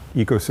human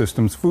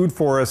ecosystems, food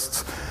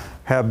forests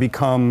have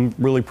become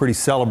really pretty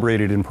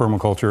celebrated in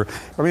permaculture.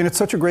 I mean, it's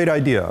such a great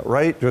idea,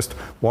 right? Just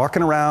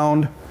walking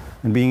around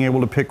and being able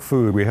to pick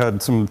food. We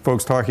had some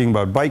folks talking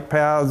about bike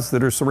paths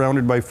that are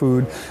surrounded by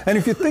food. And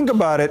if you think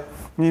about it,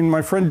 I mean,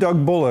 my friend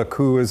Doug Bullock,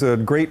 who is a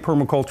great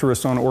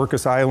permaculturist on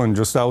Orcas Island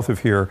just south of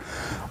here,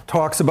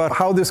 talks about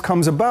how this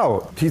comes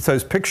about. He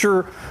says,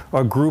 picture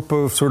a group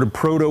of sort of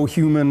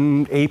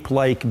proto-human,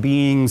 ape-like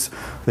beings.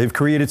 They've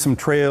created some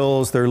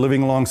trails. They're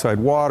living alongside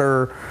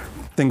water.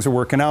 Things are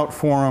working out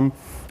for them.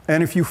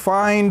 And if you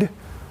find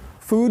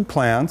food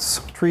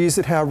plants, trees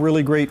that have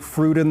really great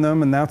fruit in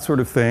them and that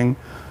sort of thing,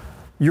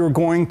 you're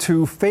going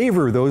to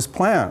favor those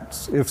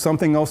plants. If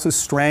something else is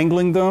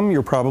strangling them,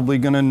 you're probably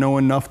going to know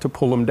enough to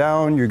pull them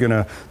down. You're going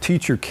to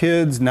teach your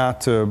kids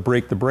not to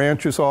break the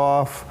branches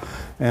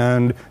off.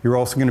 And you're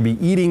also going to be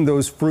eating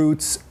those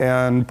fruits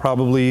and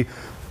probably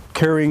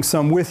carrying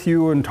some with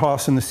you and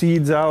tossing the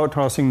seeds out,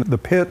 tossing the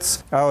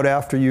pits out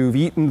after you've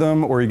eaten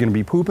them, or you're going to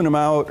be pooping them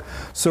out.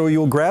 So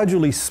you'll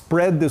gradually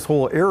spread this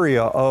whole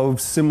area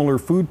of similar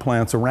food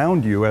plants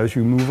around you as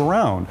you move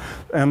around.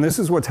 And this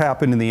is what's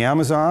happened in the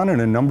Amazon and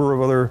a number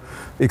of other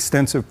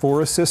extensive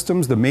forest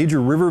systems. The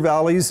major river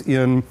valleys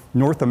in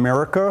North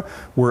America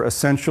were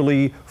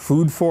essentially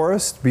food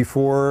forests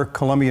before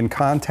Columbian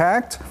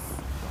contact.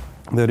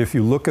 That if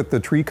you look at the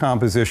tree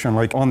composition,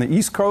 like on the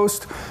East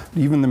Coast,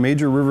 even the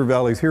major river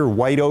valleys here,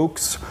 white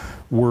oaks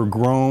were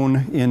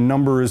grown in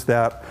numbers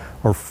that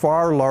are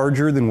far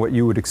larger than what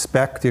you would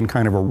expect in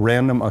kind of a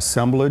random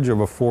assemblage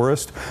of a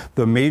forest.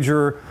 The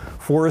major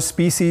forest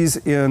species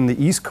in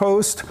the East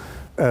Coast,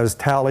 as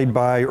tallied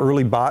by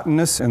early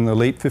botanists in the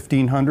late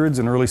 1500s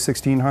and early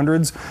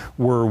 1600s,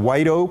 were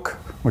white oak,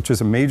 which is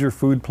a major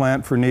food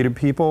plant for native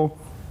people,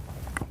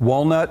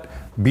 walnut,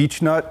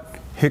 beech nut,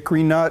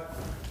 hickory nut,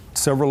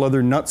 several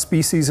other nut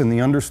species, and the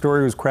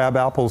understory was crab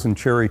apples and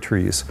cherry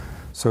trees.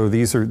 So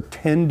these are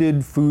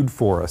tended food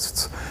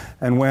forests.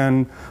 And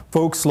when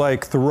folks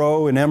like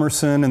Thoreau and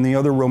Emerson and the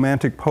other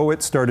Romantic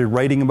poets started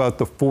writing about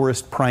the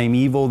forest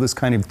primeval, this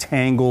kind of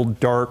tangled,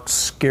 dark,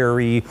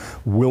 scary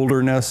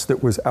wilderness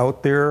that was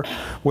out there,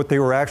 what they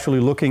were actually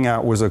looking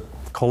at was a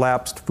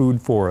collapsed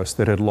food forest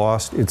that had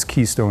lost its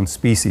keystone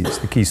species,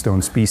 the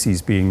keystone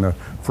species being the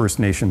First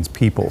Nations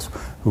peoples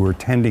who were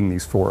tending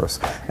these forests.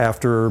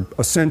 After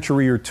a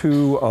century or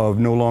two of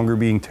no longer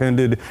being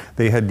tended,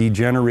 they had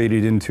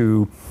degenerated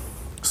into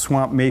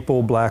swamp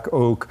maple, black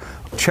oak.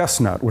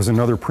 Chestnut was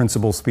another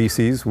principal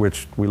species,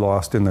 which we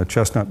lost in the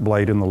chestnut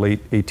blight in the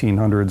late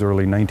 1800s,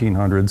 early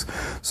 1900s.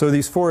 So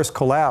these forests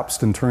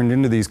collapsed and turned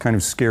into these kind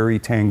of scary,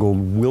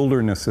 tangled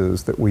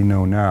wildernesses that we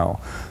know now.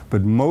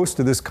 But most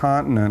of this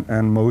continent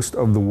and most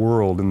of the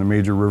world in the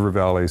major river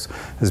valleys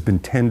has been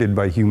tended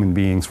by human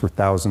beings for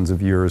thousands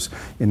of years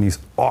in these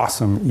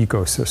awesome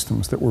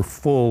ecosystems that were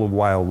full of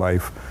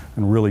wildlife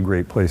and really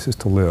great places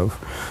to live.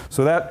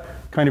 So that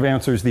kind of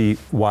answers the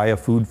why a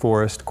food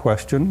forest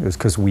question, is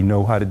because we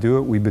know how to do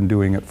it. We've been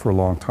doing it for a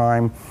long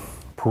time.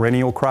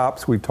 Perennial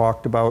crops, we've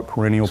talked about,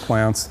 perennial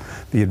plants,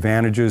 the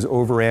advantages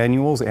over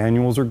annuals.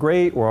 Annuals are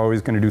great, we're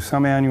always going to do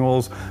some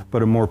annuals,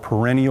 but a more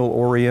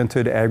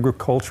perennial-oriented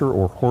agriculture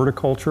or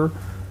horticulture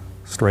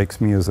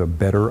strikes me as a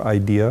better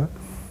idea.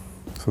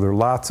 So there are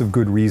lots of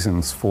good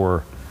reasons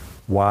for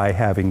why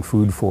having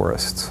food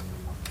forests.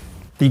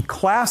 The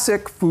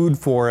classic food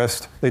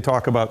forest, they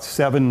talk about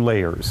 7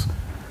 layers.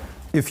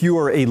 If you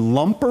are a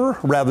lumper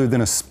rather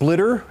than a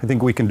splitter, I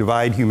think we can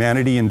divide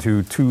humanity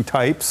into 2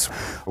 types.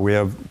 We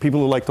have people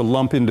who like to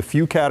lump into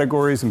few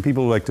categories and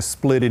people who like to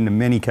split into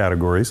many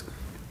categories.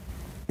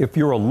 If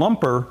you're a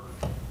lumper,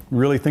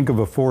 really think of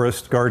a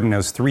forest garden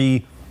as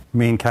 3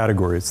 main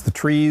categories: the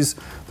trees,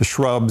 the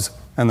shrubs,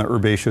 and the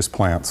herbaceous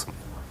plants.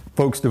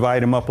 Folks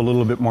divide them up a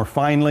little bit more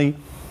finely,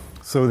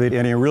 so that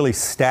in a really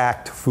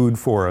stacked food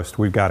forest,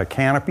 we've got a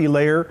canopy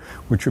layer,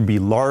 which would be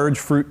large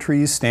fruit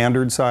trees,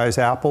 standard size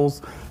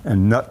apples,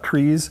 and nut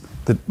trees.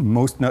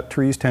 Most nut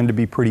trees tend to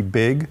be pretty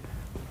big.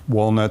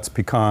 Walnuts,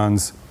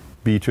 pecans,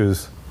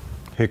 beeches,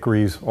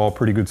 hickories, all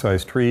pretty good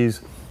sized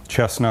trees,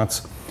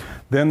 chestnuts.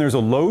 Then there's a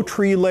low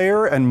tree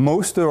layer, and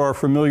most of our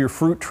familiar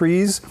fruit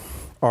trees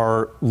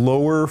are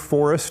lower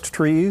forest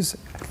trees.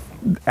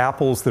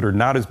 Apples that are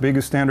not as big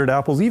as standard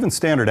apples. Even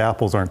standard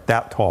apples aren't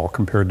that tall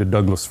compared to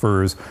Douglas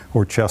firs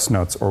or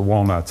chestnuts or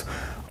walnuts.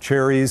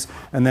 Cherries,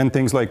 and then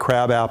things like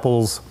crab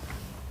apples,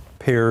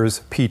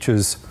 pears,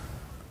 peaches,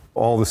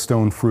 all the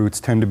stone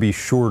fruits tend to be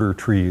shorter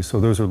trees. So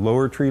those are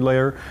lower tree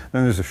layer.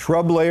 Then there's a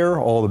shrub layer,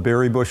 all the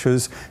berry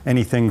bushes,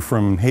 anything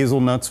from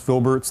hazelnuts,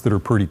 filberts that are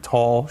pretty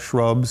tall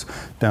shrubs,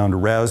 down to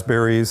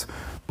raspberries,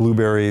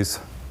 blueberries,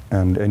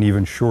 and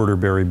even shorter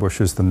berry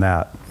bushes than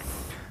that.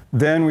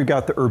 Then we've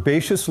got the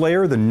herbaceous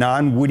layer, the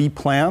non-woody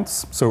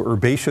plants. So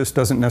herbaceous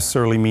doesn't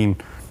necessarily mean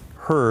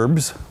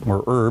herbs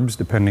or herbs,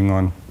 depending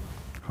on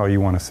how you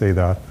want to say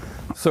that.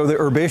 So the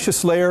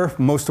herbaceous layer,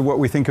 most of what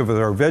we think of as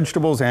our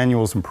vegetables,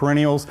 annuals, and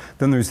perennials.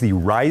 Then there's the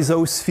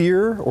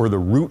rhizosphere, or the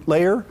root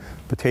layer,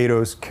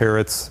 potatoes,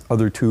 carrots,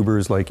 other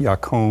tubers like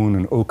yacon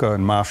and oca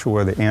and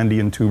mashua, the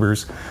Andean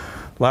tubers.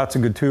 Lots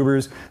of good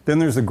tubers. Then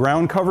there's the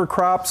ground cover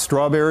crops,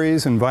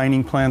 strawberries and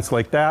vining plants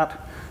like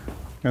that.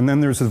 And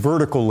then there's the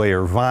vertical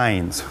layer,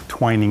 vines,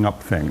 twining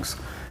up things.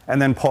 And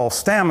then Paul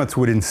Stamets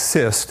would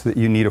insist that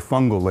you need a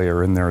fungal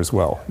layer in there as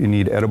well. You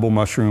need edible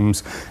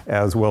mushrooms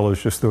as well as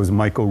just those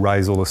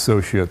mycorrhizal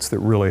associates that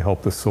really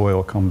help the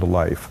soil come to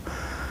life.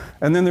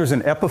 And then there's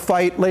an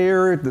epiphyte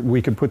layer that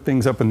we could put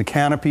things up in the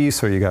canopy,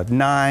 so you got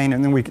 9,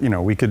 and then we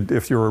could,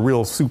 if you're a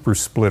real super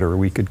splitter,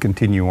 we could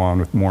continue on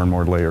with more and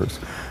more layers.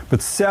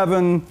 But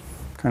 7,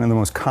 kind of the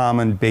most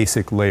common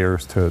basic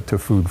layers to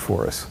food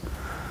forests.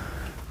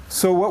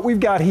 So what we've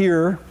got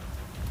here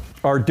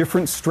are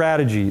different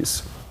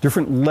strategies,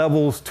 different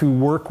levels to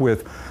work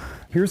with.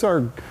 Here's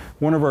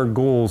one of our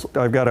goals.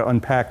 I've got to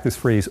unpack this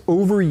phrase,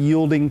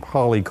 over-yielding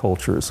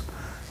polycultures.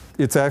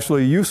 It's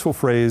actually a useful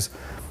phrase.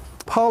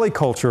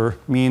 Polyculture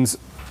means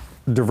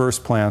diverse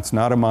plants,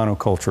 not a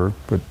monoculture,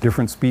 but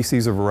different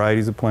species or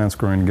varieties of plants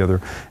growing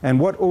together.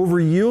 And what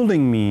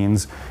over-yielding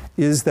means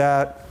is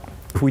that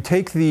if we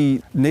take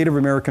the Native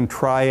American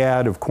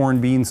triad of corn,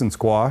 beans, and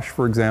squash,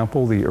 for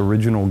example, the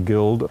original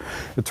guild,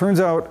 it turns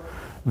out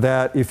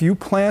that if you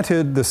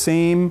planted the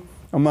same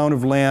amount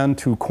of land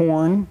to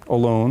corn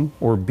alone,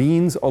 or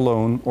beans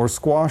alone, or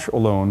squash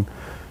alone,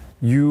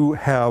 you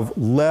have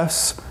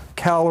less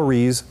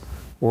calories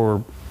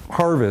or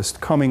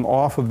harvest coming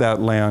off of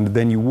that land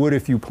than you would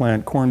if you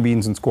plant corn,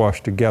 beans, and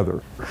squash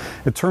together.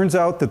 It turns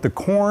out that the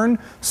corn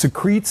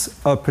secretes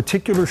a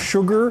particular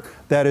sugar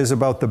that is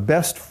about the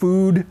best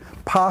food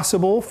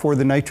possible for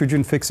the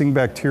nitrogen-fixing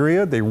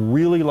bacteria. They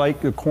really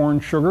like the corn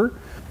sugar.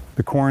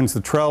 The corn's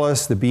the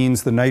trellis, the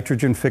beans the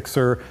nitrogen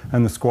fixer,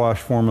 and the squash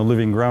form a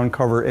living ground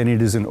cover, and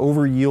it is an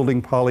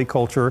over-yielding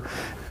polyculture.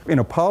 In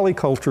a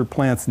polyculture,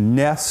 plants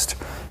nest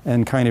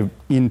and kind of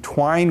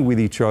entwine with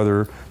each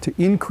other to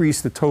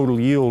increase the total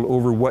yield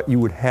over what you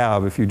would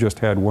have if you just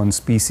had one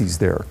species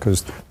there,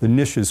 because the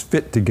niches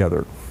fit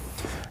together.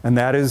 And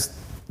that is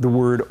the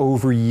word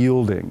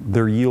over-yielding.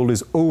 Their yield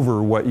is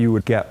over what you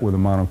would get with a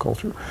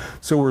monoculture.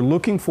 So we're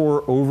looking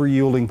for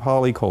over-yielding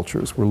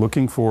polycultures. We're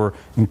looking for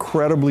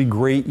incredibly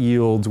great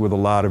yields with a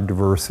lot of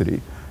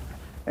diversity.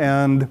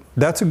 And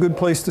that's a good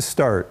place to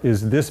start,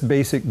 is this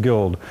basic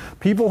guild.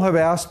 People have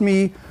asked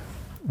me,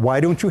 why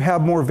don't you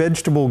have more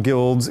vegetable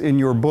guilds in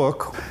your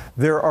book?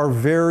 There are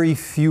very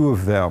few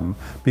of them,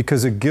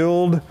 because a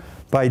guild,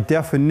 by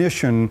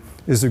definition,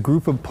 is a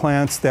group of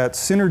plants that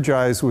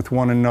synergize with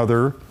one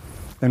another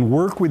and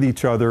work with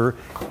each other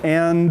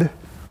and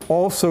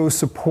also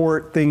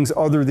support things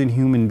other than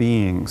human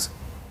beings.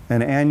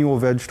 And annual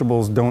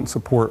vegetables don't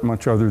support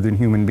much other than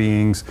human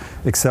beings,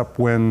 except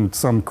when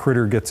some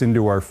critter gets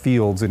into our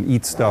fields and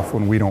eats stuff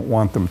when we don't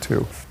want them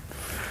to.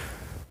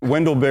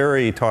 Wendell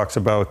Berry talks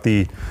about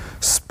the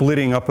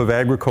splitting up of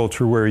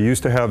agriculture, where you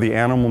used to have the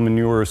animal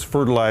manures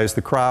fertilize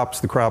the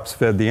crops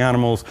fed the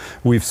animals.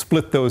 We've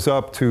split those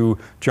up to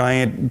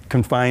giant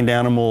confined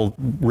animal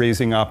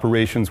raising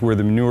operations where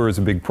the manure is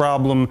a big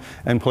problem,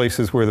 and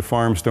places where the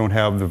farms don't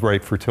have the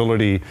right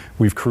fertility.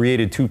 We've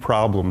created two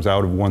problems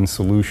out of one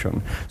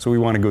solution. So we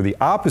want to go the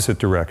opposite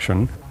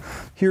direction.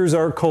 Here's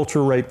our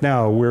culture right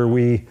now, where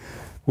we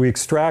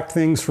extract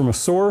things from a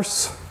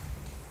source,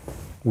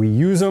 we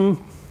use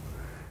them,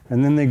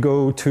 and then they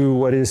go to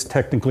what is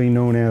technically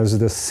known as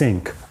the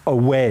sink.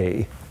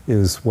 Away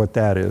is what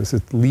that is.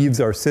 It leaves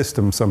our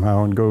system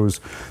somehow and goes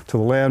to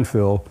the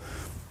landfill,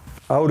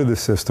 out of the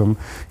system.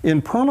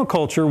 In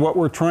permaculture, what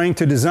we're trying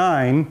to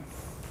design,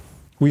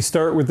 we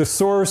start with the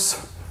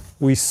source,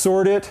 we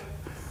sort it,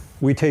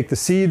 we take the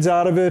seeds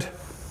out of it,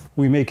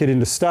 we make it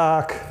into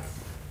stock,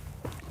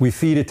 we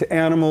feed it to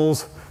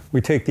animals,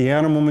 we take the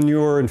animal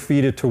manure and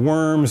feed it to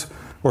worms,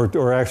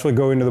 or actually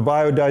go into the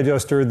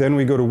biodigester, then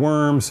we go to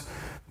worms,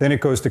 then it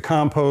goes to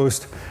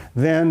compost,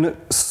 then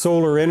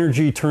solar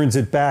energy turns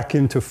it back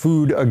into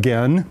food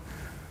again,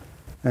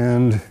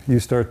 and you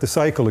start the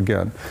cycle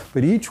again.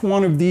 But each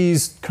one of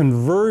these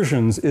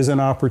conversions is an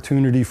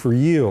opportunity for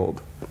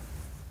yield.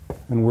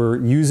 And we're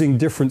using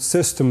different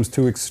systems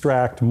to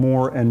extract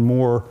more and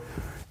more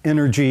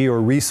energy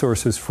or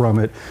resources from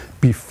it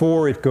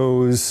before it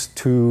goes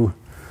to,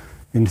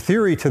 in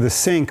theory, to the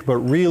sink, but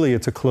really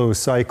it's a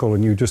closed cycle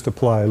and you just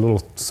apply a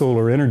little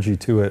solar energy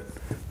to it.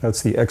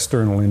 That's the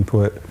external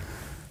input,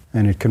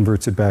 and it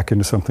converts it back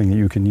into something that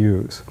you can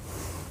use.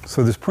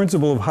 So this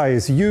principle of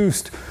highest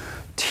use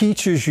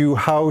teaches you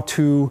how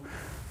to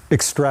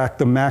extract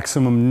the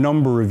maximum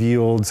number of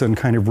yields and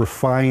kind of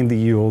refine the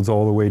yields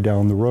all the way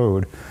down the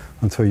road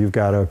until you've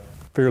got a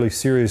fairly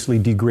seriously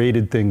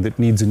degraded thing that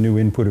needs a new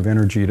input of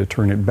energy to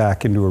turn it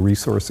back into a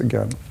resource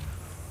again.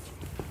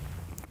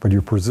 But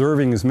you're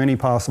preserving as many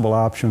possible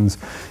options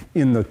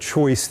in the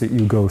choice that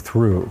you go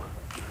through.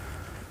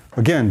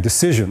 Again,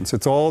 decisions.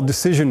 It's all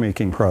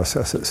decision-making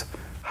processes.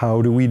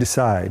 How do we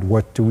decide?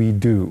 What do we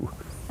do?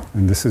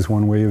 And this is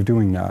one way of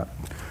doing that.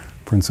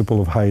 Principle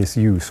of highest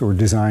use, or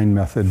design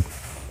method.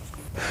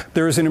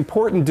 There is an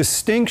important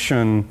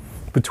distinction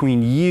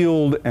between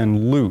yield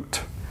and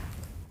loot.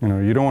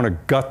 You don't want to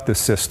gut the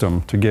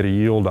system to get a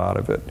yield out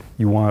of it.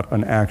 You want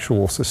an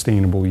actual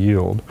sustainable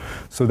yield.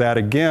 So that,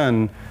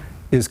 again,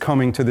 is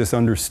coming to this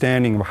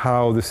understanding of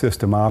how the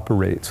system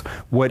operates.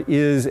 What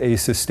is a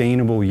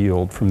sustainable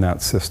yield from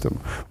that system?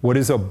 What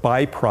is a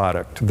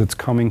byproduct that's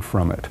coming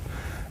from it?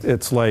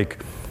 It's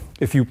like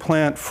if you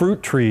plant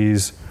fruit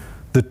trees,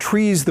 the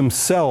trees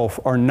themselves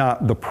are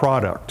not the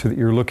product that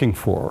you're looking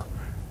for.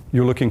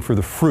 You're looking for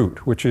the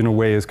fruit, which in a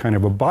way is kind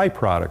of a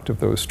byproduct of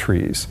those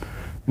trees.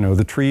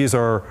 The trees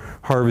are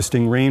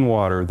harvesting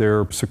rainwater,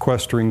 they're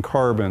sequestering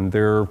carbon,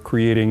 they're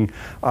creating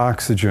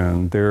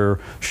oxygen,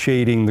 they're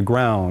shading the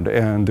ground,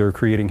 and they're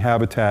creating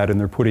habitat, and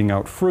they're putting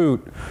out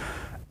fruit.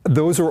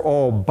 Those are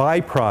all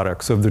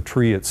byproducts of the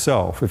tree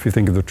itself, if you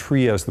think of the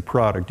tree as the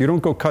product. You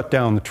don't go cut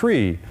down the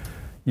tree.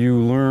 You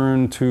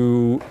learn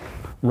to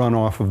run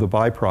off of the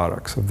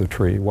byproducts of the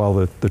tree while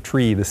the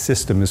tree, the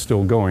system, is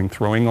still going,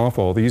 throwing off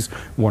all these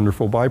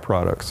wonderful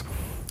byproducts.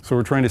 So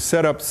we're trying to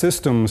set up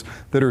systems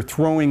that are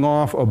throwing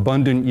off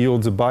abundant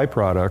yields of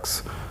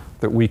byproducts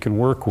that we can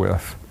work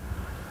with.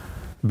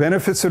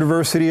 Benefits of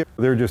diversity,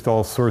 there are just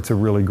all sorts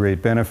of really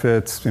great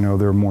benefits. There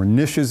are more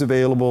niches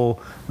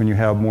available when you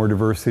have more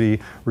diversity.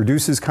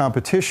 Reduces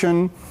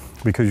competition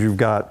because you've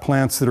got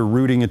plants that are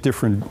rooting at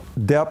different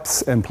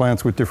depths and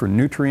plants with different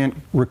nutrient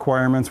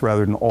requirements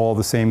rather than all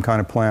the same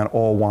kind of plant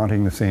all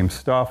wanting the same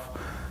stuff.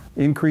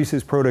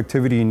 increases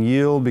productivity and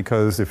yield,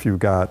 because if you've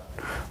got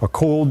a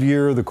cold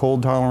year, the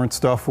cold tolerant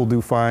stuff will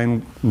do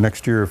fine.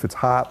 Next year, if it's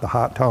hot, the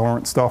hot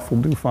tolerant stuff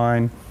will do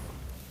fine.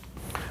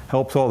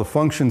 Helps all the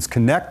functions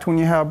connect when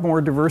you have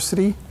more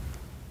diversity.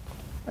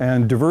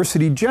 And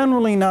diversity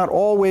generally, not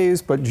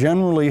always, but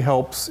generally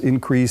helps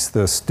increase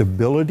the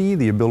stability,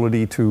 the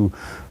ability to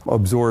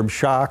absorb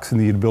shocks and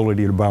the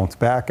ability to bounce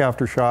back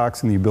after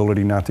shocks and the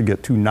ability not to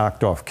get too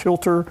knocked off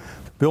kilter.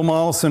 Bill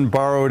Mollison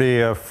borrowed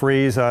a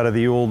phrase out of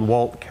the old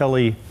Walt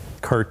Kelly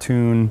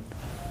cartoon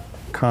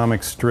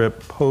comic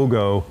strip,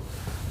 Pogo.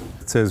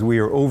 It says, "We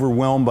are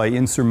overwhelmed by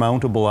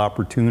insurmountable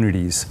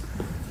opportunities."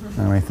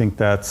 And I think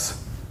that's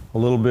a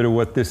little bit of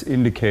what this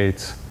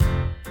indicates.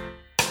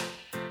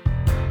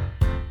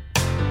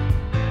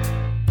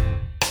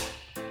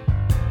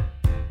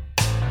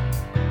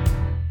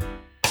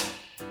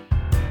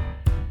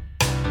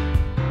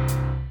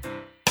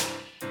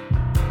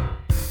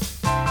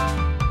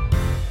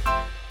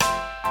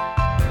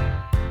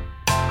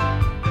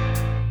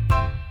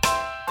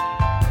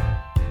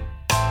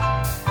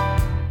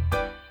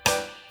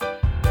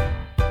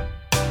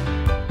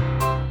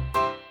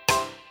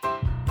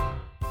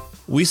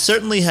 We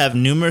certainly have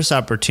numerous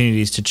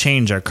opportunities to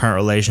change our current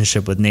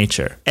relationship with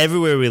nature.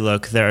 Everywhere we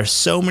look, there are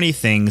so many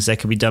things that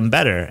could be done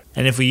better,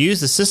 and if we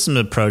use the systems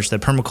approach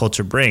that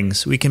permaculture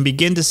brings, we can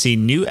begin to see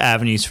new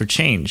avenues for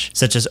change,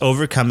 such as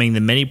overcoming the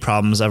many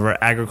problems of our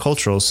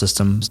agricultural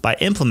systems by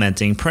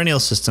implementing perennial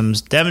systems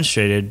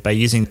demonstrated by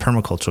using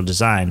permacultural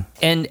design.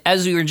 And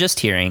as we were just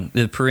hearing,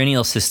 the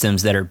perennial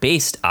systems that are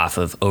based off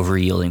of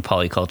over-yielding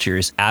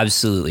polycultures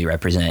absolutely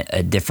represent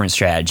a different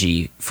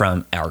strategy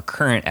from our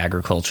current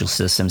agricultural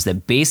systems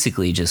that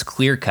basically just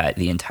clear-cut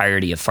the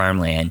entirety of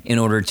farmland in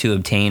order to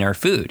obtain our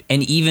food.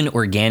 And even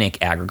organic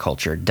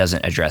agriculture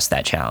doesn't address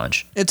that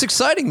challenge. It's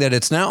exciting that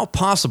it's now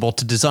possible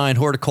to design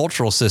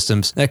horticultural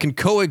systems that can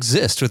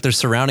coexist with their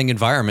surrounding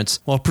environments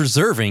while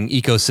preserving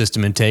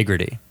ecosystem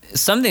integrity.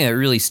 Something that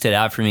really stood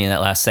out for me in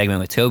that last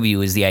segment with Toby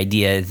was the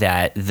idea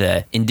that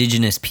the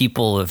indigenous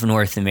people of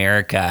North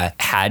America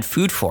had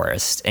food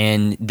forests,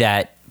 and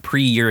that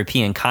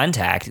pre-European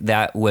contact,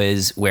 that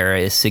was where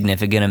a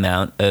significant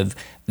amount of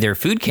their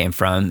food came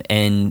from,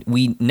 and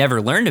we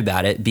never learned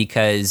about it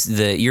because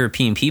the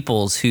European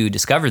peoples who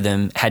discovered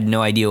them had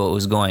no idea what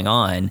was going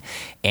on,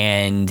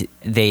 and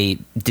they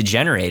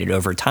degenerated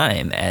over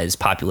time as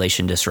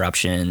population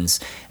disruptions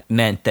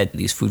meant that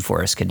these food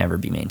forests could never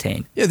be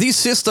maintained. Yeah, these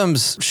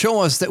systems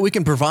show us that we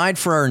can provide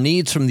for our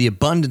needs from the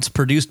abundance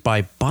produced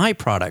by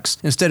byproducts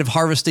instead of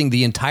harvesting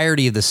the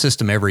entirety of the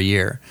system every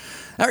year.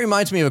 That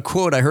reminds me of a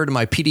quote I heard in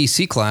my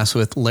PDC class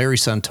with Larry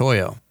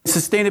Santoyo.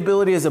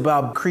 Sustainability is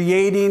about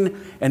creating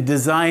and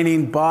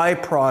designing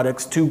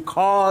byproducts to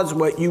cause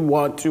what you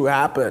want to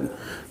happen.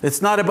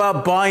 It's not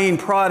about buying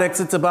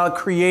products, it's about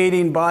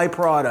creating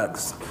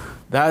byproducts.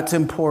 That's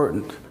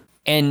important.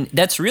 And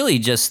that's really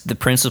just the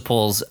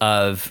principles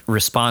of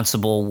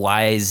responsible,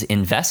 wise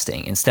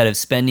investing. Instead of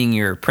spending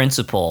your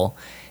principal,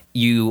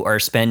 you are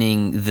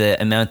spending the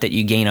amount that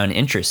you gain on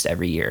interest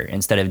every year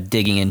instead of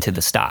digging into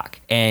the stock.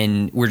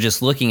 And we're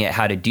just looking at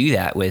how to do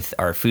that with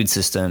our food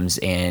systems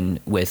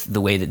and with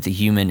the way that the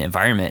human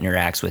environment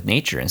interacts with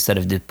nature. Instead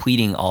of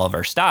depleting all of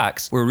our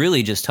stocks, we're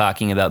really just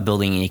talking about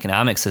building an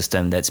economic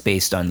system that's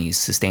based on these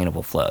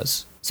sustainable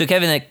flows. So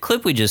Kevin, that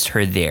clip we just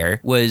heard there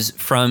was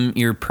from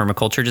your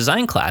permaculture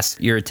design class.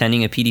 You're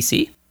attending a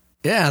PDC?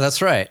 Yeah,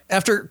 that's right.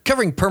 After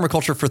covering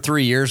permaculture for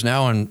 3 years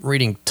now and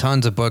reading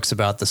tons of books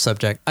about the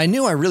subject, I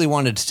knew I really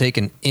wanted to take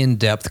an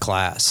in-depth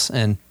class.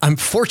 And I'm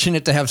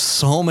fortunate to have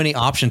so many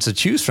options to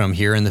choose from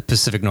here in the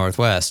Pacific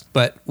Northwest.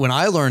 But when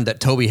I learned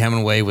that Toby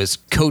Hemingway was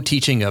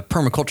co-teaching a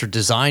permaculture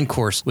design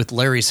course with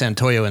Larry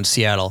Santoyo in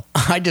Seattle,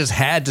 I just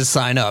had to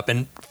sign up.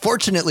 And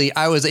fortunately,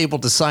 I was able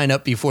to sign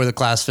up before the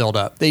class filled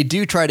up. They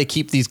do try to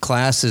keep these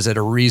classes at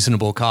a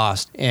reasonable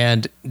cost,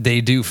 and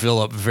they do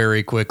fill up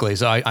very quickly.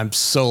 So I'm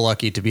so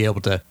lucky to be able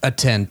to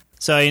attend.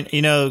 So,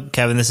 you know,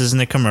 Kevin, this isn't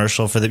a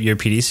commercial for your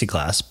PDC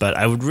class, but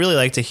I would really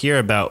like to hear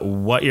about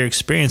what your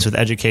experience with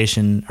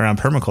education around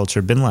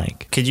permaculture been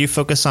like. Could you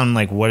focus on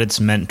like what it's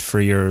meant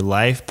for your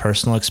life,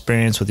 personal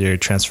experience with your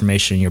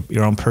transformation,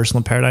 your own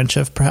personal paradigm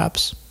shift,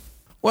 perhaps?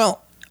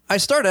 Well, I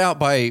started out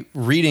by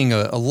reading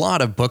a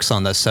lot of books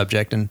on this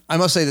subject, and I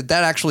must say that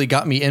actually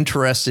got me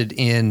interested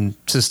in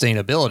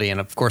sustainability.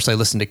 And of course, I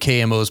listened to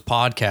KMO's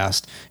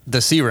podcast,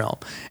 The Sea Realm.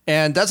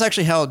 And that's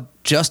actually how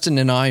Justin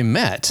and I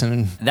met.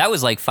 And that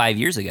was like 5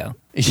 years ago.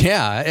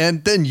 Yeah.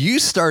 And then you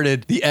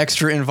started The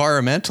Extra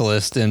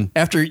Environmentalist. And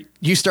after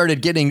you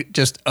started getting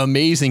just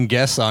amazing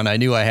guests on, I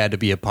knew I had to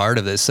be a part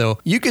of this. So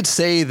you could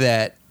say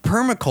that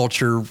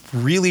permaculture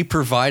really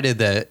provided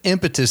the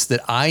impetus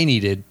that I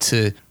needed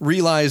to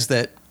realize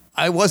that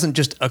I wasn't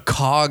just a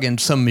cog in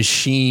some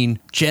machine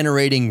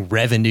generating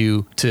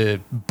revenue to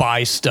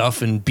buy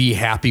stuff and be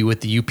happy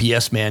with the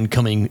UPS man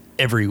coming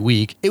every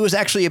week. It was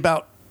actually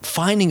about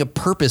finding a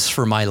purpose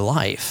for my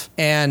life.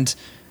 And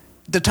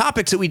the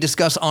topics that we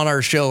discuss on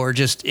our show are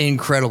just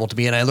incredible to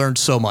me, and I learned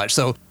so much.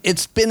 So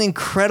it's been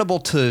incredible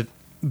to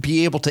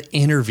be able to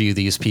interview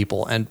these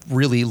people and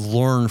really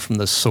learn from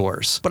the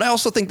source. But I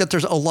also think that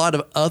there's a lot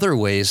of other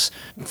ways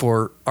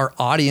for our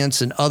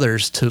audience and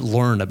others to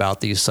learn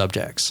about these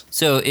subjects.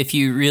 So if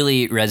you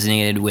really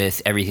resonated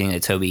with everything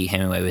that Toby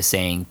Hemingway was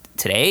saying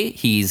today,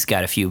 he's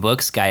got a few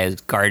books,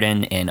 Gaia's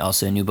Garden, and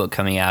also a new book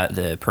coming out,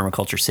 The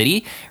Permaculture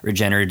City,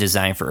 Regenerative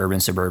Design for Urban,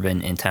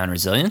 Suburban, and Town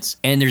Resilience.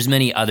 And there's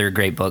many other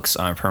great books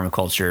on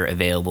permaculture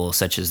available,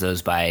 such as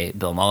those by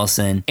Bill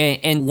Mollison.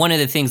 And one of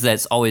the things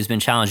that's always been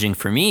challenging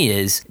for me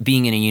is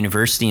being in a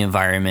university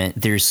environment,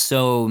 there's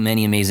so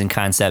many amazing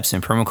concepts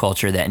in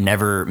permaculture that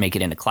never make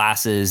it into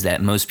classes,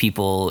 that most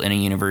people in a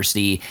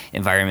university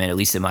environment, at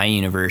least at my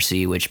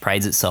university, which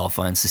prides itself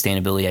on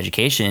sustainability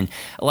education,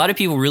 a lot of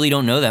people really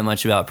don't know that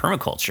much about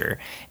permaculture.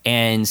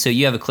 And so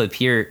you have a clip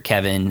here,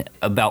 Kevin,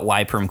 about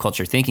why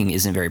permaculture thinking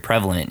isn't very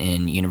prevalent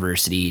in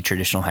university,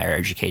 traditional higher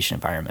education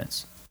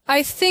environments.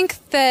 I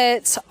think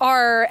that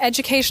our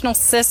educational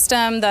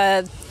system,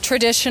 the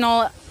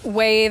traditional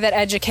way that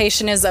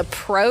education is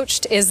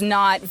approached, is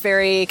not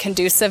very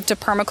conducive to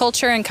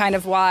permaculture, and kind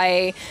of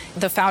why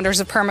the founders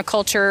of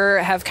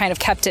permaculture have kind of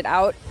kept it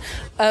out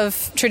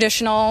of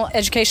traditional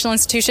educational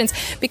institutions,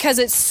 because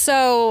it's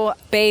so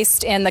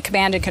based in the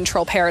command and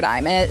control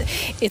paradigm. And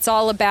it's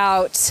all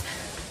about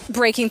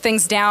breaking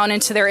things down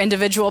into their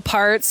individual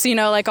parts,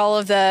 like all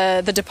of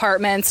the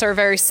departments are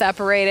very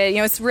separated.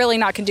 It's really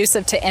not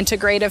conducive to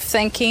integrative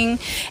thinking.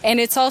 And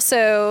it's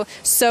also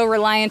so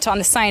reliant on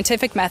the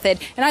scientific method.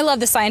 And I love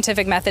the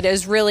scientific method. It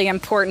is a really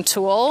important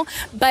tool,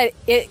 but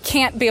it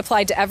can't be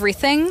applied to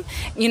everything.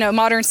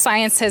 Modern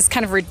science has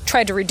kind of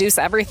tried to reduce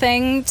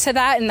everything to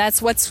that. And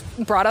that's what's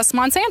brought us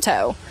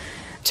Monsanto,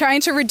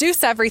 trying to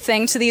reduce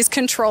everything to these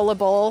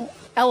controllable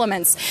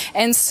elements.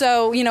 And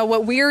so,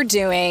 what we're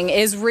doing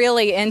is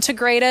really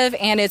integrative,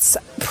 and it's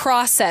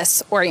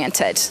process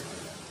oriented.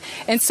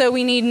 And so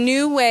we need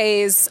new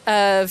ways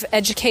of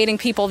educating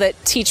people that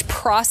teach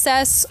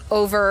process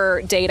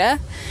over data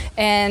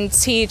and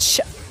teach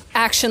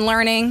action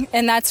learning.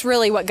 And that's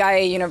really what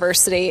Gaia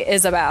University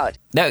is about.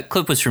 That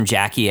clip was from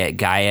Jackie at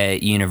Gaia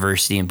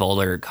University in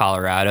Boulder,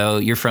 Colorado.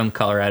 You're from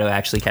Colorado,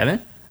 actually,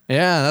 Kevin?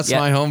 Yeah, that's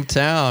my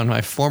hometown,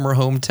 my former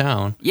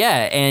hometown.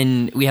 Yeah,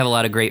 and we have a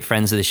lot of great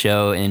friends of the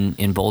show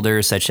in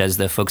Boulder, such as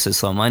the folks at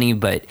Slow Money,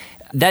 but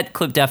that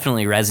clip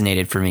definitely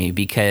resonated for me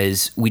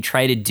because we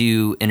try to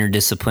do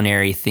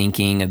interdisciplinary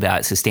thinking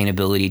about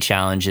sustainability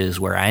challenges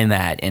where I'm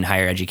at in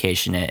higher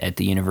education at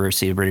the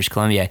University of British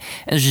Columbia.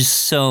 And there's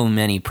just so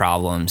many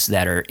problems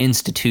that are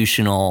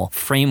institutional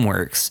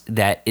frameworks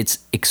that it's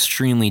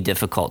extremely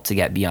difficult to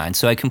get beyond.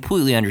 So I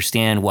completely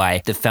understand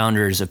why the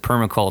founders of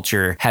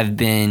permaculture have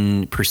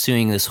been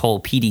pursuing this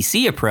whole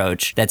PDC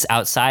approach that's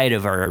outside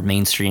of our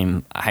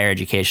mainstream higher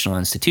educational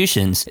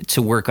institutions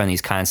to work on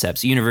these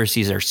concepts.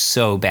 Universities are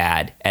so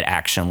bad at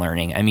action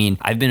learning. I mean,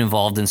 I've been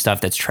involved in stuff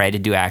that's tried to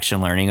do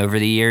action learning over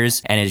the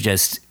years, and it's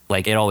just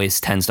it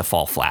always tends to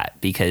fall flat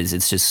because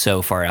it's just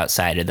so far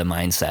outside of the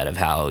mindset of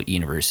how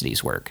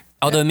universities work.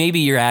 Although maybe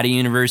you're at a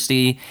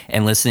university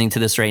and listening to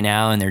this right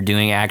now and they're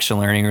doing action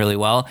learning really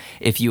well.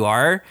 If you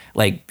are,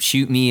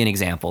 shoot me an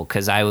example,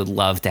 because I would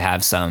love to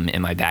have some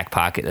in my back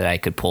pocket that I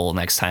could pull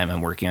next time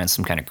I'm working on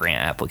some kind of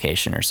grant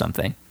application or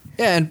something.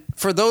 Yeah, and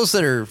for those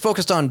that are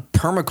focused on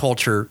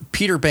permaculture,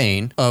 Peter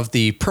Bain of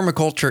the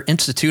Permaculture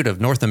Institute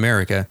of North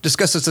America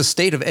discusses the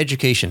state of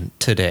education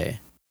today.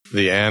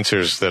 The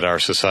answers that our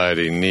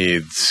society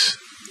needs,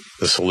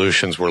 the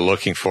solutions we're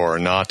looking for, are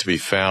not to be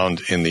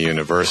found in the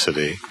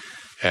university,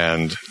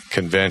 and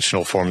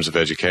conventional forms of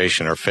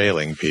education are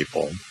failing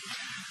people.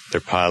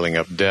 They're piling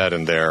up debt,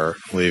 and they're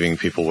leaving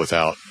people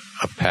without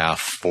a path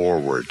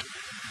forward.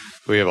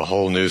 We have a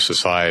whole new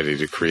society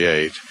to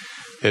create.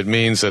 It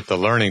means that the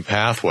learning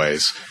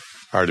pathways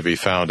are to be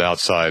found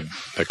outside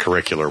the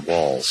curricular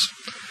walls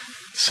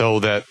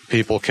so that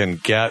people can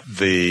get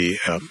the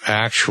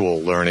actual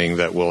learning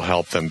that will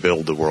help them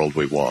build the world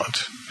we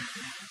want,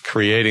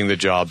 creating the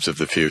jobs of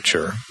the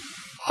future.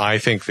 I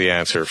think the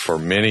answer for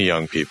many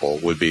young people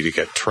would be to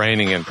get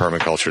training in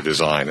permaculture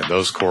design, and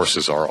those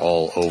courses are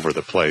all over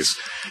the place.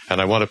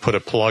 And I want to put a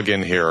plug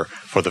in here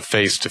for the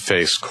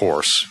face-to-face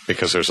course,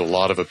 because there's a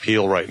lot of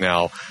appeal right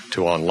now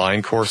to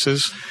online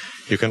courses.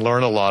 You can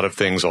learn a lot of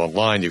things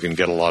online. You can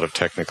get a lot of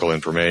technical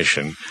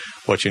information.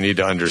 What you need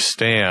to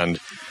understand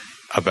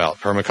about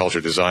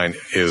permaculture design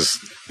is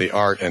the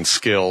art and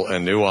skill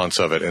and nuance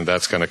of it, and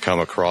that's going to come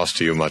across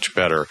to you much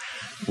better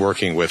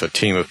working with a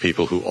team of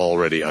people who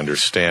already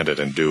understand it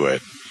and do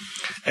it,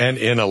 and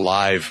in a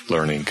live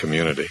learning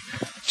community.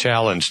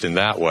 Challenged in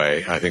that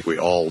way, I think we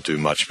all do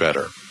much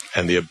better.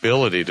 And the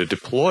ability to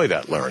deploy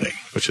that learning,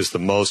 which is the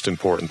most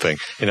important thing.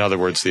 In other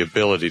words, the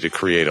ability to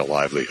create a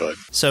livelihood.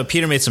 So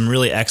Peter made some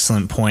really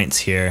excellent points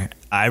here.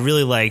 I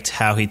really liked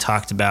how he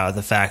talked about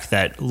the fact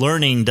that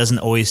learning doesn't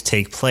always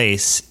take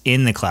place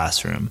in the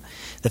classroom.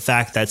 The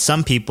fact that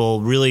some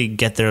people really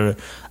get their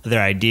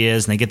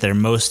ideas and they get their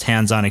most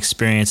hands-on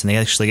experience and they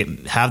actually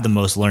have the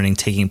most learning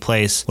taking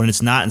place when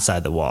it's not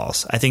inside the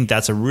walls. I think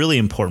that's a really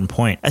important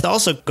point. It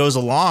also goes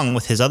along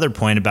with his other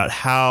point about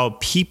how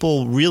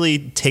people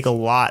really take a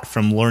lot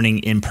from learning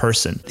in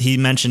person. He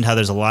mentioned how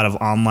there's a lot of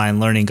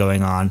online learning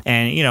going on.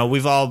 And, you know,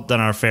 we've all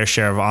done our fair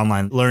share of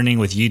online learning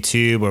with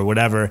YouTube or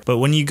whatever. But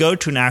when you go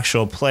to an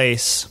actual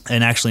place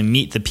and actually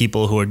meet the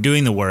people who are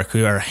doing the work,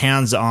 who are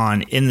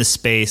hands-on in the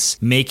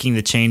space, making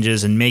the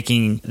changes and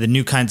making the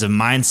new kinds of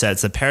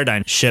mindsets, the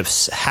paradigm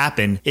shifts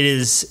happen, it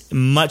is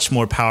much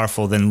more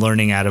powerful than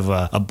learning out of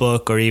a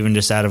book or even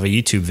just out of a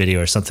YouTube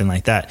video or something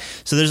like that.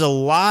 So there's a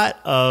lot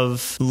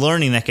of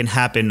learning that can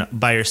happen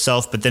by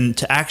yourself, but then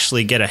to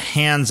actually get a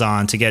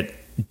hands-on, to get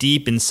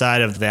deep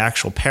inside of the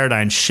actual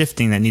paradigm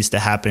shifting that needs to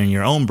happen in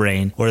your own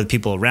brain or the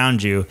people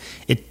around you,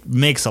 it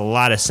makes a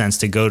lot of sense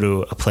to go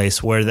to a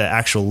place where the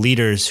actual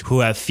leaders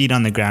who have feet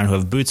on the ground, who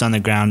have boots on the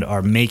ground,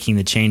 are making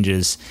the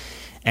changes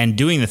and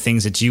doing the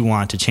things that you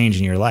want to change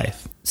in your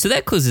life. So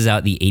that closes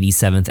out the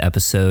 87th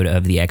episode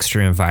of The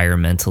Extra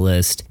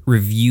Environmentalist,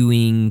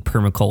 reviewing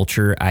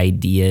permaculture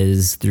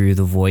ideas through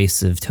the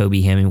voice of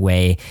Toby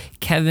Hemingway.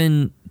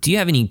 Kevin, do you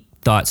have any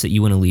thoughts that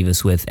you want to leave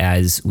us with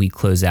as we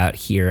close out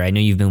here? I know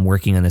you've been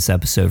working on this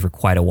episode for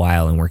quite a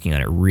while and working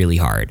on it really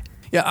hard.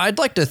 Yeah, I'd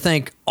like to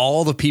thank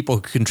all the people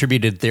who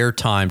contributed their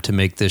time to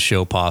make this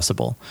show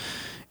possible.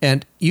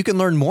 And you can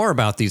learn more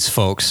about these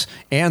folks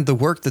and the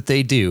work that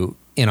they do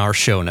in our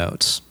show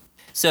notes.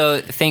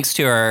 So thanks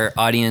to our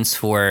audience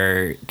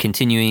for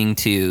continuing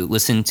to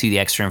listen to The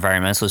Extra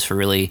Environmentalist, for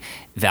really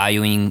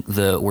valuing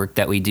the work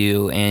that we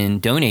do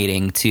and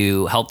donating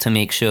to help to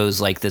make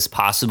shows like this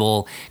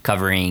possible,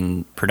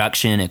 covering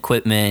production,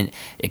 equipment,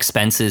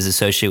 expenses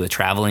associated with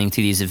traveling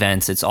to these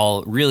events. It's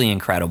all really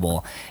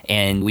incredible.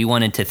 And we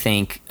wanted to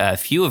thank a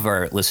few of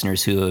our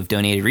listeners who have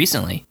donated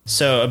recently.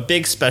 So a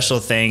big special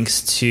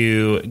thanks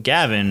to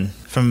Gavin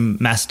from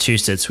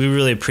Massachusetts. We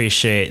really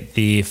appreciate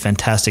the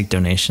fantastic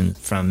donation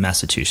from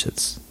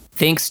Massachusetts.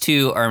 Thanks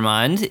to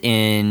Armand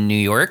in New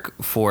York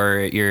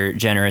for your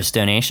generous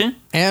donation.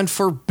 And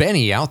for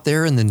Benny out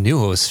there in the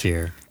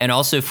noosphere. And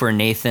also for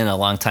Nathan, a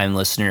longtime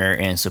listener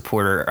and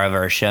supporter of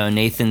our show.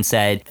 Nathan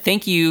said,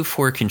 "Thank you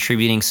for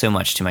contributing so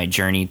much to my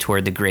journey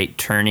toward the great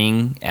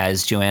turning,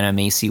 as Joanna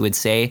Macy would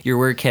say. Your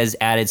work has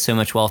added so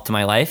much wealth to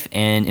my life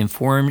and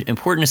informed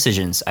important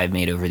decisions I've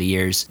made over the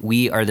years.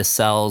 We are the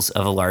cells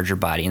of a larger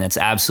body." And that's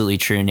absolutely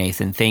true,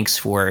 Nathan. Thanks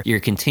for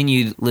your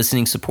continued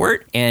listening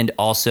support and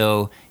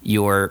also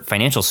your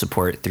financial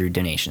support through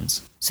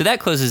donations. So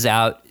that closes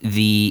out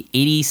the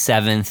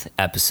 87th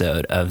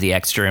episode of The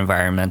Extra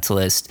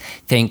Environmentalist.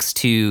 Thanks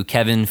to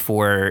Kevin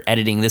for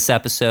editing this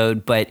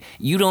episode, but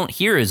you don't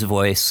hear his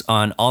voice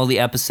on all the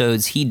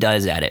episodes he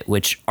does edit,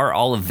 which are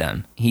all of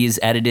them. He's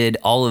edited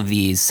all of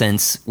these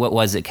since, what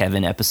was it,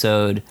 Kevin,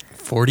 episode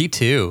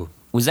 42.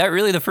 Was that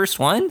really the first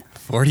one?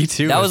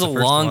 42. That was a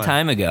long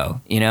time ago,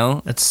 you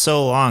know? That's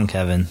so long,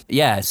 Kevin.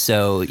 Yeah,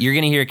 so you're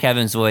going to hear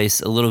Kevin's voice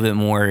a little bit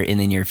more in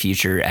the near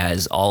future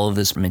as all of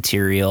this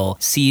material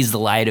sees the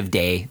light of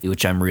day,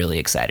 which I'm really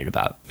excited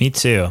about. Me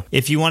too.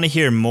 If you want to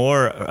hear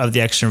more of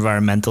The Extra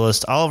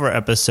Environmentalist, all of our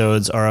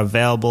episodes are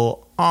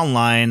available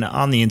online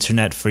on the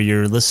internet for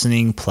your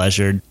listening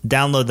pleasure.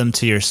 Download them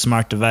to your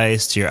smart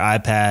device, to your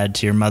iPad,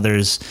 to your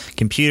mother's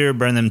computer,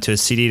 burn them to a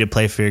CD to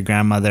play for your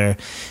grandmother,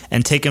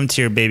 and take them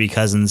to your baby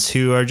cousins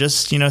who are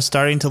just,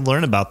 starting to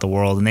learn about the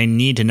world and they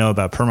need to know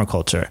about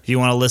permaculture. If you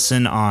want to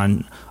listen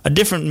on a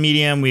different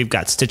medium, we've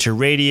got Stitcher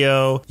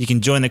Radio. You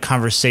can join the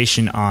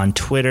conversation on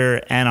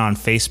Twitter and on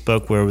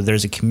Facebook, where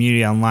there's a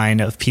community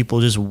online of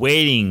people just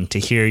waiting to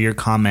hear your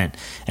comment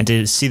and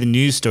to see the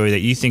news story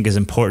that you think is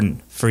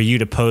important for you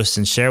to post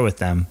and share with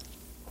them.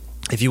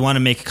 If you want to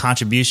make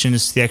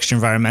contributions to The Extra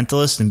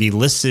Environmentalist and be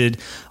listed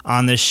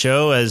on this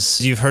show, as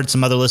you've heard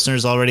some other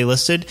listeners already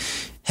listed,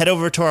 head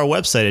over to our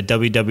website at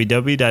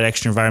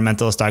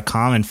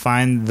www.extraenvironmentalist.com and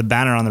find the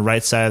banner on the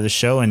right side of the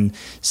show and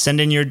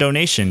send in your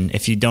donation.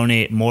 If you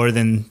donate more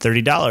than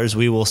 $30,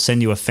 we will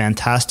send you a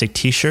fantastic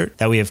t-shirt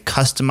that we have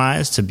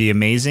customized to be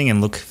amazing and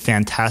look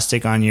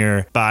fantastic on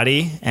your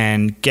body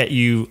and get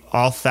you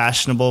all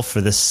fashionable for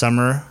this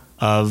summer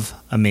of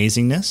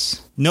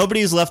amazingness.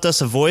 Nobody's left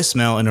us a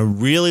voicemail in a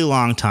really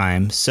long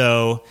time,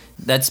 so...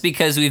 That's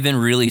because we've been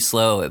really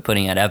slow at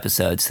putting out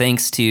episodes.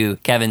 Thanks to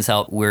Kevin's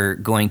help, we're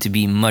going to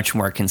be much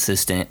more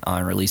consistent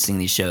on releasing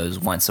these shows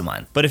once a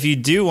month. But if you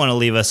do want to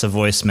leave us a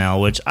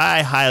voicemail, which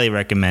I highly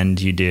recommend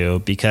you do,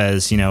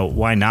 because,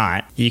 why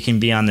not? You can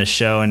be on the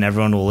show and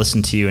everyone will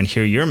listen to you and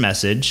hear your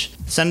message.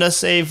 Send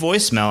us a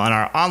voicemail on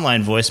our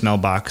online voicemail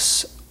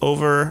box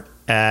over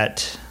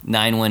at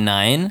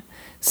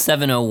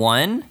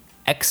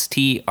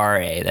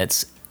 919-701-XTRA.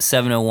 That's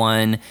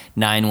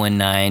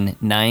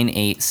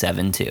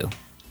 701-919-9872.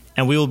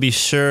 and we will be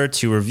sure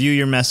to review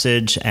your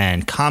message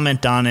and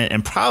comment on it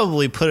and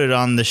probably put it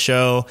on the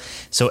show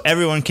so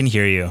everyone can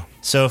hear you.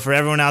 So for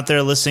everyone out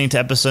there listening to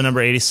episode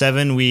number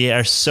 87, we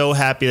are so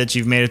happy that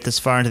you've made it this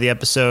far into the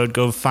episode.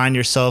 Go find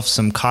yourself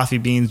some coffee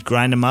beans,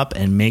 grind them up,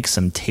 and make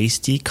some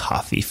tasty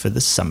coffee for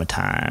the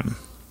summertime.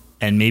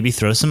 And maybe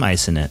throw some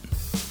ice in it.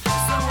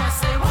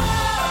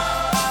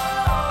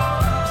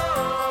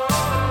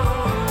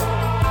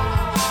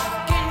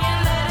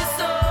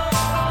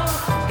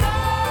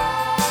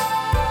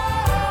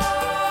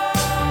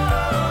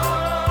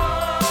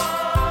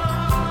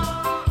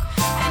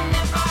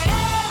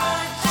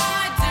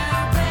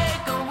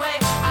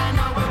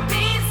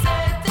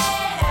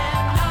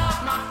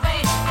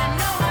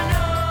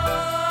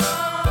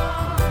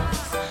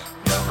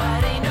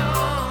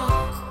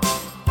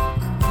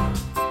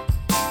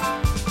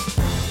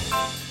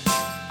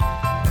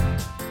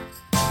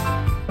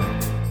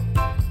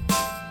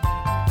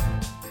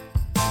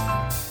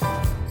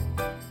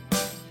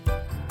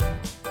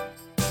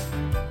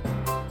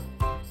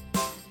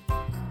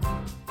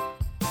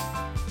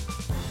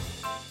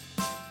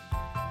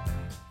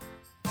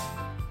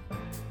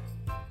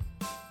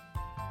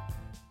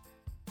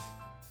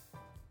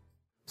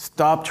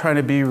 Stop trying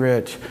to be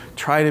rich.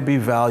 Try to be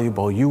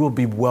valuable. You will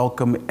be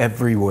welcome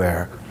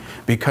everywhere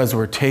because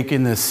we're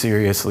taking this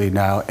seriously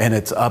now, and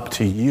it's up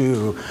to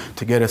you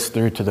to get us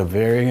through to the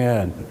very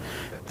end.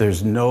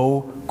 There's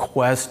no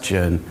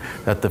question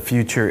that the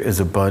future is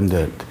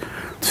abundant.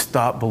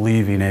 Stop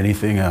believing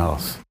anything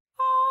else.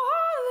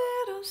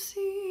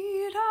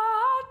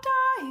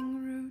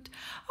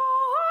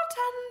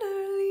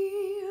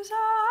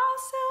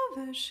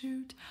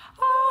 Shoot.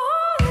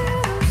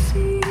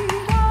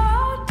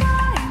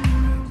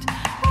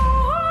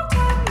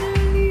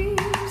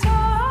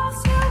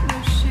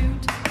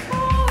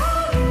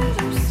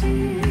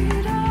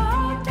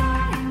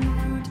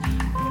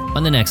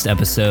 On the next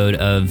episode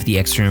of The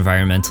Extra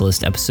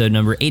Environmentalist, episode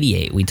number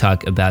 88, we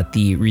talk about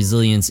the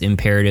resilience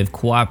imperative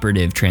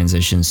cooperative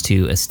transitions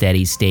to a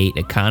steady state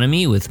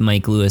economy with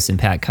Mike Lewis and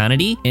Pat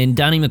Conady and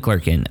Donnie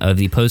McClurkin of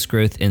the Post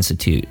Growth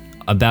Institute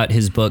about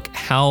his book,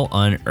 How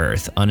on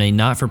Earth, on a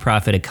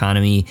not-for-profit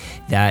economy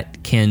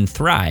that can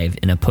thrive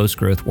in a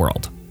post-growth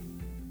world.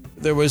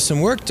 There was some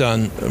work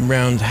done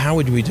around how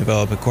would we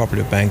develop a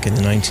cooperative bank in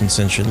the 19th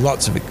century.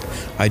 Lots of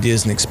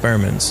ideas and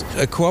experiments.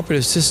 A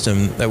cooperative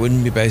system that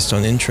wouldn't be based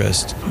on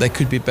interest, that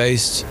could be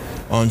based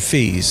on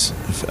fees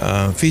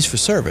for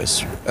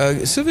service.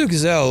 Silvio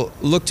Gesell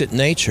looked at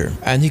nature,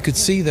 and he could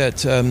see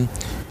that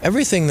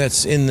everything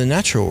that's in the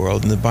natural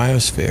world, in the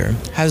biosphere,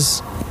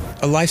 has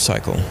a life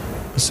cycle.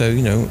 So,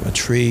 a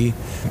tree,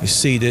 you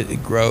seed it,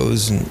 it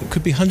grows, and it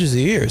could be hundreds of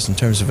years in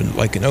terms of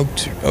like an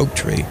oak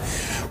tree,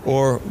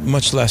 or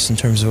much less in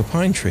terms of a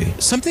pine tree.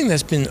 Something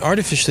that's been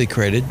artificially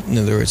created, in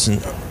other words, an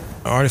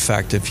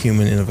artifact of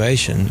human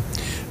innovation,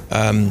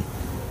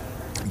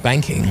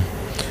 banking,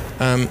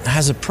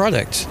 has a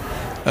product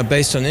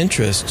based on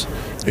interest,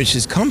 which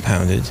is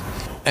compounded,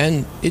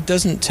 and it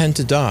doesn't tend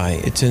to die.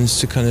 It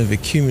tends to kind of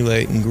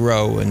accumulate and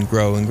grow and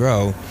grow and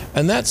grow.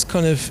 And that's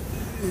kind of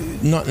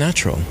not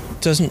natural.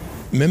 It doesn't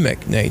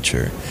mimic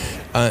nature.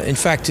 In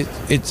fact,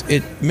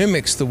 it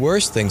mimics the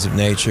worst things of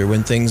nature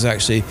when things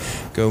actually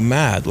go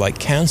mad, like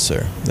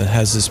cancer, that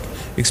has this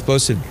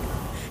explosive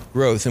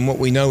growth. And what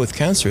we know with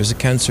cancer is that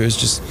cancer is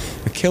just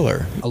a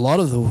killer. A lot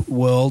of the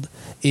world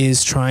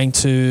is trying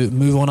to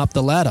move on up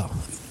the ladder,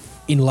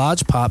 in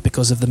large part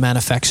because of the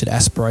manufactured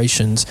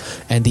aspirations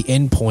and the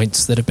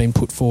endpoints that have been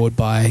put forward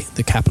by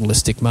the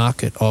capitalistic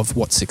market of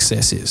what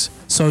success is.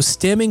 So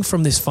stemming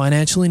from this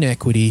financial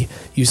inequity,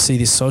 you see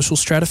this social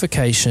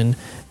stratification,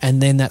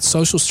 and then that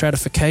social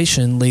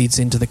stratification leads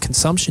into the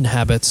consumption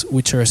habits,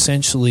 which are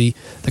essentially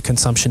the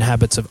consumption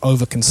habits of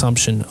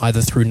overconsumption,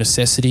 either through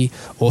necessity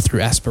or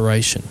through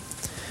aspiration.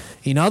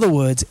 In other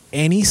words,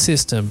 any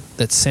system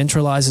that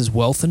centralizes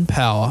wealth and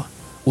power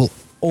will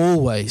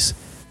always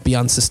be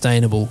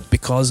unsustainable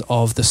because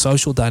of the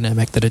social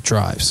dynamic that it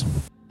drives.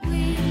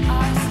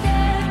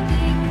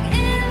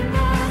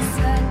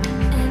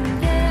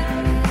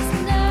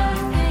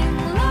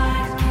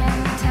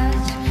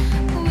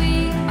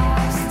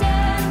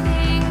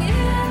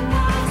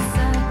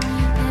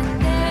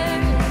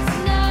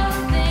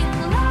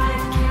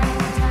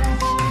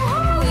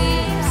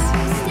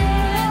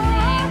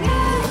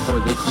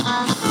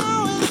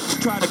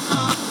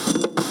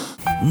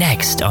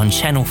 Next on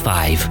Channel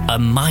 5, a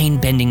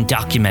mind-bending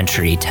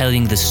documentary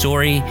telling the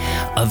story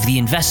of the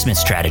investment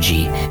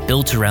strategy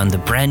built around the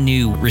brand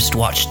new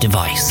wristwatch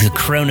device, the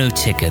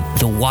Chronotica,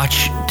 the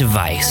watch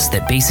device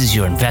that bases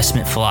your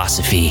investment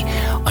philosophy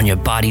on your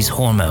body's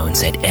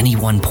hormones at any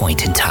one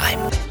point in time.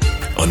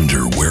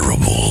 Under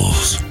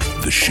Wearables,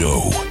 the show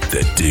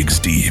that digs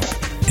deep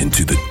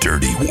into the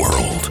dirty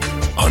world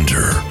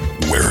under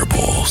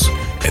wearables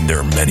and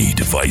their many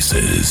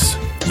devices.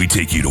 We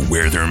take you to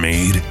where they're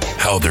made,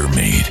 how they're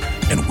made,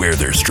 and where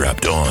they're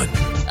strapped on.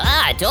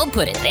 Ah, don't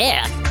put it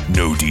there.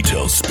 No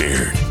details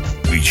spared.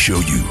 We show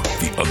you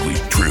the ugly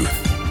truth.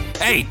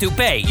 Hey,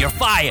 Dubé, you're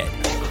fired.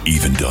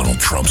 Even Donald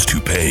Trump's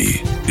toupee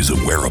is a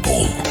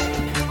wearable.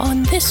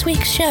 On this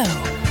week's show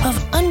of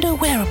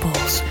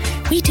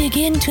Underwearables, we dig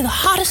into the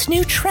hottest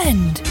new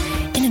trend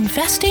in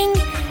investing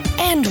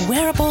and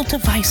wearable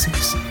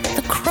devices,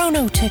 the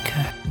Chrono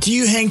Ticker. Do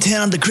you hang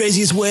ten on the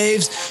craziest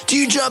waves? Do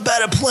you jump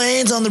out of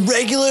planes on the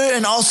regular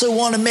and also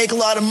want to make a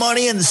lot of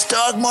money in the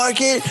stock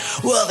market?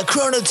 Well, the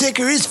Chrono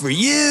Ticker is for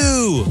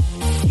you.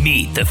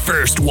 Meet the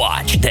first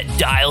watch that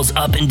dials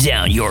up and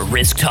down your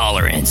risk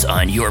tolerance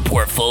on your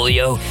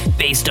portfolio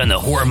based on the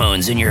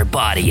hormones in your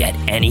body at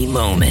any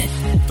moment.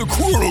 The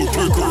Chrono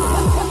Ticker.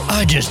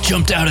 I just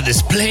jumped out of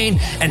this plane,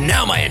 and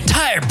now my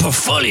entire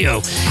portfolio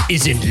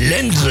is in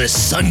lensless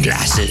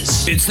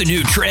sunglasses. It's the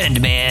new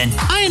trend, man.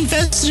 I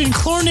invested in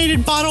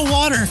chlorinated bottled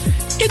water.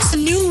 It's the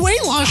new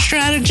weight loss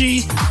strategy.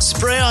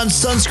 Spray on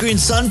sunscreen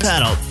sun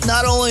panel.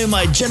 Not only am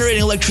I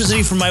generating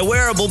electricity from my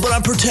wearable, but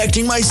I'm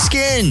protecting my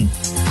skin.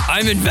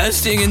 I'm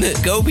investing in the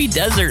Gobi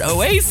Desert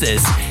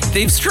Oasis.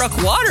 They've struck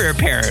water,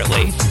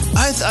 apparently.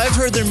 I've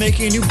heard they're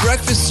making new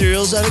breakfast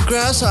cereals out of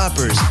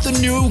grasshoppers. The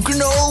new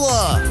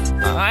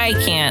granola. I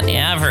can't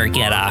ever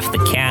get off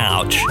the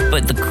couch,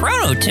 but the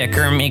Chrono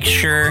Ticker makes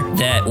sure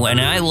that when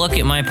I look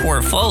at my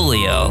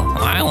portfolio,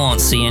 I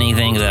won't see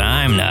anything that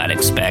I'm not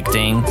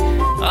expecting.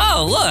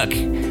 Oh, look,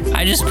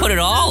 I just put it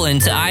all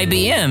into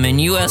IBM and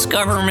U.S.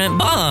 government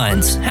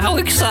bonds. How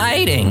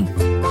exciting.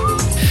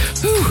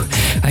 Whew,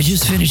 I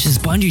just finished this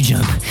bungee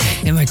jump,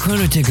 and my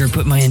Chrono Ticker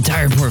put my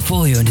entire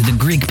portfolio into the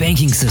Greek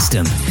banking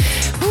system.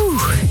 Whew,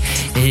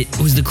 it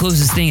was the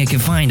closest thing I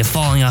could find to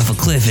falling off a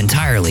cliff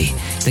entirely.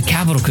 The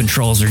capital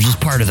controls are just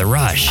part of the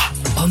rush.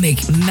 I'll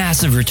make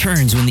massive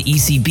returns when the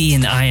ECB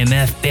and the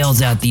IMF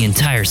bails out the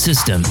entire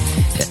system.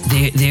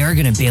 They are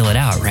going to bail it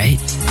out, right?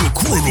 The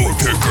Chrono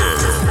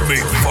Ticker.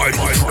 Make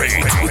vital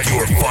trades with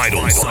your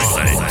vital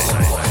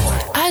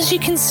signs. As you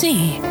can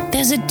see,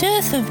 there's a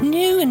dearth of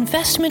new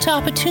investment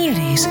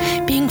opportunities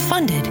being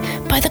funded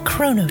by the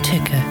Chrono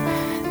Ticker.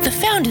 The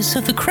founders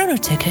of the Chrono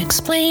Ticker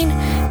explain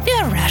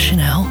their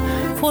rationale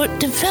for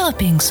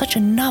developing such a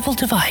novel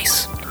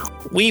device.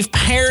 We've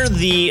paired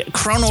the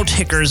Chrono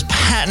Ticker's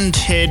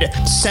patented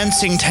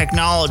sensing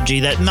technology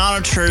that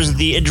monitors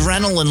the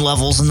adrenaline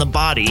levels in the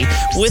body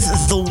with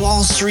the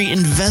Wall Street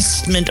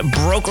investment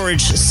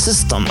brokerage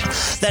system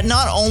that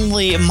not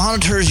only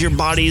monitors your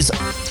body's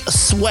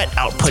sweat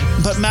output,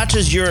 but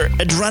matches your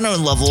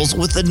adrenaline levels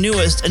with the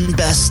newest and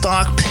best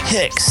stock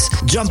picks.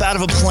 Jump out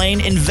of a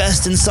plane,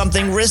 invest in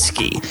something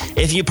risky.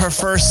 If you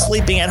prefer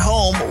sleeping at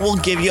home, we'll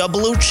give you a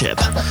blue chip.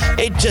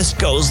 It just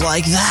goes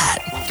like that.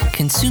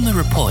 Consumer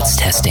Reports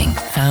testing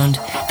found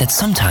that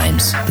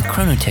sometimes the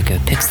Chrono Ticker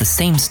picks the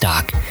same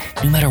stock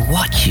no matter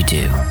what you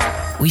do.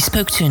 We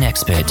spoke to an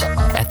expert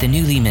at the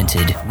newly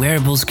minted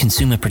Wearables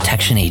Consumer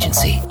Protection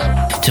Agency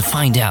to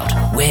find out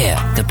where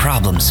the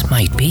problems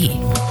might be.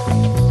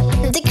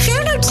 The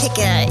Chrono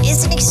Ticker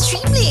is an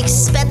extremely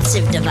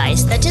expensive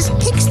device that just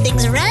picks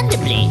things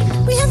randomly.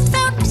 We have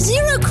found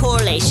zero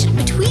correlation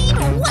between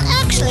what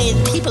actually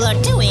the people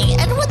are doing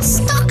and what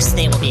stocks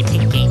they will be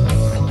picking.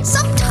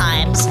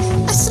 Sometimes,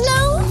 a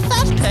slow,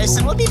 fat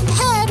person will be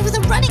paired with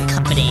a running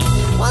company,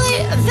 while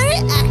a very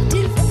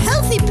active,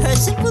 healthy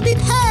person will be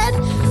paired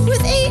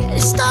with a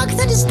stock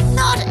that is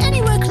not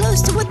anywhere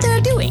close to what they're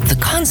doing. The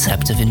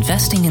concept of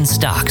investing in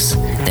stocks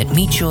that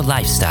meet your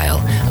lifestyle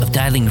of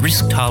dialing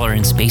risk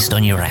tolerance based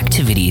on your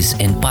activities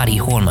and body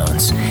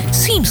hormones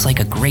seems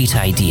like a great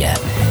idea,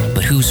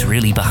 but who's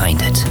really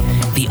behind it?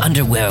 The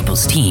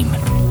Underwearables team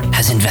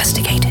has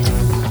investigated.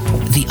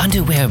 The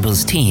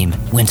Underwearables team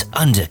went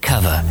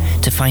undercover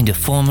to find a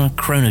former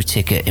Chrono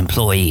Ticker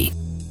employee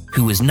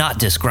who was not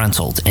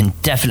disgruntled and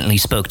definitely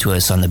spoke to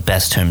us on the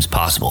best terms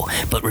possible,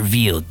 but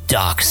revealed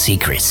dark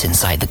secrets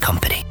inside the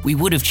company. We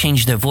would have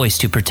changed their voice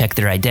to protect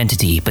their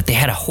identity, but they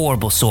had a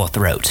horrible sore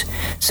throat,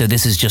 so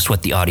this is just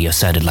what the audio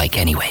sounded like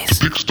anyways.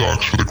 To pick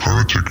stocks for the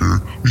Chrono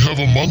Ticker, we have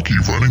a monkey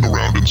running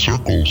around in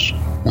circles.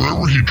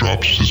 Wherever he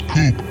drops his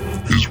poop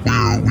is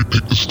where we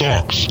pick the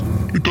stocks.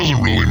 It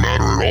doesn't really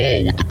matter at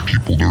all what the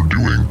people are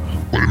doing,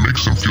 but it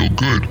makes them feel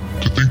good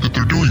to think that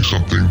they're doing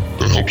something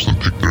that helps them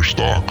pick their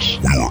stocks.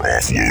 We were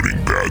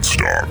offloading bad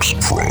stocks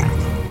from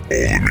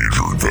all the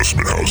major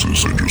investment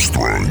houses and just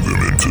throwing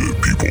them into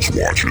people's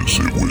watches.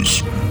 It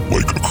was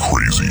like a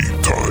crazy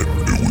time.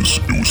 It was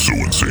so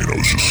insane. I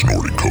was just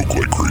snorting coke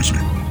like crazy.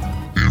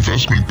 The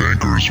investment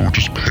bankers were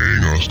just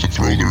paying us to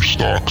throw their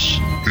stocks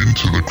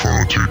into the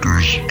Chrono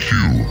Ticker's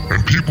queue,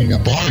 and people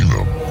were buying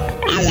them.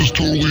 It was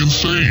totally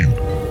insane.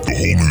 The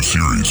whole new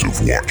series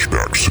of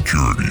watch-backed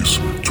securities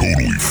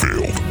totally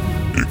failed.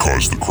 It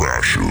caused the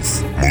crash of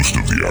most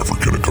of the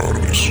African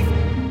economies.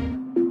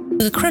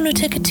 The Chrono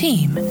Ticker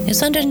team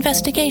is under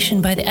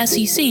investigation by the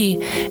SEC,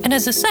 and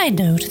as a side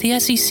note, the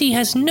SEC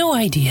has no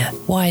idea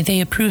why they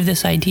approved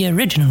this idea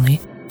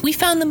originally. We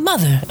found the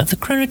mother of the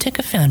Chrono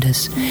Ticker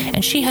founders,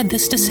 and she had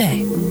this to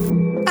say.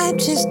 I'm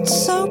just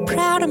so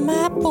proud of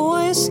my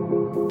boys.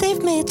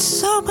 They've made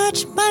so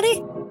much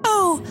money.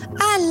 Oh,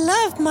 I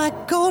love my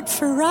gold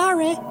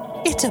Ferrari.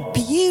 It's a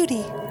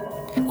beauty.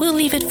 We'll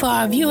leave it for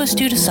our viewers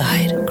to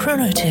decide.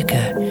 Chrono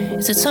Ticker,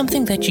 is it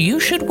something that you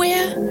should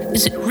wear?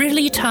 Is it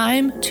really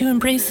time to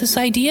embrace this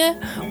idea?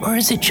 Or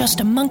is it just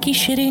a monkey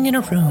shitting in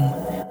a room?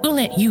 We'll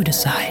let you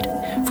decide.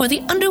 For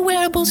the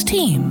Underwearables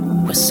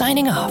team, we're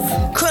signing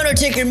off. Chrono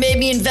Ticker made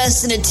me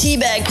invest in a tea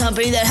bag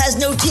company that has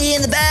no tea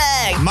in the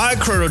bag. My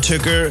Chrono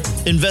Ticker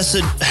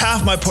invested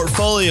half my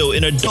portfolio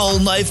in a dull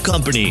knife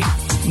company.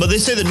 But they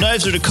say the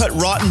knives are to cut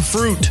rotten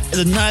fruit.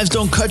 The knives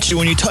don't cut you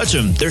when you touch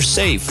them. They're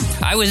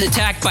safe. I was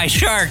attacked by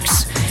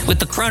sharks with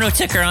the Chrono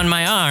Ticker on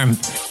my arm.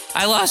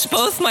 I lost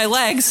both my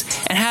legs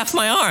and half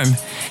my arm.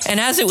 And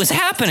as it was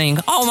happening,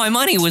 all my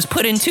money was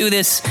put into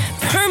this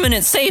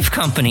permanent safe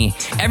company.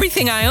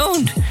 Everything I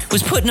owned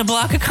was put in a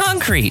block of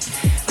concrete.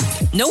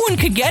 No one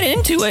could get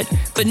into it,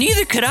 but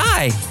neither could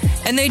I.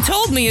 And they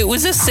told me it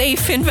was a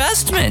safe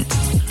investment.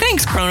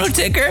 Thanks, Chrono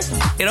Ticker.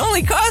 It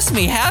only cost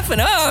me half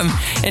an arm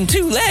and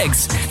 2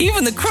 legs.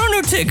 Even the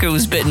Chrono Ticker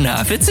was bitten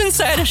off. It's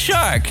inside a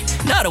shark.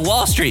 Not a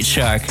Wall Street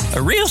shark,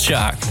 a real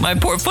shark. My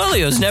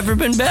portfolio's never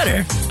been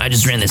better. I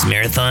just ran this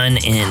marathon,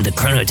 and the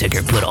Chrono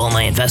Ticker put all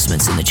my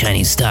investments in the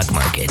Chinese stock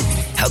market.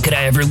 How could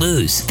I ever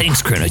lose?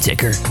 Thanks, Chrono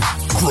Ticker.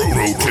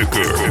 Chrono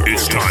Ticker,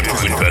 it's time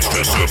to invest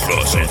a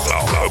surplus in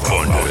our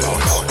abundance.